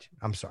 Incorrect.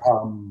 I'm sorry.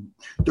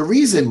 The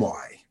reason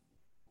why,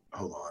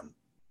 hold on.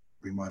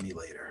 Remind me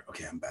later.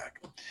 Okay, I'm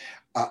back.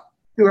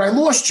 Dude, I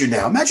lost you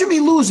now. Imagine me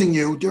losing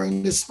you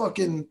during this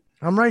fucking...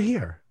 I'm right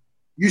here.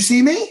 You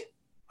see me?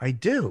 I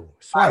do.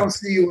 I don't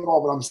see you at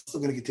all, but I'm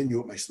still going to continue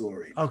with my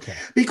story. Okay.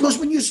 Because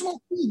when you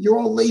smoke weed, you're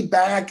all laid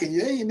back and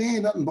hey,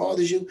 man, nothing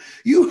bothers you.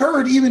 You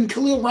heard even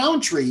Khalil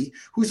Roundtree,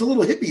 who's a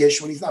little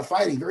hippie-ish when he's not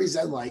fighting, very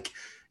zen-like.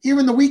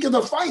 Even the week of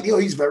the fight,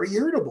 he's very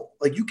irritable.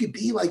 Like, you could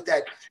be like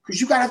that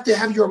because you got to have to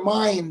have your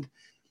mind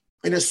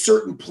in a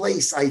certain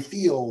place, I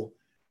feel.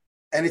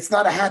 And it's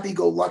not a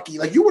happy-go-lucky.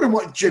 Like, you wouldn't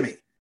want Jimmy.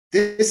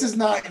 This is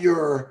not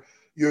your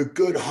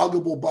good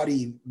huggable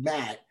buddy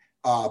Matt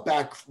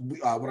back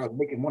when I was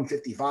making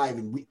 155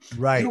 and you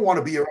don't want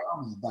to be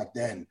around me back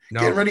then.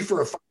 No. Getting ready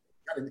for a fight.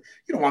 You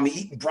don't want me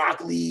eating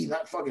broccoli,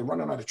 not fucking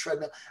running on a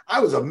treadmill. I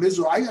was a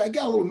miserable. I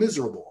got a little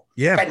miserable.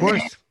 Yeah, of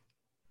course.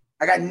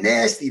 I got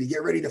nasty to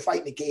get ready to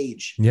fight in the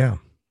cage. Yeah.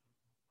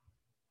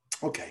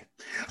 Okay.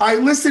 All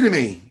right, listen to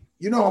me.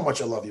 You know how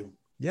much I love you.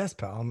 Yes,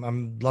 pal.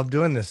 I'm love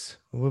doing this.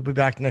 We'll be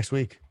back next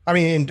week.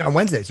 On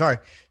Wednesday. Sorry.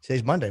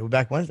 Today's Monday. We're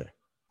back Wednesday.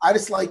 I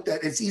just like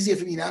that. It's easier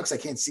for me now because I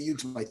can't see you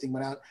because my thing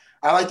went out.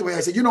 I like the way I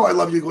said, I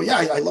love you. You go,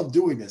 yeah, I love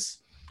doing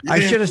this.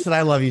 I should have said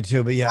I love you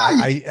too, but yeah,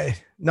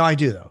 I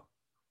do though.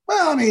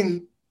 Well,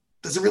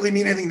 does it really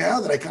mean anything now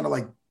that I kind of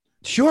like?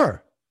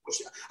 Sure.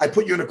 I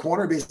put you in a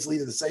corner basically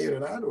to say it or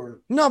not,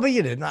 or? No, but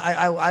you didn't.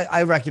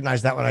 I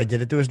recognized that when I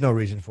did it. There was no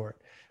reason for it.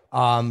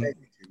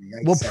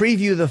 We'll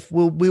preview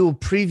we will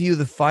preview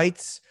the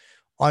fights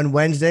on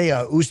Wednesday.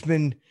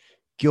 Usman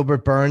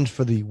Gilbert Burns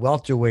for the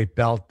welterweight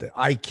belt.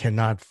 I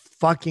cannot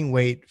fucking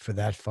wait for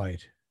that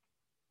fight.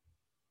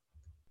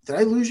 Did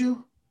I lose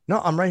you?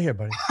 No, I'm right here,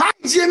 buddy. Hi,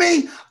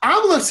 Jimmy.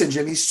 Listen,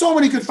 Jimmy. So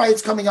many good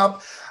fights coming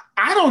up.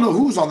 I don't know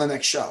who's on the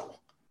next show,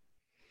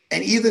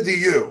 and either do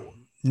you.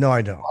 No,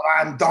 I don't.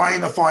 But I'm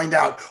dying to find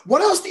out.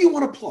 What else do you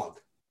want to plug?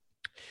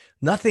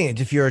 Nothing.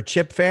 If you're a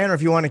Chip fan or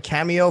if you want a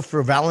cameo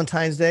for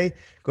Valentine's Day,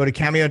 Go to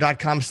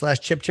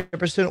cameo.com/Chip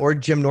Chipperson or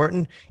Jim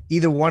Norton.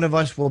 Either one of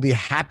us will be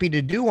happy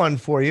to do one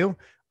for you.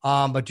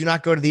 But do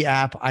not go to the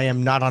app. I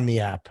am not on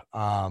the app.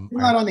 You're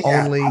not on the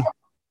app.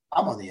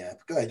 I'm on the app.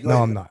 Go ahead.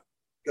 No, I'm not.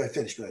 Go ahead.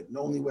 Finish. Go ahead.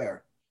 Only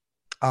where?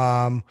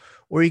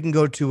 Or you can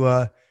go to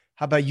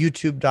how about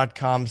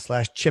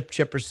youtube.com/Chip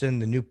Chipperson.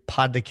 The new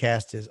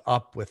podcast is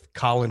up with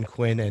Colin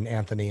Quinn and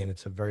Anthony, and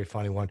it's a very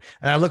funny one.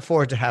 And I look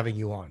forward to having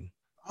you on.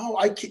 Oh,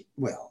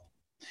 well,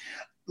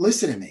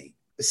 listen to me.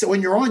 So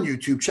when you're on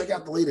YouTube, check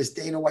out the latest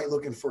Dana White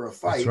Looking for a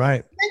Fight. That's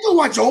right. And go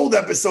watch old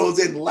episodes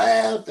and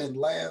laugh and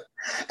laugh.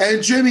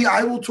 And Jimmy,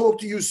 I will talk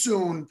to you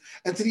soon.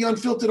 And to the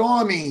Unfiltered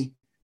Army,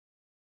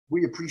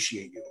 we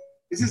appreciate you.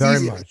 This is very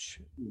easy. Much.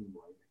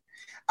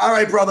 All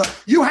right, brother.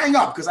 You hang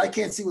up because I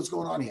can't see what's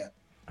going on here.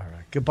 All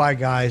right. Goodbye,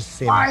 guys.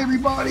 See you. Bye,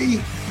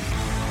 everybody.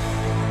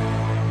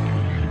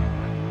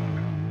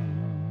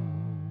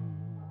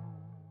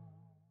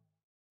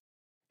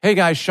 Hey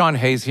guys, Sean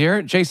Hayes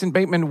here. Jason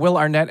Bateman, Will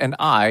Arnett, and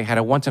I had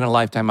a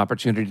once-in-a-lifetime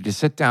opportunity to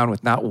sit down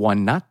with not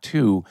one, not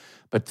two,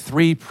 but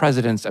three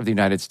presidents of the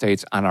United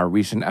States on our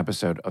recent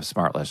episode of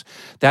Smartless.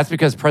 That's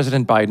because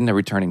President Biden, a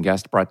returning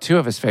guest, brought two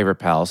of his favorite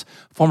pals,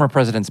 former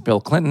Presidents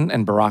Bill Clinton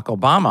and Barack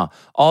Obama,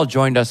 all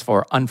joined us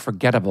for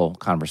unforgettable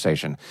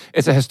conversation.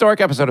 It's a historic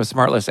episode of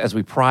Smartless as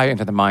we pry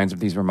into the minds of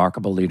these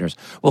remarkable leaders.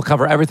 We'll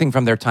cover everything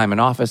from their time in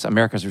office,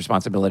 America's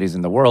responsibilities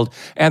in the world,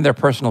 and their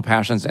personal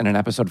passions in an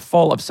episode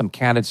full of some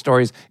candid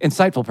stories,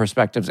 insightful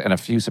perspectives, and a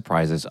few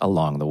surprises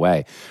along the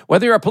way.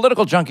 Whether you're a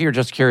political junkie or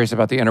just curious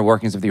about the inner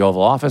workings of the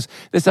Oval Office,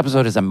 this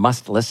episode is a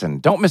must listen.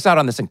 Don't miss out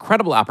on this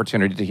incredible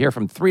opportunity to hear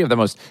from three of the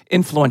most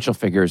influential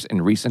figures in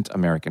recent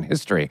American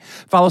history.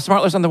 Follow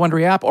Smartless on the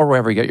Wondery app or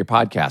wherever you get your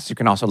podcasts. You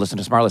can also listen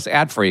to Smartless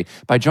ad-free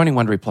by joining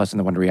Wondery Plus in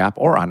the Wondery app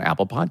or on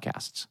Apple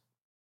Podcasts.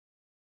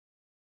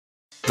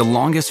 The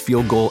longest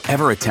field goal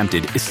ever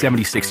attempted is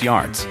 76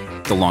 yards.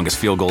 The longest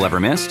field goal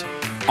ever missed?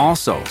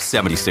 Also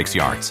 76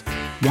 yards.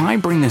 Why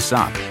bring this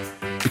up?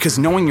 Because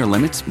knowing your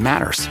limits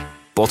matters,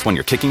 both when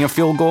you're kicking a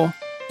field goal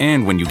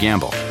and when you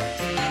gamble.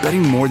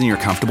 Betting more than you're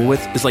comfortable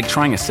with is like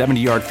trying a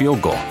 70-yard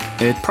field goal.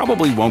 It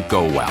probably won't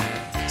go well.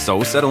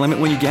 So set a limit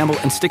when you gamble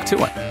and stick to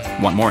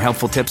it. Want more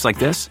helpful tips like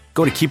this?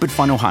 Go to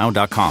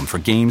keepitfunohio.com for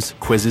games,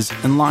 quizzes,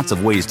 and lots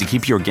of ways to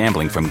keep your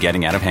gambling from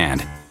getting out of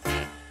hand.